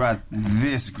when you brought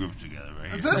this group together? Right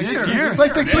here? This year. It's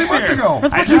like 3 months ago.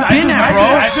 I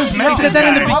just met You said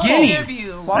that in the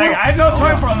beginning. Like, I've known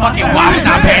Toy for a long time. Wop's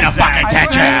not paying a fucking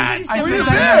attention. I said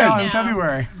that out in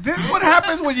February. This is what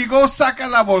happens when you go saca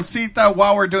la bolsita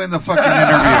while we're doing the fucking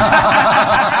interview.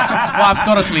 Wops,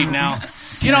 go to sleep now.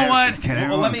 You know what?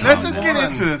 Let's just get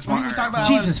into this We one. were talking about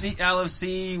Jesus.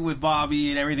 LFC with Bobby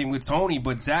and everything with Tony,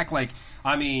 but Zach, like,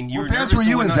 I mean, you What were bands nervous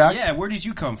were you and in, whatnot. Zach? Yeah, where did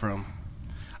you come from?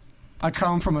 I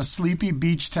come from a sleepy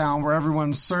beach town where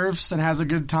everyone surfs and has a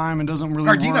good time and doesn't really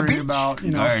Gardena worry Beach? about,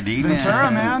 Gardena.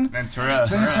 Ventura, man. Ventura.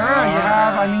 You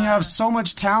have so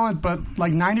much talent, but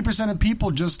like 90% of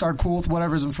people just are cool with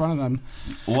whatever's in front of them.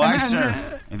 Well, I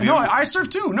surf. I surf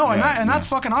too. No, and that's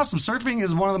fucking awesome. Surfing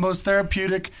is one of the most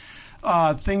therapeutic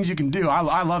things you can do.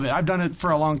 I love it. I've done it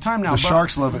for a long time now. The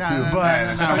sharks love it too.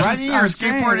 Riding your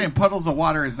skateboard in puddles of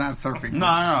water is not surfing. No,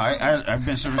 I've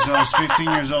been surfing since I was 15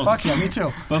 years old. Fuck yeah, me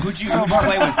too. But who'd you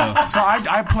play with, though? So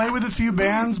I play with a few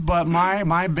bands, but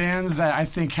my bands that I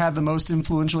think had the most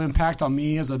influential impact on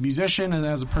me as a musician and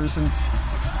as a person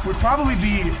would probably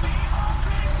be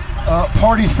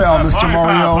Party Foul, Mr.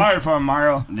 Mario. Party Foul,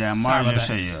 Mario. Yeah, Mario just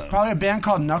say probably a band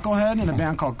called Knucklehead and a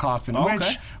band called Coffin,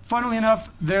 which, funnily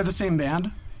enough, they're the same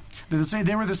band.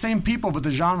 They were the same people, but the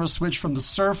genre switched from the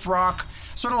surf rock,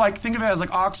 sort of like, think of it as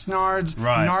like Oxnard's,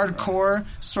 Nardcore,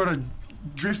 sort of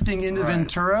drifting into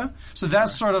Ventura. So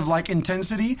that's sort of like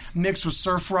intensity mixed with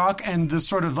surf rock and the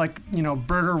sort of like,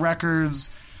 Burger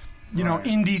Records,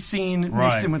 indie scene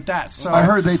mixed in with that. So I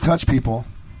heard they touch people.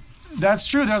 That's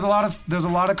true. There's a lot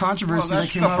of controversy that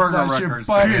came up last year.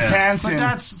 But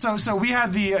that's so we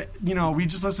had the we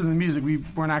just listened to the music. We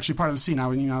weren't actually part of the scene. I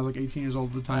was like 18 years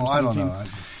old at the time. I don't know.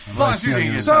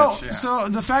 So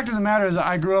the fact of the matter is that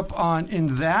I grew up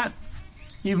in that.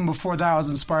 Even before that, I was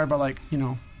inspired by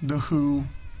the Who,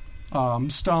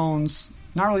 Stones.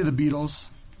 Not really the Beatles,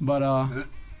 but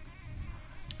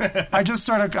I just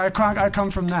I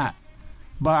come from that.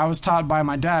 But I was taught by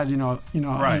my dad, another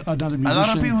musician. A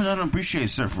lot of people don't appreciate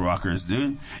surf rockers,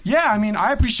 dude. Yeah, I mean,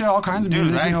 I appreciate all kinds of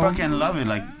music. Dude, I fucking love it.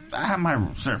 Like, I have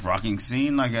my surf rocking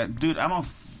scene. Like, dude, I'm a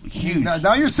huge.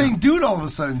 Now you're saying dude all of a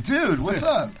sudden. Dude, what's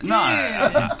up?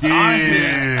 No, dude. Honestly,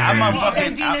 I'm a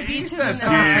fucking. He says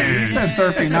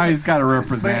surfing. Now he's got to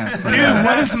represent. So. Dude,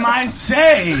 what does my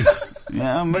say?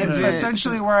 Yeah, but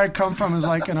essentially where I come from is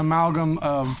like an amalgam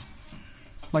of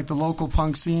like the local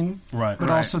punk scene, but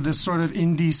also this sort of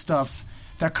indie stuff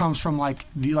that comes from like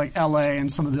LA and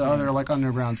some of the other like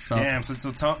underground stuff. Damn,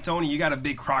 so Tony, you got a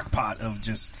big crock pot of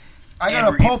just. I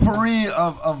got a potpourri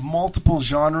of multiple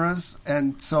genres,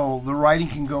 and so the writing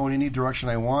can go in any direction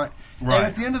I want. Right. And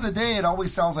at the end of the day, it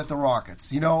always sounds like the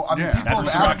Rockets. People have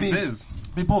asked me.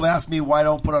 People have asked me why I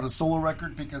don't put out a solo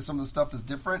record because some of the stuff is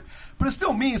different. But it's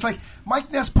still me. It's like Mike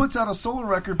Ness puts out a solo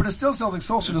record, but it still sounds like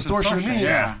Social Distortion to me.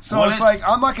 Yeah. So it's like,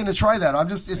 I'm not going to try that.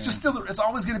 It's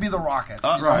always going to be the Rockets.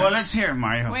 Well, let's hear it,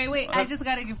 Mario. Wait. I just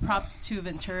got to give props to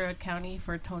Ventura County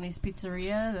for Tony's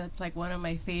Pizzeria. That's like one of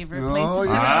my favorite places to go to.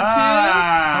 Oh,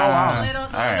 wow.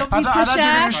 Little pizza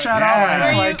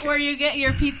shack where you get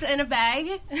your pizza in a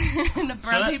bag, in a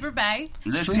brown paper bag.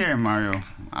 Let's hear it, Mario.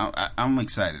 I'm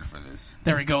excited for this.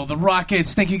 There we go. The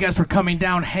Rockets. Thank you guys for coming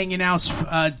down, hanging out,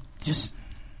 just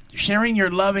sharing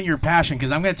your love and your passion.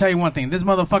 Because I'm going to tell you one thing. This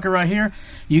motherfucker right here,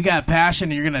 you got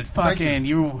passion, and you're going to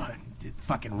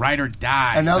fucking ride or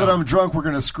die. And now that I'm drunk, we're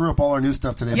going to screw up all our new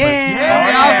stuff today.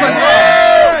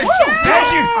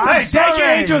 Thank you,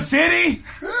 Angel City.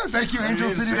 Thank you, Angel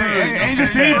City. Angel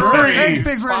City Brewery. Thanks,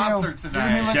 Big Sponsor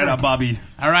tonight. Shout out, Bobby.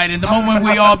 All right, in the moment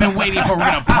we all been waiting for, we're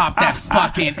going to pop that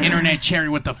fucking internet cherry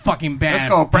with the fucking band. Let's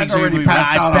go. Brent already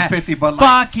passed out on 50 Bud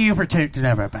Lights. Fuck you for taking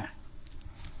that right back.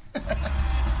 All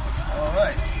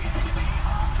right.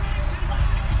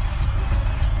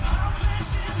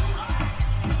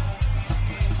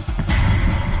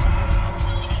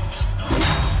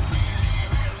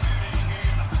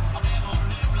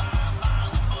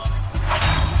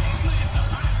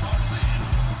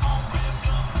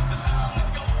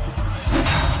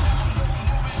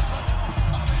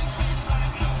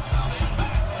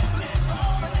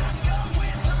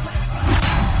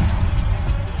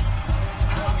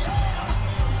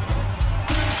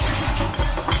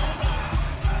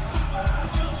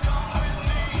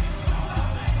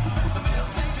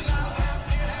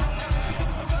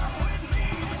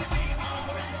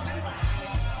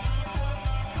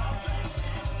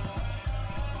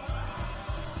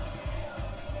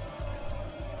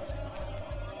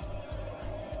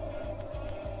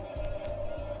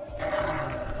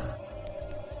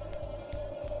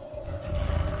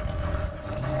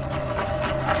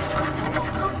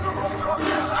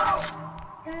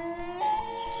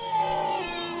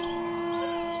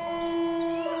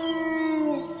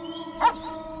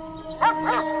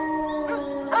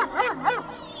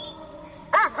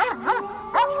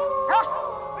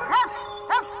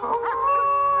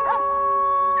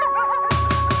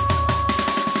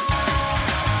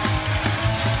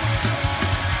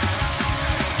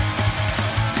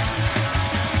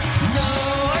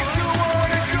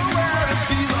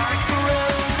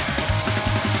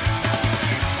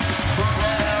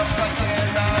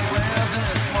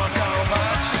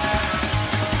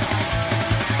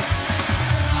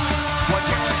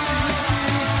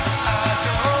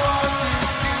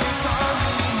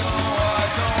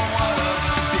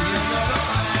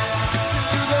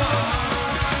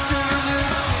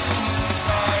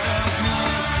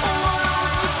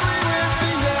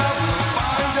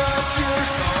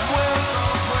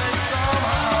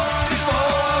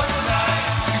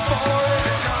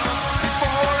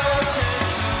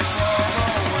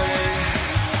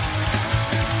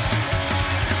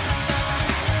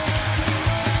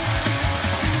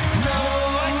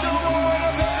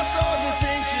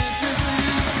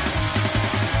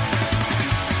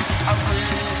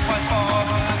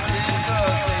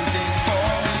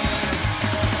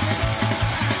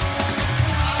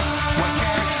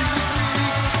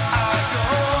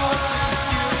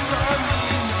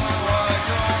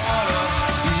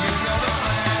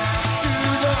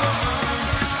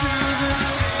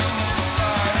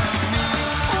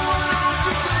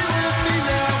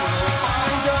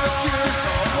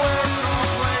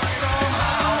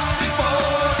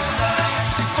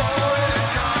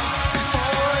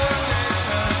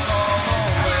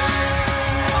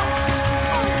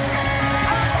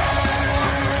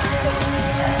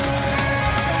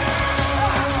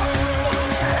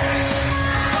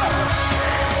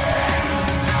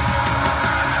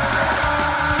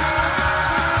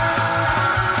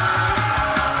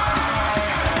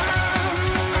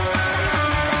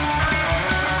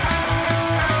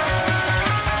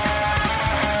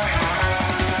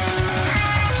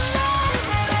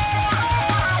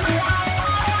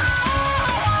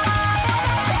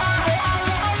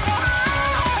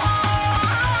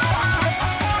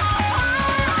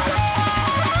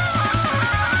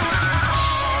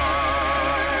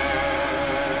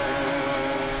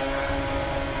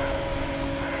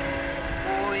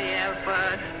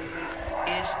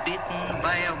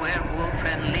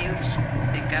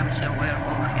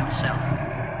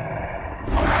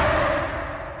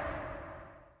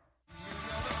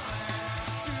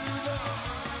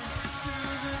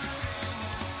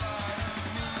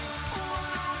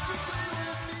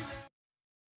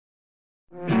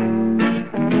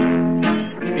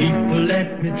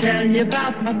 Let me tell you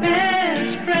about my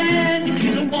best friend.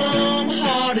 He's a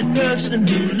warm-hearted person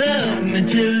who loved me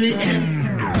till the end.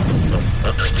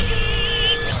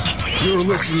 You're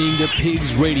listening to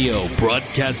Pigs Radio,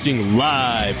 broadcasting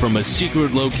live from a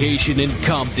secret location in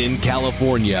Compton,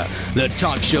 California. The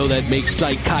talk show that makes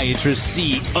psychiatrists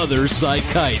see other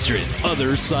psychiatrists,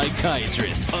 other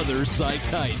psychiatrists, other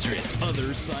psychiatrists,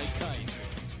 other psychiatrists.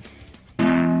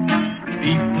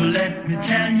 People, let me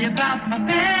tell you about my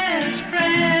best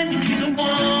friend. He's a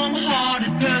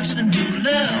warm-hearted person who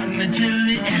loved me till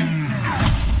the end.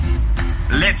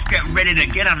 Let's get ready to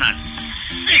get on a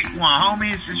sick one,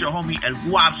 homies. This is your homie El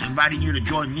Guaps inviting you to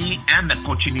join me and the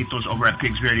Cochinitos over at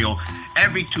Pigs Radio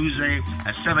every Tuesday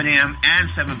at 7 a.m. and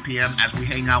 7 p.m. as we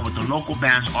hang out with the local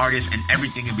bands, artists, and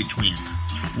everything in between.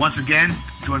 Once again,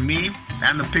 join me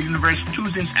and the Pigs Universe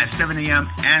Tuesdays at 7 a.m.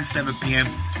 and 7 p.m.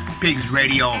 Pigs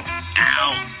Radio.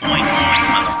 Ow. Oink, oink,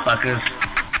 motherfuckers.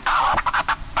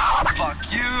 Fuck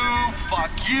you.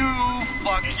 Fuck you.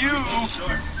 Fuck you.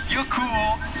 You're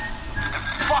cool.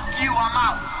 Fuck you. I'm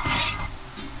out.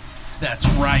 That's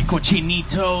right,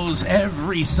 Cochinitos,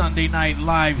 every Sunday night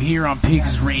live here on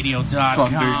pigsradio.com.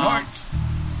 Sunday night.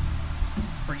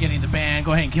 We're getting the band.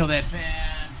 Go ahead and kill that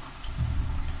fan.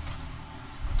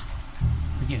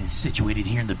 We're getting situated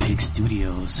here in the Pig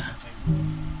Studios.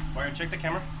 Wire, check the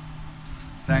camera.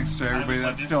 Thanks to everybody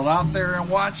that's still out there and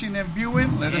watching and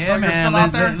viewing. Let us know you're man, still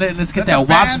out there. Let's get that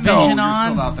Wops vision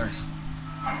on. You're still out there.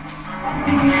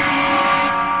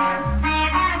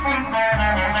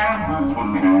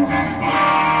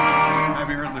 Have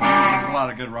you heard the news? There's a lot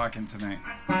of good rocking tonight.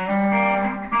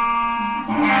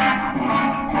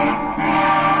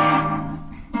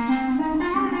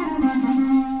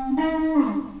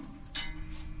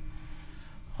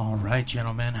 All right,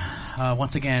 gentlemen.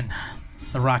 Once again,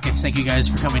 the Rockets, thank you guys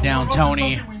for coming down.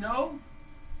 Tony. Something we know?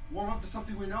 Warm up to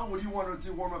something we know? What do you want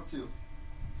to warm up to?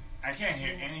 I can't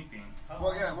hear anything.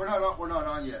 Well, yeah, we're not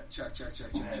on yet. Check. Check.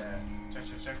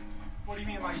 What do you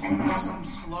mean, like something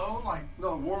slow? Like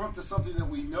no, warm up to something that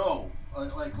we know,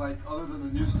 like other than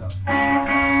the new stuff.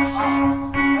 That's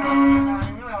up to you, man. I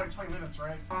mean, we don't only like 20 minutes,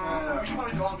 right? We should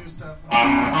probably do all new stuff.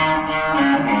 Alrighty,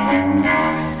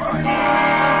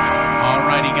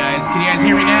 guys. Can you guys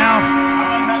hear me now?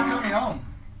 I'm not coming home.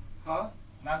 Huh?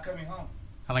 Not coming home.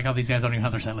 I like how these guys don't even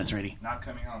have their set list ready. Not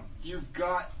coming home. You've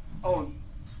got. Oh,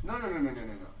 no.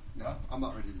 No, I'm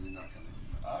not ready to do not coming.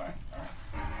 All right.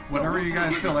 Whatever you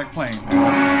guys feel like playing. All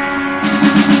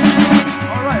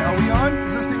right, are we on?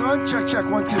 Is this thing on? Check,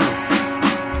 1, 2. All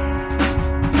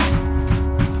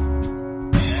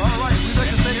right, we'd like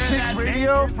to thank Pigs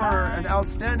Radio for an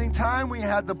outstanding time. We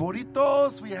had the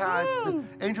burritos, we had the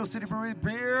Angel City Brewery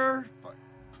beer.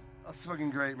 That's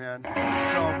fucking great, man. So,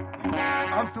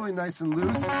 I'm feeling nice and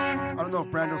loose. I don't know if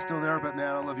Brando's still there, but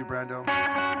man, I love you, Brando.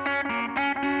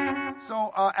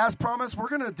 So, as promised, we're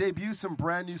going to debut some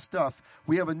brand new stuff.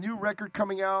 We have a new record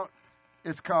coming out.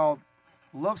 It's called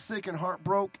Lovesick and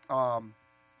Heartbroke.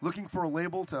 Looking for a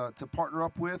label to partner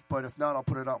up with, but if not, I'll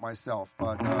put it out myself.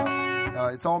 But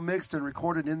it's all mixed and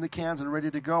recorded in the cans and ready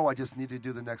to go. I just need to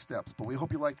do the next steps. But we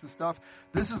hope you like this stuff.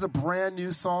 This is a brand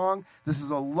new song. This is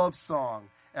a love song.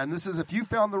 And this is, if you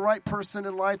found the right person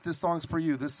in life, this song's for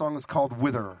you. This song is called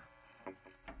Wither.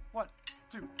 1,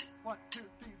 2, 1, 2,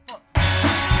 3, 4.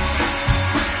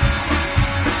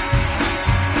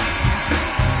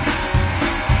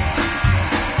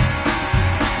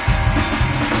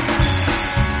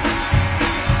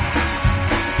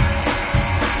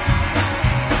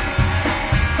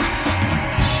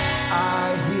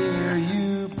 I hear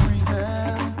you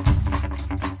breathing.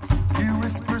 You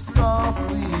whisper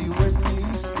softly when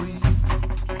you sleep.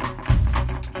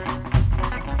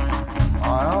 I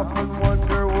often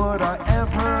wonder what I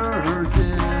ever did to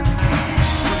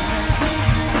make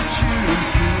you choose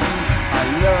me. I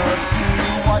love to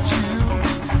watch you.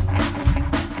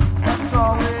 That's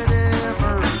all it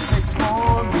ever takes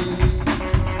for me.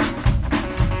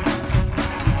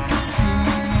 To see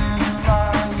you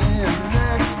lying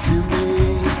next to me,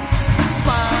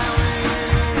 smiling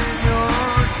in your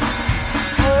sleep.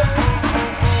 Oh, oh,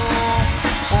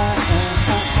 oh, oh, oh, oh,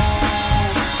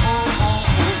 oh, oh, oh, oh.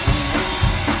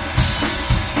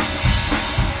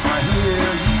 I hear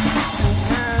you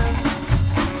singing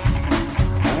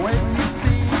when you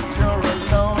think you're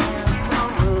alone in the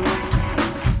room.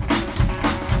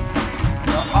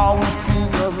 You always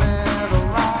sing a little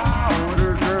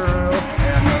louder, girl,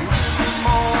 and a little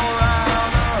more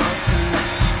out of tune.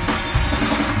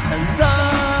 And I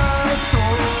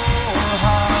soar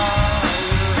higher,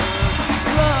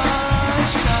 light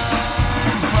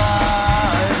shines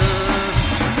brighter,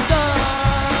 and I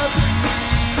breathe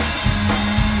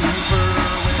deeper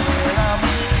when I'm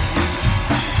with you.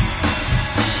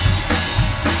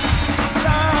 And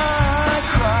I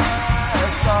cry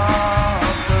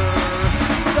softer,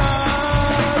 and I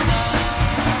laugh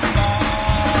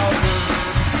louder,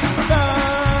 and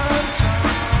I'm just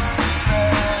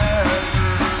better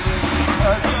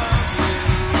because of you.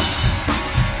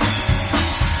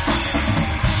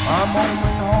 I'm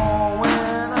only whole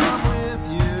when I'm with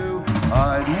you.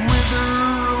 I'd wither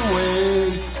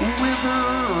away, wither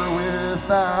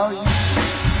without you.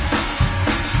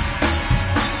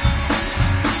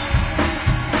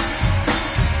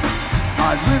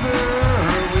 I'd wither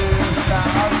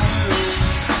without you.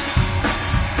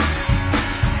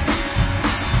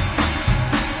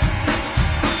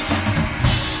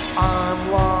 I'm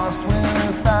lost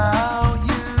without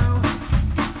you.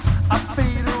 I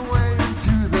fade away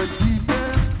into the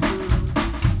deepest blue.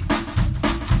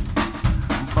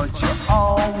 But you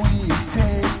always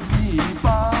take me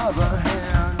by the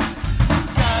hand.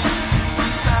 Got me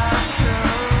back to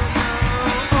you.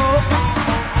 Oh, oh,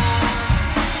 oh, oh,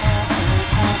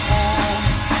 oh, oh, oh,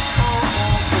 oh, oh, oh.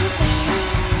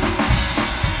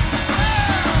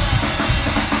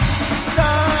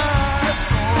 Die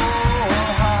so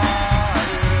higher,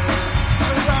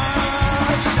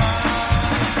 light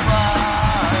shines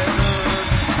brighter,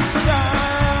 and I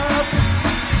breathe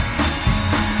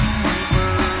deeper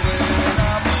when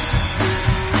I'm with you.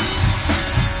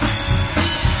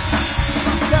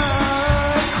 And I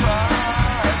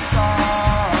cry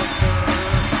softer,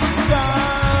 and I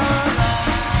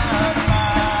laugh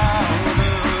louder,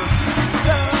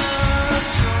 and I'm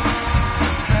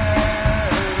just better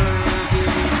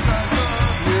because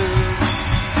of you.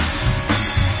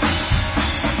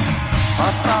 I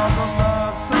found the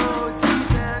love so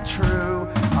deep and true.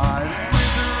 I'd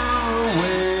wither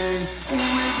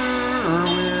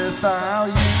without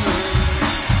you.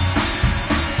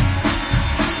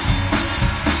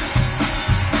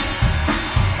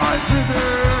 I'd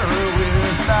wither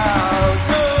without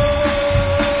you.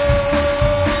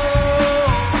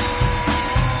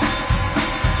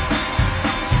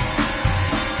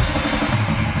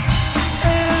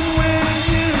 And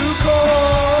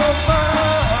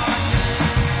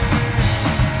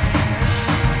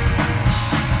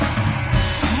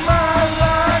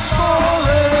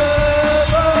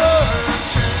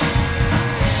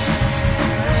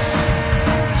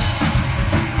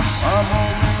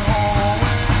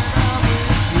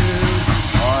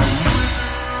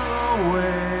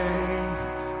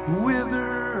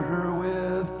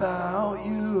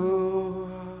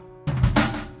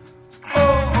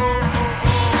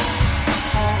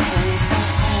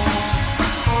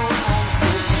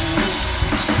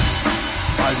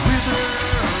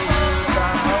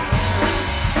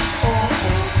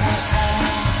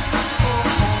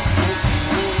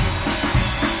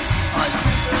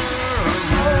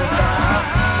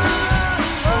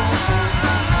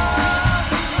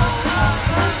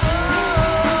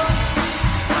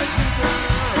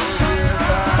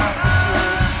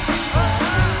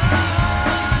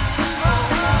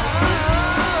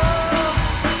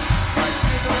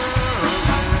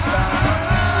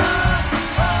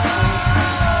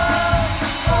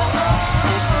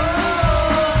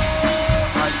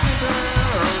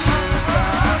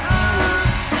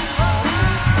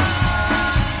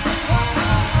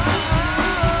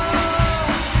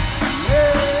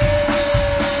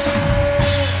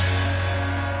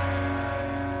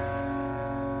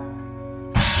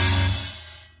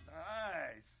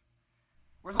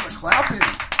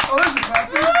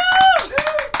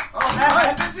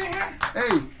What's in here?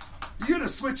 Hey, you gotta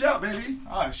switch out, baby.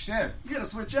 Oh, shit. You gotta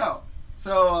switch out.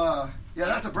 So, yeah,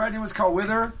 that's a brand new one. It's called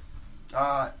Wither.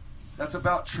 That's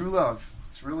about true love.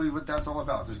 It's really what that's all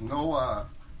about. There's no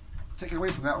taking away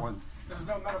from that one. There's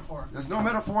no metaphor. There's no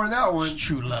metaphor in that one. It's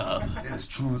true love. It's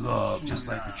true love, just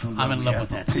like the true love. I'm in love with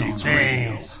that song. Pigs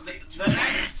Radio.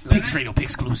 Pigs Radio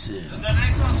exclusive. The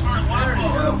next one's for There you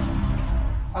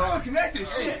go. Connected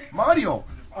shit. Mario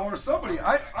or somebody.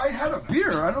 I had a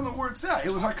beer. I don't know where it's at.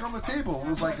 It was like on the table. It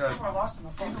was like a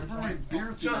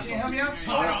beer thing. Can you help me out?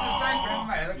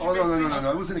 Oh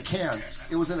no! It was in a can.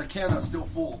 It was in a can that's still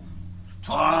full.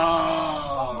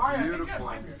 Oh,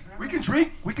 beautiful. We can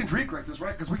drink like this,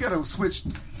 right? Because we got to switch.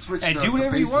 Hey, do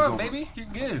whatever you want, baby. You're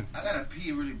good. I gotta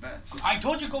pee really bad. I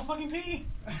told you go fucking pee.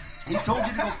 He told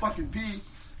you to go fucking pee.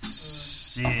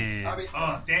 Shit. I mean,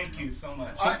 thank you so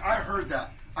much. I heard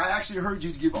that. I actually heard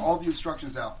you give all the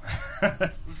instructions out.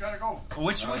 Who's got to go?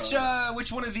 Which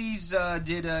one of these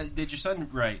did your son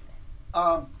write?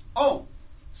 I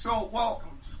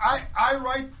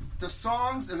write the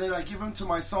songs and then I give them to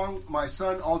my son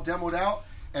all demoed out,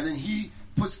 and then he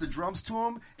puts the drums to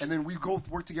them, and then we go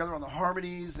work together on the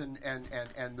harmonies and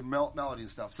the melody and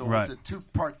stuff. So right. It's a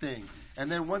 2-part thing. And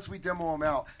then once we demo them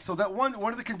out, so that one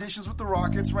of the conditions with the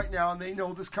Rockets right now, and they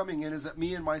know this coming in, is that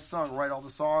me and my son write all the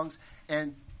songs,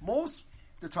 and most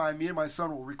the time, me and my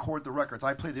son will record the records.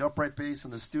 I play the upright bass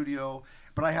in the studio,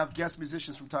 but I have guest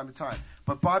musicians from time to time.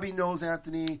 But Bobby knows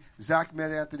Anthony. Zach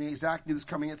met Anthony. Zach knew this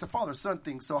coming in. It's a father-son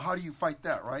thing, so how do you fight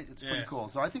that, right? It's pretty cool.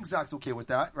 So I think Zach's okay with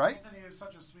that, right? Anthony is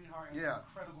such a sweetheart and an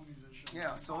incredible musician.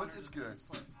 Yeah, so it's good.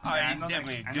 Oh, he's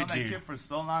definitely a good dude. I know that kid for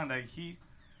so long that he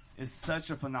is such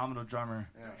a phenomenal drummer.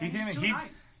 Yeah.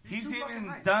 He's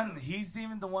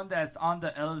even the one that's on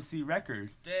the LFC record.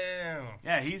 Damn.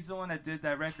 Yeah, he's the one that did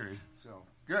that record. So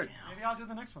good. Maybe I'll do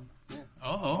the next one. Yeah.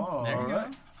 Oh, there you go.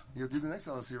 You'll do the next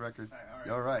LFC record.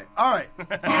 All right.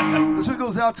 This one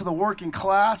goes out to the working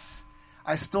class.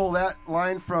 I stole that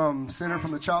line from Sinner from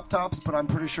the Chop Tops, but I'm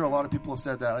pretty sure a lot of people have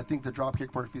said that. I think the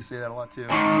Dropkick Murphys say that a lot too.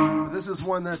 But this is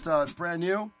one that it's brand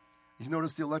new. You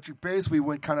notice the electric bass. We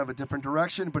went kind of a different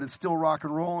direction, but it's still rock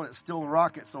and roll and it's still a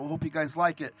rocket. So I hope you guys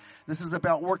like it. This is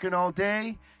about working all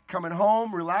day, coming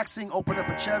home, relaxing, open up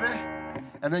a Chevy,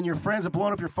 and then your friends are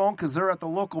blowing up your phone because they're at the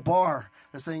local bar.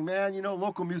 They're saying, man,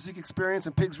 local music experience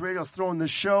and Pigs Radio is throwing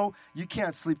this show. You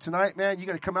can't sleep tonight, man. You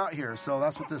got to come out here. So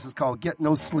that's what this is called, Get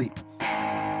No Sleep. All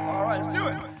right, let's do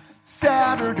it.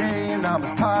 Saturday and I'm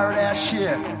as tired as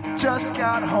shit. Just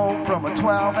got home from a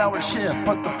 12-hour shift,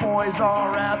 but the boys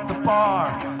are at the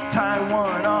bar. Time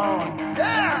one on,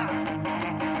 yeah!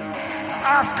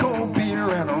 Ice cold beer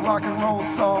and a rock and roll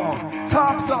song.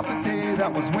 Tops off the day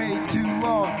that was way too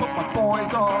long, but my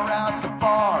boys are at the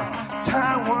bar.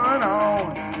 Time one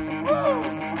on, woo!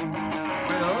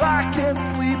 Well, I can't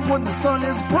sleep when the sun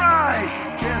is bright.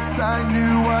 Guess I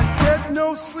knew I'd get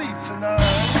no sleep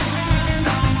tonight.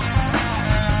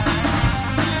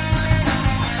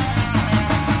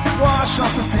 Wash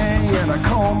off the day and I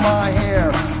comb my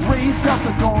hair. Race out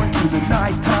the door into the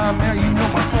nighttime air. You know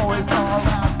my boys are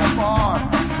at the bar.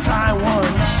 Time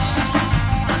one.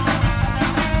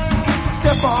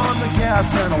 Step on the gas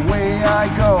and away I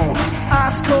go.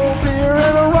 Ice cold beer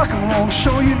and a rock and roll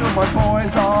show. You know my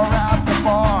boys are at the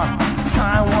bar.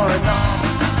 Time one.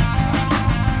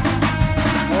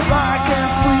 Well, I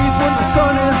can't sleep when the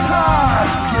sun is high.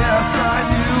 Yes, I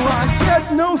knew I'd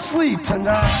get no sleep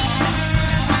tonight.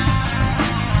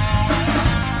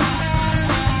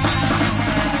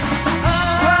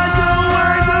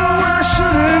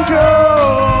 Shouldn't go.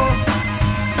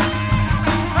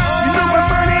 You know my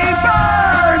burning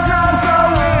burns as the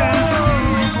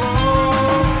whiskey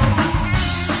blows.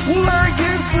 Well, I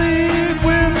can't sleep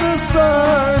when the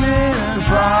sun is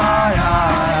bright.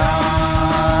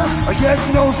 I get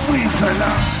no sleep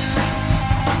tonight.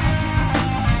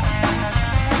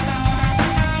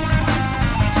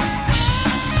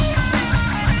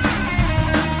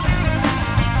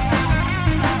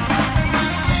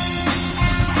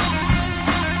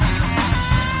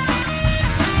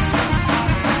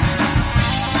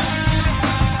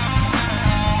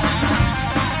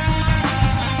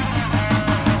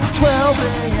 12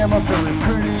 a.m. I'm feeling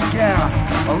pretty gassed.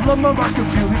 I love my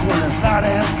rockabilly when it's loud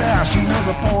and fast. You know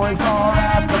the boys are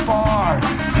at the bar.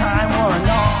 Time one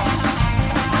off.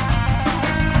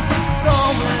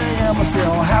 12 a.m. I'm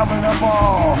still having a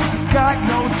ball. Got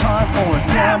no time for a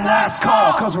damn last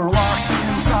call, cause we're locked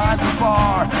inside the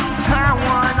bar. Time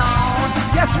one on.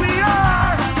 Yes, we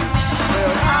are.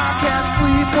 Well, I can't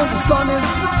sleep when the sun is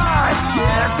bright.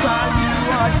 Yes, I knew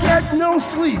I'd get no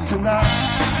sleep tonight.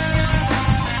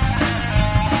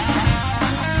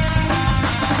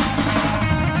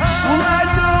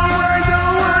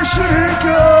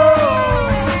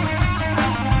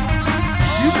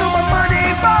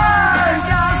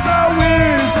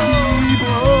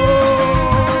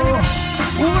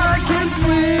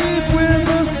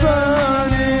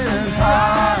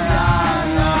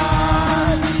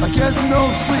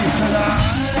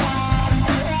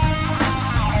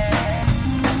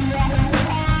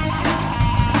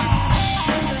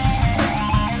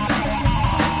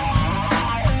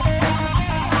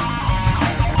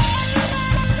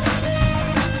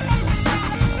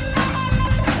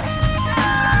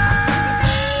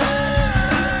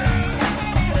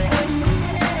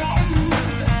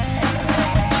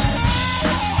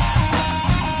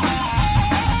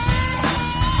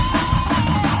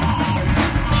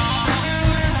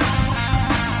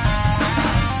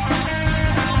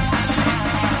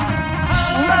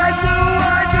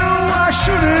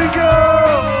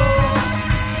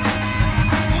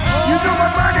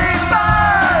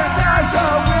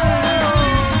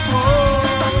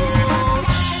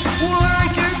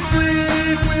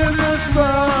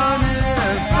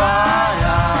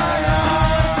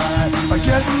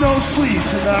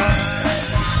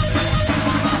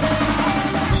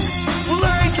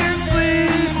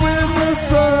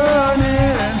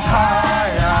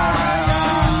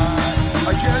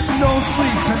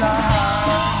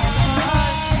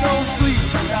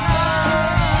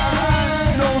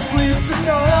 got to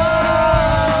know.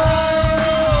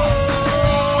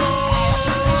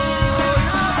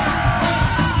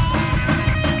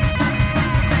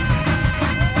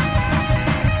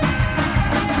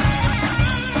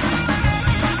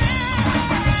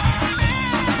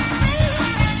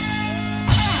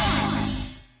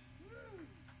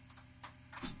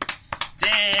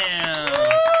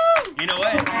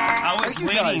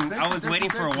 I was waiting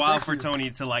for a while for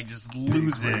Tony to like just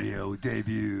lose it. Radio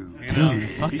debut. Dude,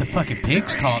 fuck the fucking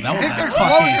Pigs call. That was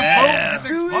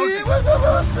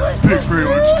Pigs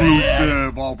Radio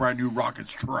exclusive, all brand new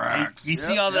Rockets tracks. You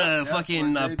see all the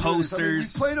fucking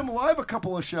posters. We played them live a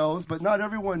couple of shows, but not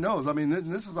everyone knows. I mean,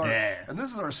 this is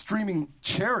our streaming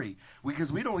cherry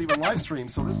because we don't even live stream.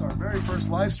 So this is our very first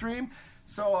live stream.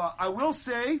 So I will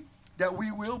say that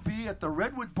we will be at the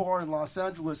Redwood Bar in Los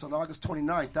Angeles on August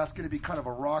 29th. That's going to be kind of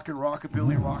a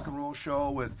rockabilly, rock and roll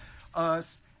show with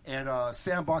us and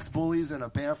Sandbox Bullies and a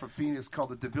band from Phoenix called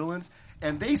the DeVillains.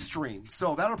 And they stream.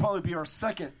 So that'll probably be our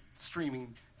second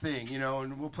streaming thing,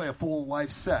 and we'll play a full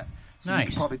live set. So you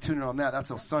can probably tune in on that. That's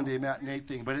a Sunday matinee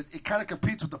thing. But it kind of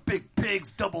competes with the Big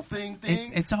Pigs double thing.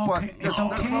 It's okay. It's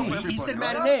okay. He said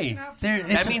matinee.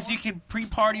 That means you can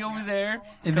pre-party over there,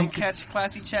 come catch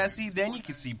Classy Chassis, then you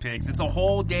can see Pigs. It's a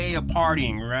whole day of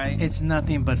partying, right? It's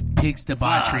nothing but Pigs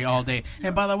debauchery all day.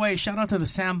 And by the way, shout out to the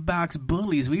Sandbox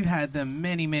Bullies. We've had them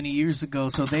many, many years ago.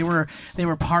 So they were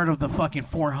part of the fucking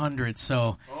 400.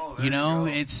 So,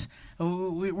 it's...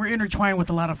 We're intertwined with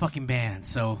a lot of fucking bands,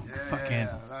 so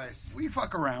nice. We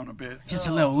fuck around a bit. Just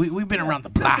a little. We've been around the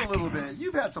block. Just a little bit.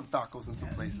 You've had some tacos in some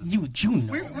places. You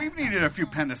know. We've needed a few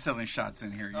penicillin shots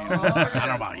in here. I don't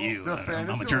know about you.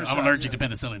 I'm allergic to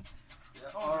penicillin. Yeah.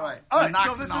 All right.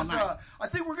 So this is. I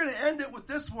think we're going to end it with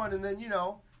this one, and then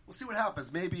we'll see what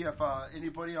happens. Maybe if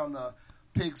anybody on the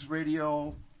Pigs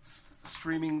Radio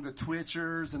streaming the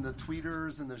Twitchers and the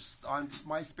Tweeters and the on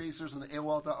MySpacers and the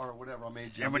AOL or whatever.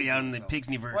 Everybody out in the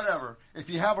Pigsniverse. Whatever. If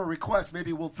you have a request,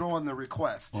 maybe we'll throw in the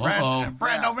request.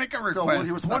 Brando, make a request. So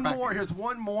here's one more. Here's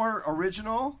one more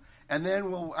original, and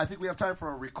then I think we have time for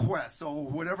a request.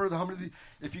 So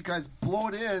if you guys blow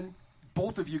it in,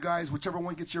 both of you guys, whichever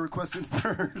one gets your request in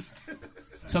first.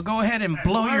 So go ahead and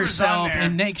blow yourself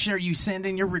and make sure you send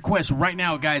in your request right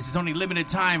now, guys. It's only limited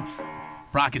time.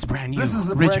 Rock is brand new. This is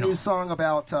a original. brand new song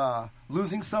about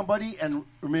losing somebody and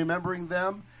remembering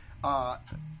them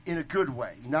in a good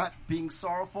way. Not being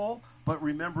sorrowful, but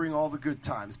remembering all the good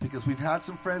times. Because we've had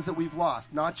some friends that we've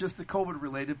lost. Not just the COVID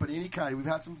related, but any kind. We've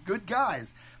had some good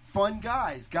guys. Fun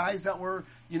guys. Guys that were,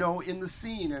 in the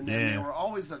scene. And they were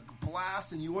always a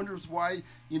blast. And you wonder why,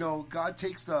 God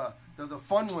takes the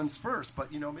fun ones first.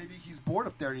 But, maybe he's bored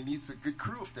up there and he needs a good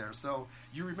crew up there. So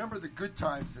you remember the good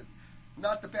times and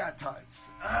not the bad times.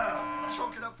 I'm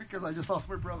choking up because I just lost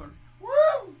my brother. Woo!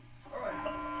 All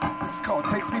right. This is called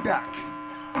Takes Me Back.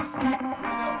 Here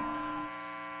we go.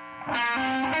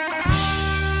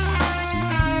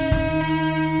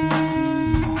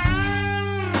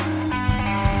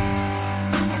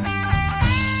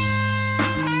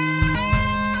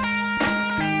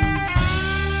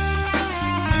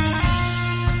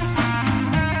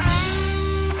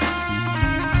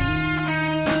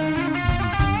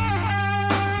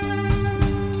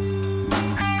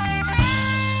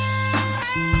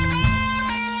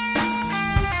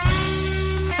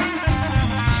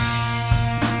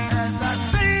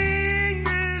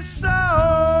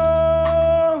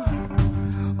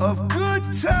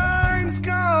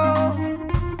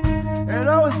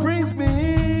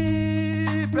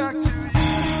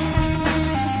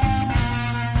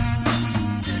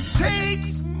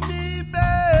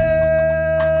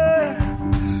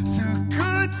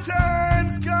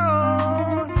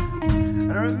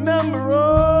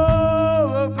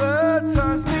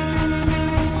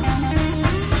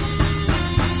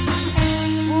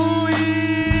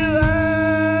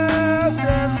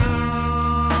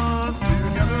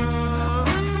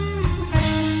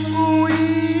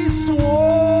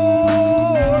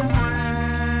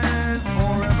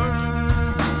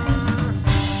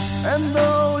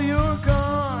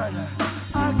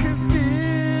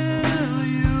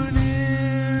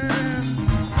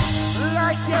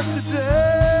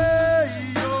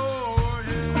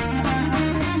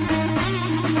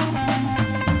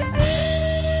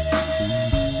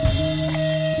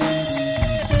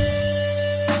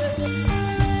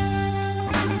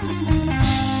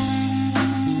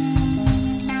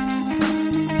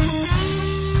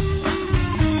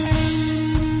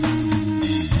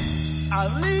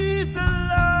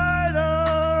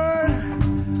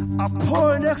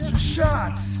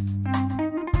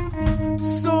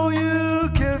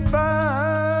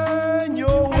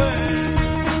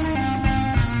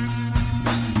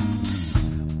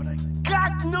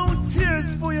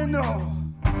 no,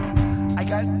 I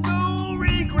got no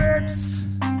regrets.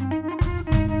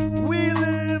 We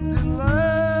lived and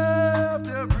loved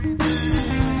every day.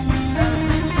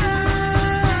 Every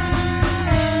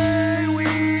day we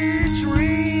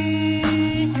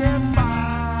drink and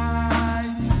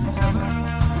fight together.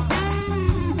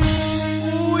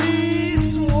 We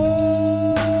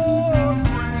swore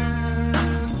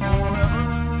friends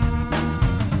forever.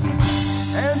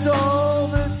 And all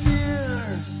the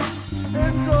tears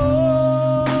and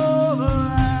all the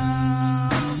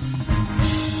laughs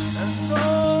and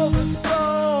all the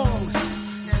songs,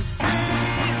 it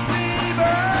takes me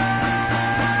back.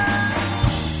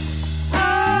 Oh,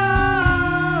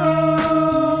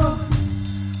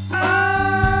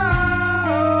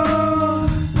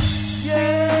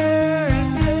 yeah, it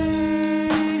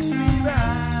takes me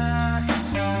back.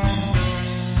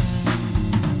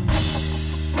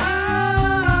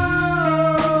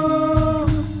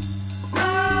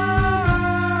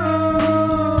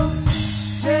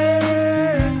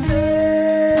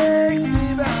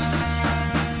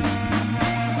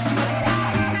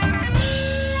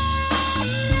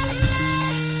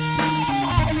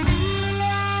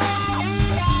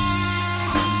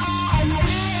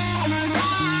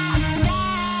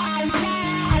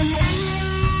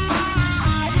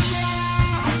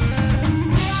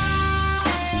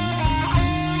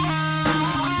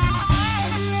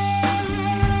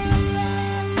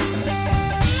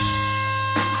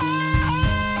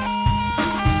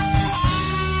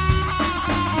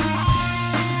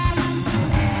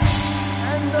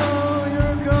 And though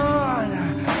you're gone,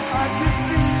 I can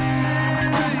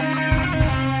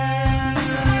feel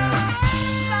you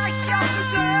like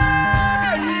yesterday.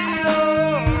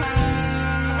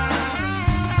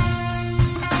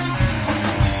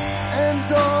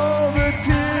 And all the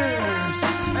tears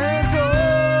and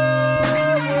all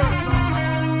the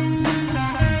songs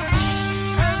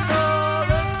and all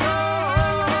the songs.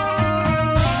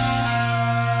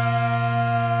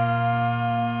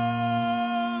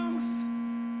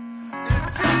 It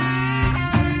takes me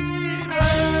back.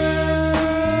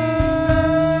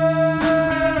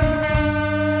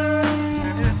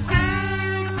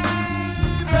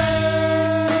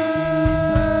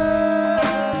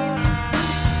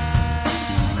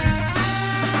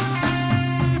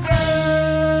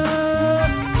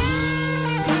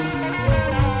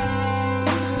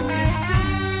 It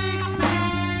takes me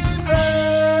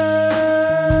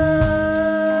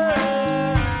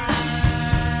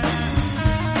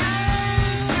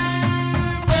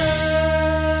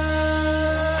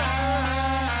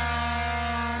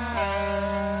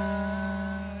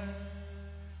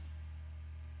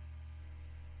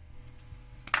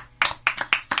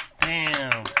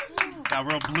Damn. Got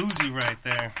real bluesy right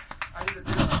there. I got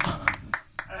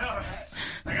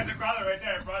the growler right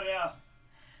there. I brought it out.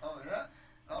 Oh, yeah?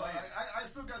 Oh, I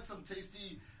still got some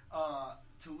tasty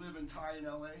To Live and Tie in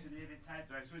L.A. To Live and Tie.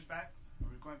 Do I switch back? Are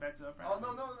we going back to the upright? Oh, no.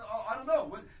 Oh, I don't know.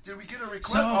 What, did we get a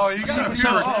request?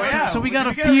 So we got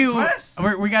a few.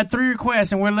 We got 3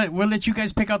 requests, and we'll let you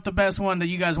guys pick out the best one that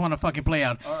you guys want to fucking play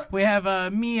out. All right. We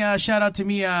have Mia. Shout out to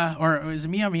Mia, or is it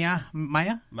Mia?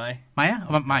 Maya? Maya?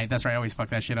 Oh, Maya. That's right. I always fuck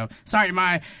that shit up. Sorry,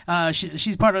 Maya.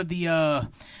 She's part of the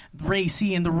Ray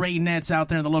C and the Ray Nets out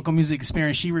there in the local music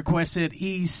experience. She requested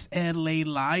East LA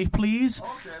Live, please.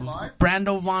 Okay, live.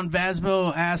 Brando Von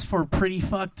Vasbo asked for Pretty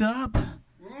Fucked Up.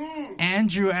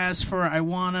 Andrew asked for I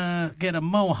Wanna Get a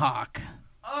Mohawk.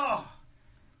 Oh.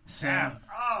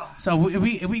 So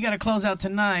if we got to close out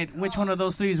tonight, which one of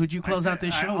those 3s would you close out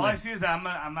this show all I with? see is that I'm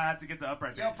gonna have to get the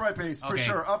upright bass. The upright bass, for Okay.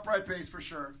 sure. Upright bass, for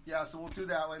sure. Yeah, so we'll do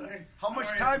that one. How much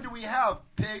All right. time do we have,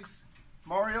 Pigs?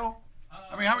 Mario?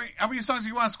 I mean, how many songs do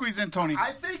you want to squeeze in, Tony?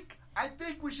 I think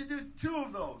we should do 2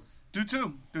 of those. Do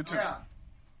two. Yeah.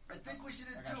 I think we should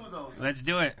do 2 of those. Let's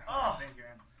do it. Oh,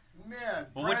 man.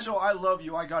 Well, Brando, I love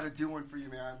you. I got to do one for you,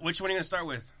 man. Which one are you going to start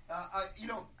with?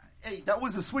 Hey, that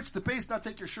was a switch the bass, not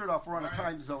take your shirt off. We're on a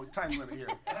time limit here.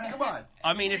 Come on.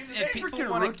 I mean, if people Freaking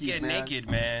want to rookies, get man. naked,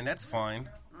 man, that's fine.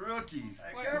 Rookies.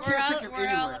 We're Can't take it all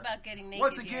anywhere. about getting naked.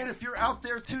 Once again, if you're out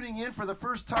there tuning in for the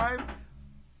first time,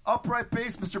 upright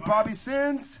bass, Mr. Bobby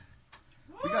Sins.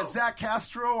 We got Zach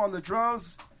Castro on the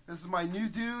drums. This is my new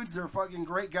dudes. They're fucking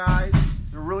great guys.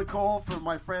 They're really cool. For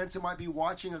my friends who might be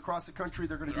watching across the country,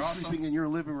 they're going to be sleeping in your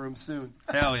living room soon.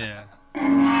 Hell yeah.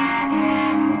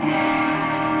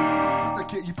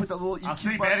 You put that little EQ I'll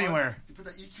sleep button anywhere. On. You put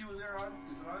that EQ there on?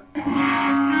 Is it on?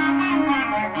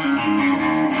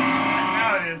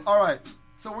 Now it is. All right.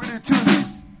 So we're going to do 2 of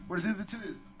these. We're going to do the 2 of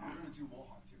these. We're going to do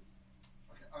Mohawk too.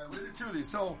 Okay. All right. We're going to do 2 of these.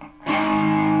 So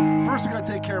first we got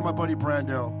to take care of my buddy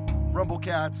Brando. Rumble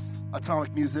Cats,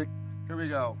 Atomic Music. Here we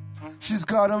go. She's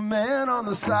got a man on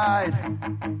the side.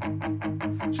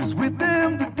 She's with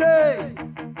them today.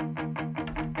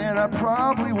 And I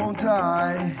probably won't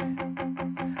die.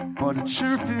 But it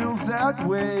sure feels that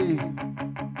way.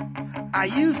 I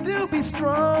used to be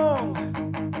strong.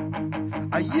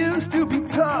 I used to be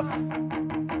tough.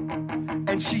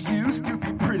 And she used to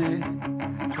be pretty.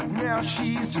 But now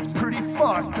she's just pretty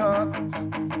fucked up.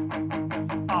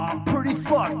 I'm pretty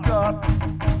fucked up.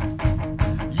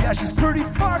 Yeah, she's pretty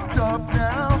fucked up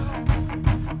now.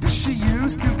 She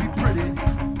used to be pretty,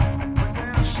 but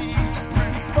now she's just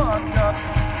pretty fucked up.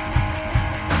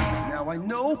 Now I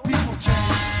know people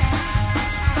change.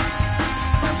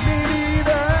 And maybe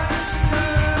that's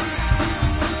good.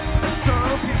 And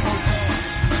some people don't.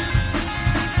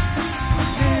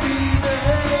 Maybe they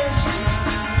should.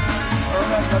 Or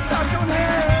like a back on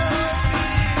hand.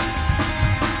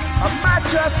 I might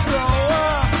just throw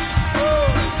up.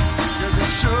 It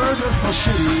sure does feel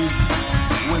shitty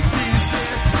when these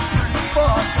days are pretty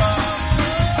fucked up.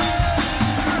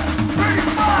 Pretty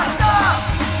fucked up.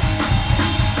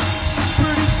 It's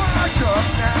pretty fucked up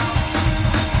now.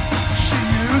 She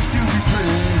used to be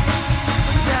pretty,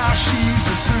 but now she's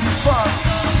just pretty fucked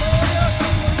up.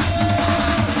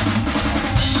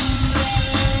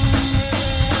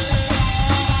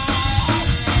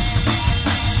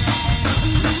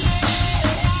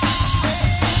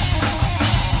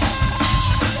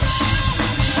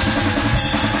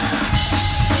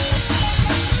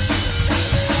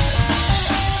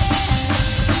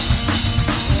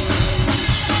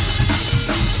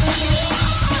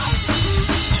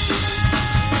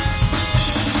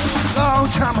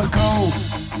 Time ago,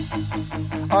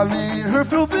 I made her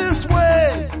feel this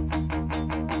way,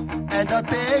 and I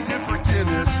begged her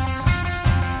forgiveness.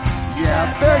 Yeah, I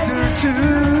begged her to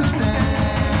stay.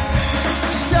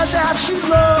 She said that she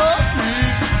loved me.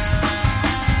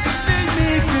 It made me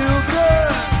feel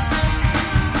good.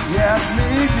 Yeah, it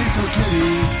made me feel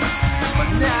giddy. But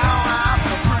now I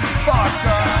feel pretty fucked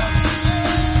up.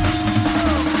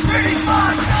 Pretty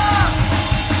fucked up.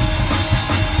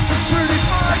 She's pretty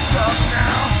fucked up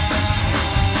now.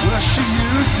 Well, she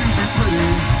used to be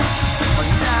pretty, but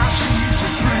now she's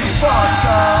just pretty fucked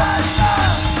up.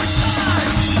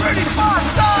 Pretty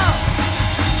fucked up.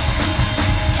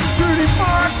 She's pretty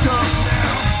fucked up now.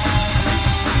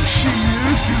 She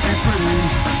used to be pretty,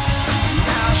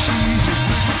 now she's just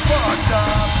pretty fucked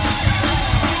up.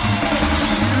 She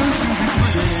used to be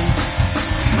pretty,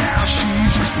 now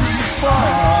she's just pretty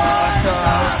fucked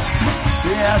up.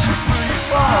 Yeah, she's pretty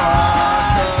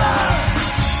fucked up.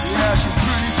 Yeah, she's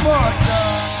pretty fucked up.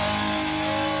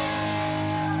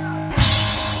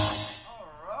 All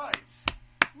right.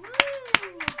 Woo.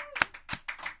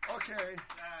 Okay.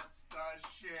 That's the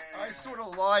shit. I sort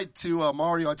of lied to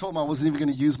Mario. I told him I wasn't even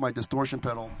going to use my distortion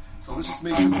pedal. So let's just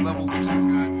make sure the levels are still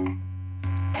good.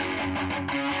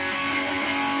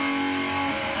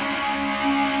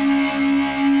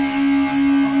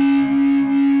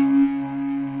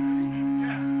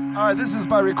 All right, this is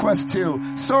by request too.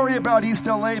 Sorry about East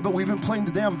LA, but we've been playing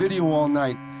the damn video all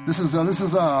night. This is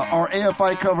our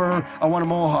AFI cover. I Want a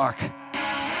Mohawk.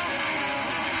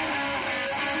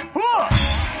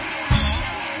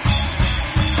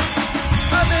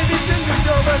 I may be thinking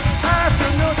over,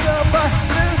 asking no job, but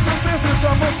into business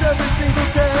almost every single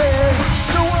day.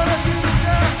 Don't wanna do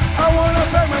that. I wanna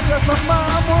beg my dress, but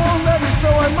mom won't let me, so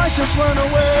I might just run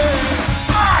away.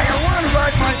 I wanna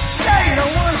ride my skate, I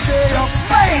wanna stay up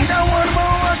late, I wanna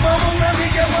Mohawk, but won't let me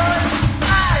get one.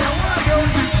 I wanna go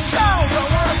to shows, I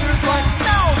wanna pierce my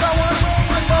nose, I wanna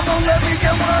Mohawk, but won't let me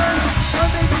get one. I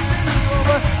may be thinking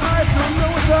over, I still know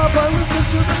what's up, I listen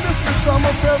to the Misfits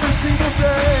almost every single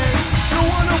day. Don't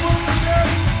wanna roll again,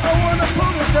 I wanna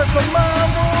pull the death, but mom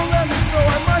won't let me, so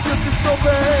I might just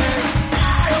disobey.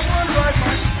 I wanna ride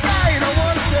my skate, I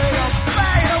wanna stay up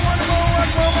late, I wanna Mohawk,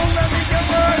 but won't let me get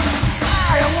one.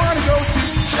 I wanna go to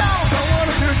shows, I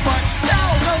wanna pierce my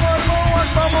nose, I wanna Mohawk,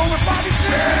 bubble with Bobby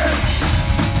Sears.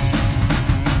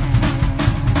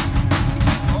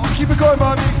 Oh, keep it going,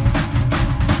 Bobby.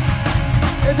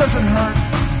 It doesn't hurt.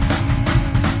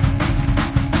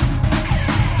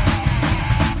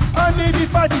 I may be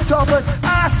 5 feet tall, but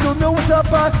I still know what's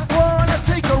up. I wanna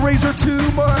take a razor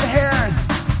to my head.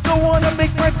 Don't wanna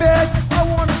make my bed. I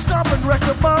wanna stop and wreck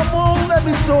the bomb. Won't let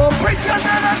me, so I'll pretend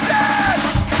that I'm dead.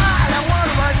 I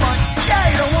wanna ride my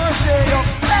skate. I wanna stay up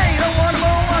late. I wanna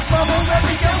Mohawk, but won't let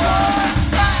me get one.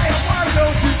 I wanna go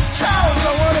to shows.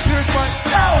 I wanna pierce my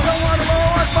nose. I wanna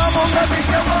Mohawk, but won't let me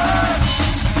get one.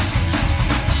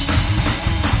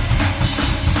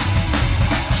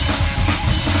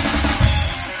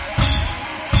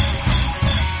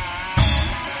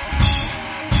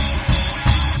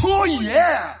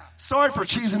 yeah. Sorry for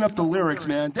cheesing up the lyrics,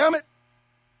 man. Damn it.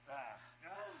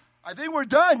 I think we're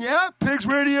done, yeah? Pigs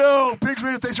Radio. Pigs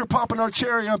Radio, thanks for popping our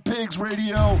cherry on Pigs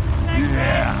Radio.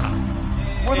 Yeah.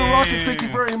 We're the Rockets, thank you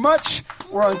very much.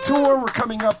 We're on tour. We're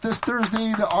coming up this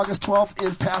Thursday, the August 12th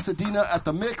in Pasadena at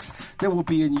the Mix. Then we'll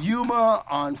be in Yuma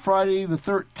on Friday the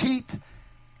 13th.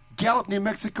 Gallup, New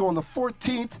Mexico on the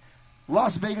 14th.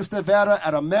 Las Vegas, Nevada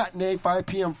at a matinee 5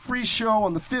 p.m. free show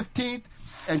on the 15th.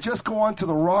 And just go on to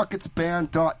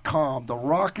therocketsband.com. The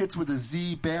Rockets with a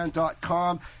Z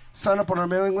band.com. Sign up on our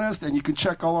mailing list, and you can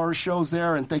check all our shows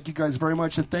there. And thank you guys very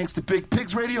much. And thanks to Big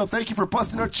Pigs Radio. Thank you for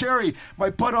busting our cherry. My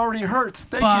butt already hurts.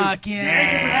 Thank you. Fuck yeah.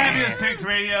 Thank you for having us, Pigs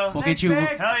Radio. We'll get you.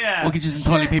 Hell yeah. We'll get you some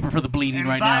toilet paper for the bleeding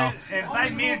right now.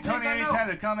 Invite me and Tony anytime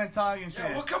to come and talk and shit.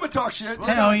 Yeah, we'll come and talk shit.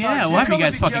 Hell yeah. We'll have you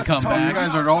guys fucking come back. You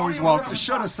guys are always welcome to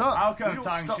shut us up. I'll come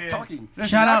Stop talking.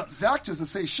 Shout out. Zach doesn't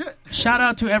say shit. Shout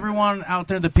out to everyone out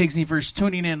there in the Pigsniverse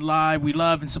tuning in live. We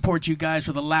love and support you guys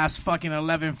for the last fucking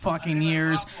 11 fucking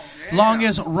years.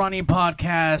 Longest running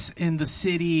podcast in the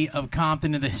city of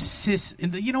Compton, in the history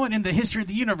of the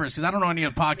universe, because I don't know any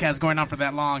other podcasts going on for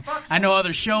that long. I know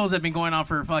other shows have been going on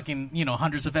for fucking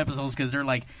hundreds of episodes, because they're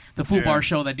like the Food Bar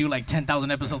show that do like 10,000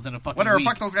 episodes in a fucking whatever. week.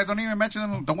 Fuck those guys. Don't even mention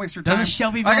them. Don't waste your time. Doesn't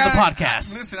Shelby know the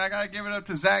podcast? Listen, I gotta give it up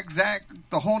to Zach. Zach,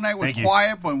 the whole night was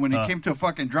quiet, but when it came to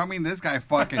fucking drumming, this guy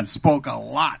fucking spoke a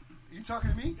lot. You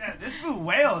talking to me? Yeah, this fool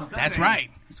wails. That's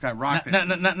right. This guy rocked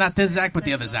it. Not this Zach, but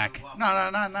the other Zach. No,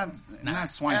 not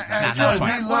Swine Zach. We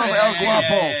love El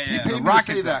Guapo. He paid me to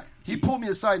say that. He pulled me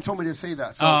aside and told me to say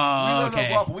that. So we love El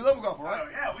Guapo. We love El Guapo, right?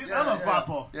 Yeah, we love El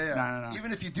Guapo. Yeah. No.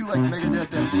 Even if you do like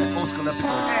Megadeth and Los Galacticos.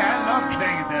 Yeah, I love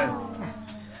Megadeth.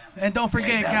 And don't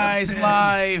forget, guys,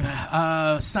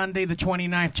 live Sunday the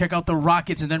 29th, check out the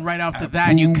Rockets, and then right after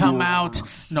that, you come out.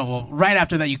 Right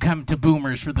after that, you come to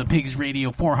Boomers for the Pigs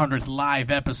Radio 400th live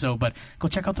episode. But go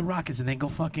check out the Rockets, and then go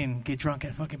fucking get drunk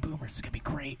at fucking Boomers. It's gonna be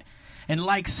great. And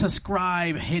like,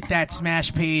 subscribe, hit that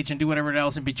smash page, and do whatever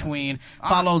else in between.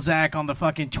 Follow Zach on the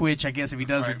fucking Twitch, I guess, if he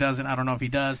does or doesn't. I don't know if he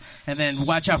does. And then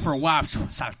watch out for WAPs,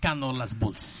 Sacando las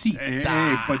bolsitas.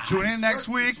 Hey, but tune in next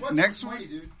week.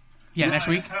 Yeah, next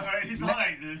week.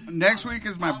 Next week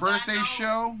is my birthday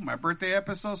show, my birthday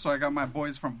episode. So I got my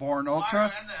boys from Born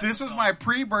Ultra. This was my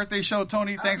pre-birthday show.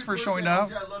 Tony, thanks for showing up.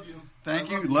 I love you.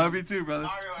 Thank you. Love you too, brother.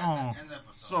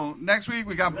 So next week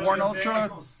we got Born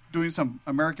Ultra doing some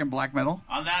American black metal.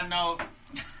 On that note.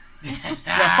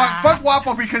 Fuck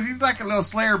Wapo, because he's like a little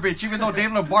Slayer bitch. Even though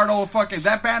Dave Lombardo,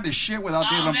 that band is shit without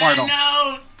Dave Lombardo.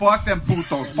 Fuck them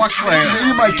putos. Fuck Slayer.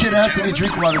 Maybe my kid Anthony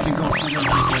Drinkwater can go sing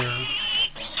with Slayer.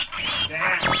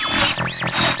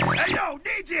 Hey yo,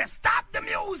 DJ, stop the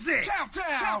music!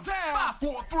 Countdown! 5,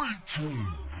 4, 3, 2.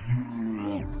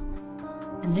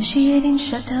 Initiating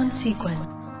shutdown sequence.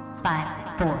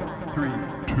 5, 4, 3,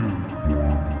 2.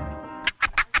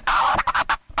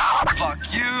 Fuck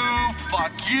you.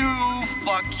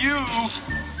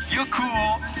 You're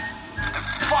cool.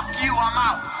 Fuck you, I'm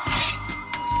out.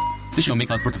 This show may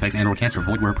cause birth defects and/or cancer.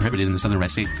 Void where prohibited in the Southern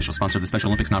United States. Official sponsor of the Special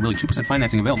Olympics. Not really. 2%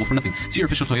 financing available for nothing. See your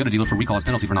official Toyota dealer for recall as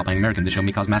penalty for not buying American. This show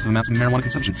may cause massive amounts of marijuana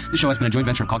consumption. This show has been a joint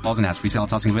venture of cock balls and ass. Free sale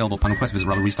tossing available. Upon request, visit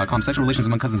robertreese.com. Sexual relations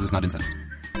among cousins is not incest.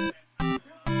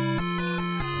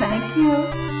 Thank you.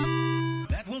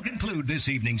 That will conclude this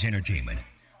evening's entertainment.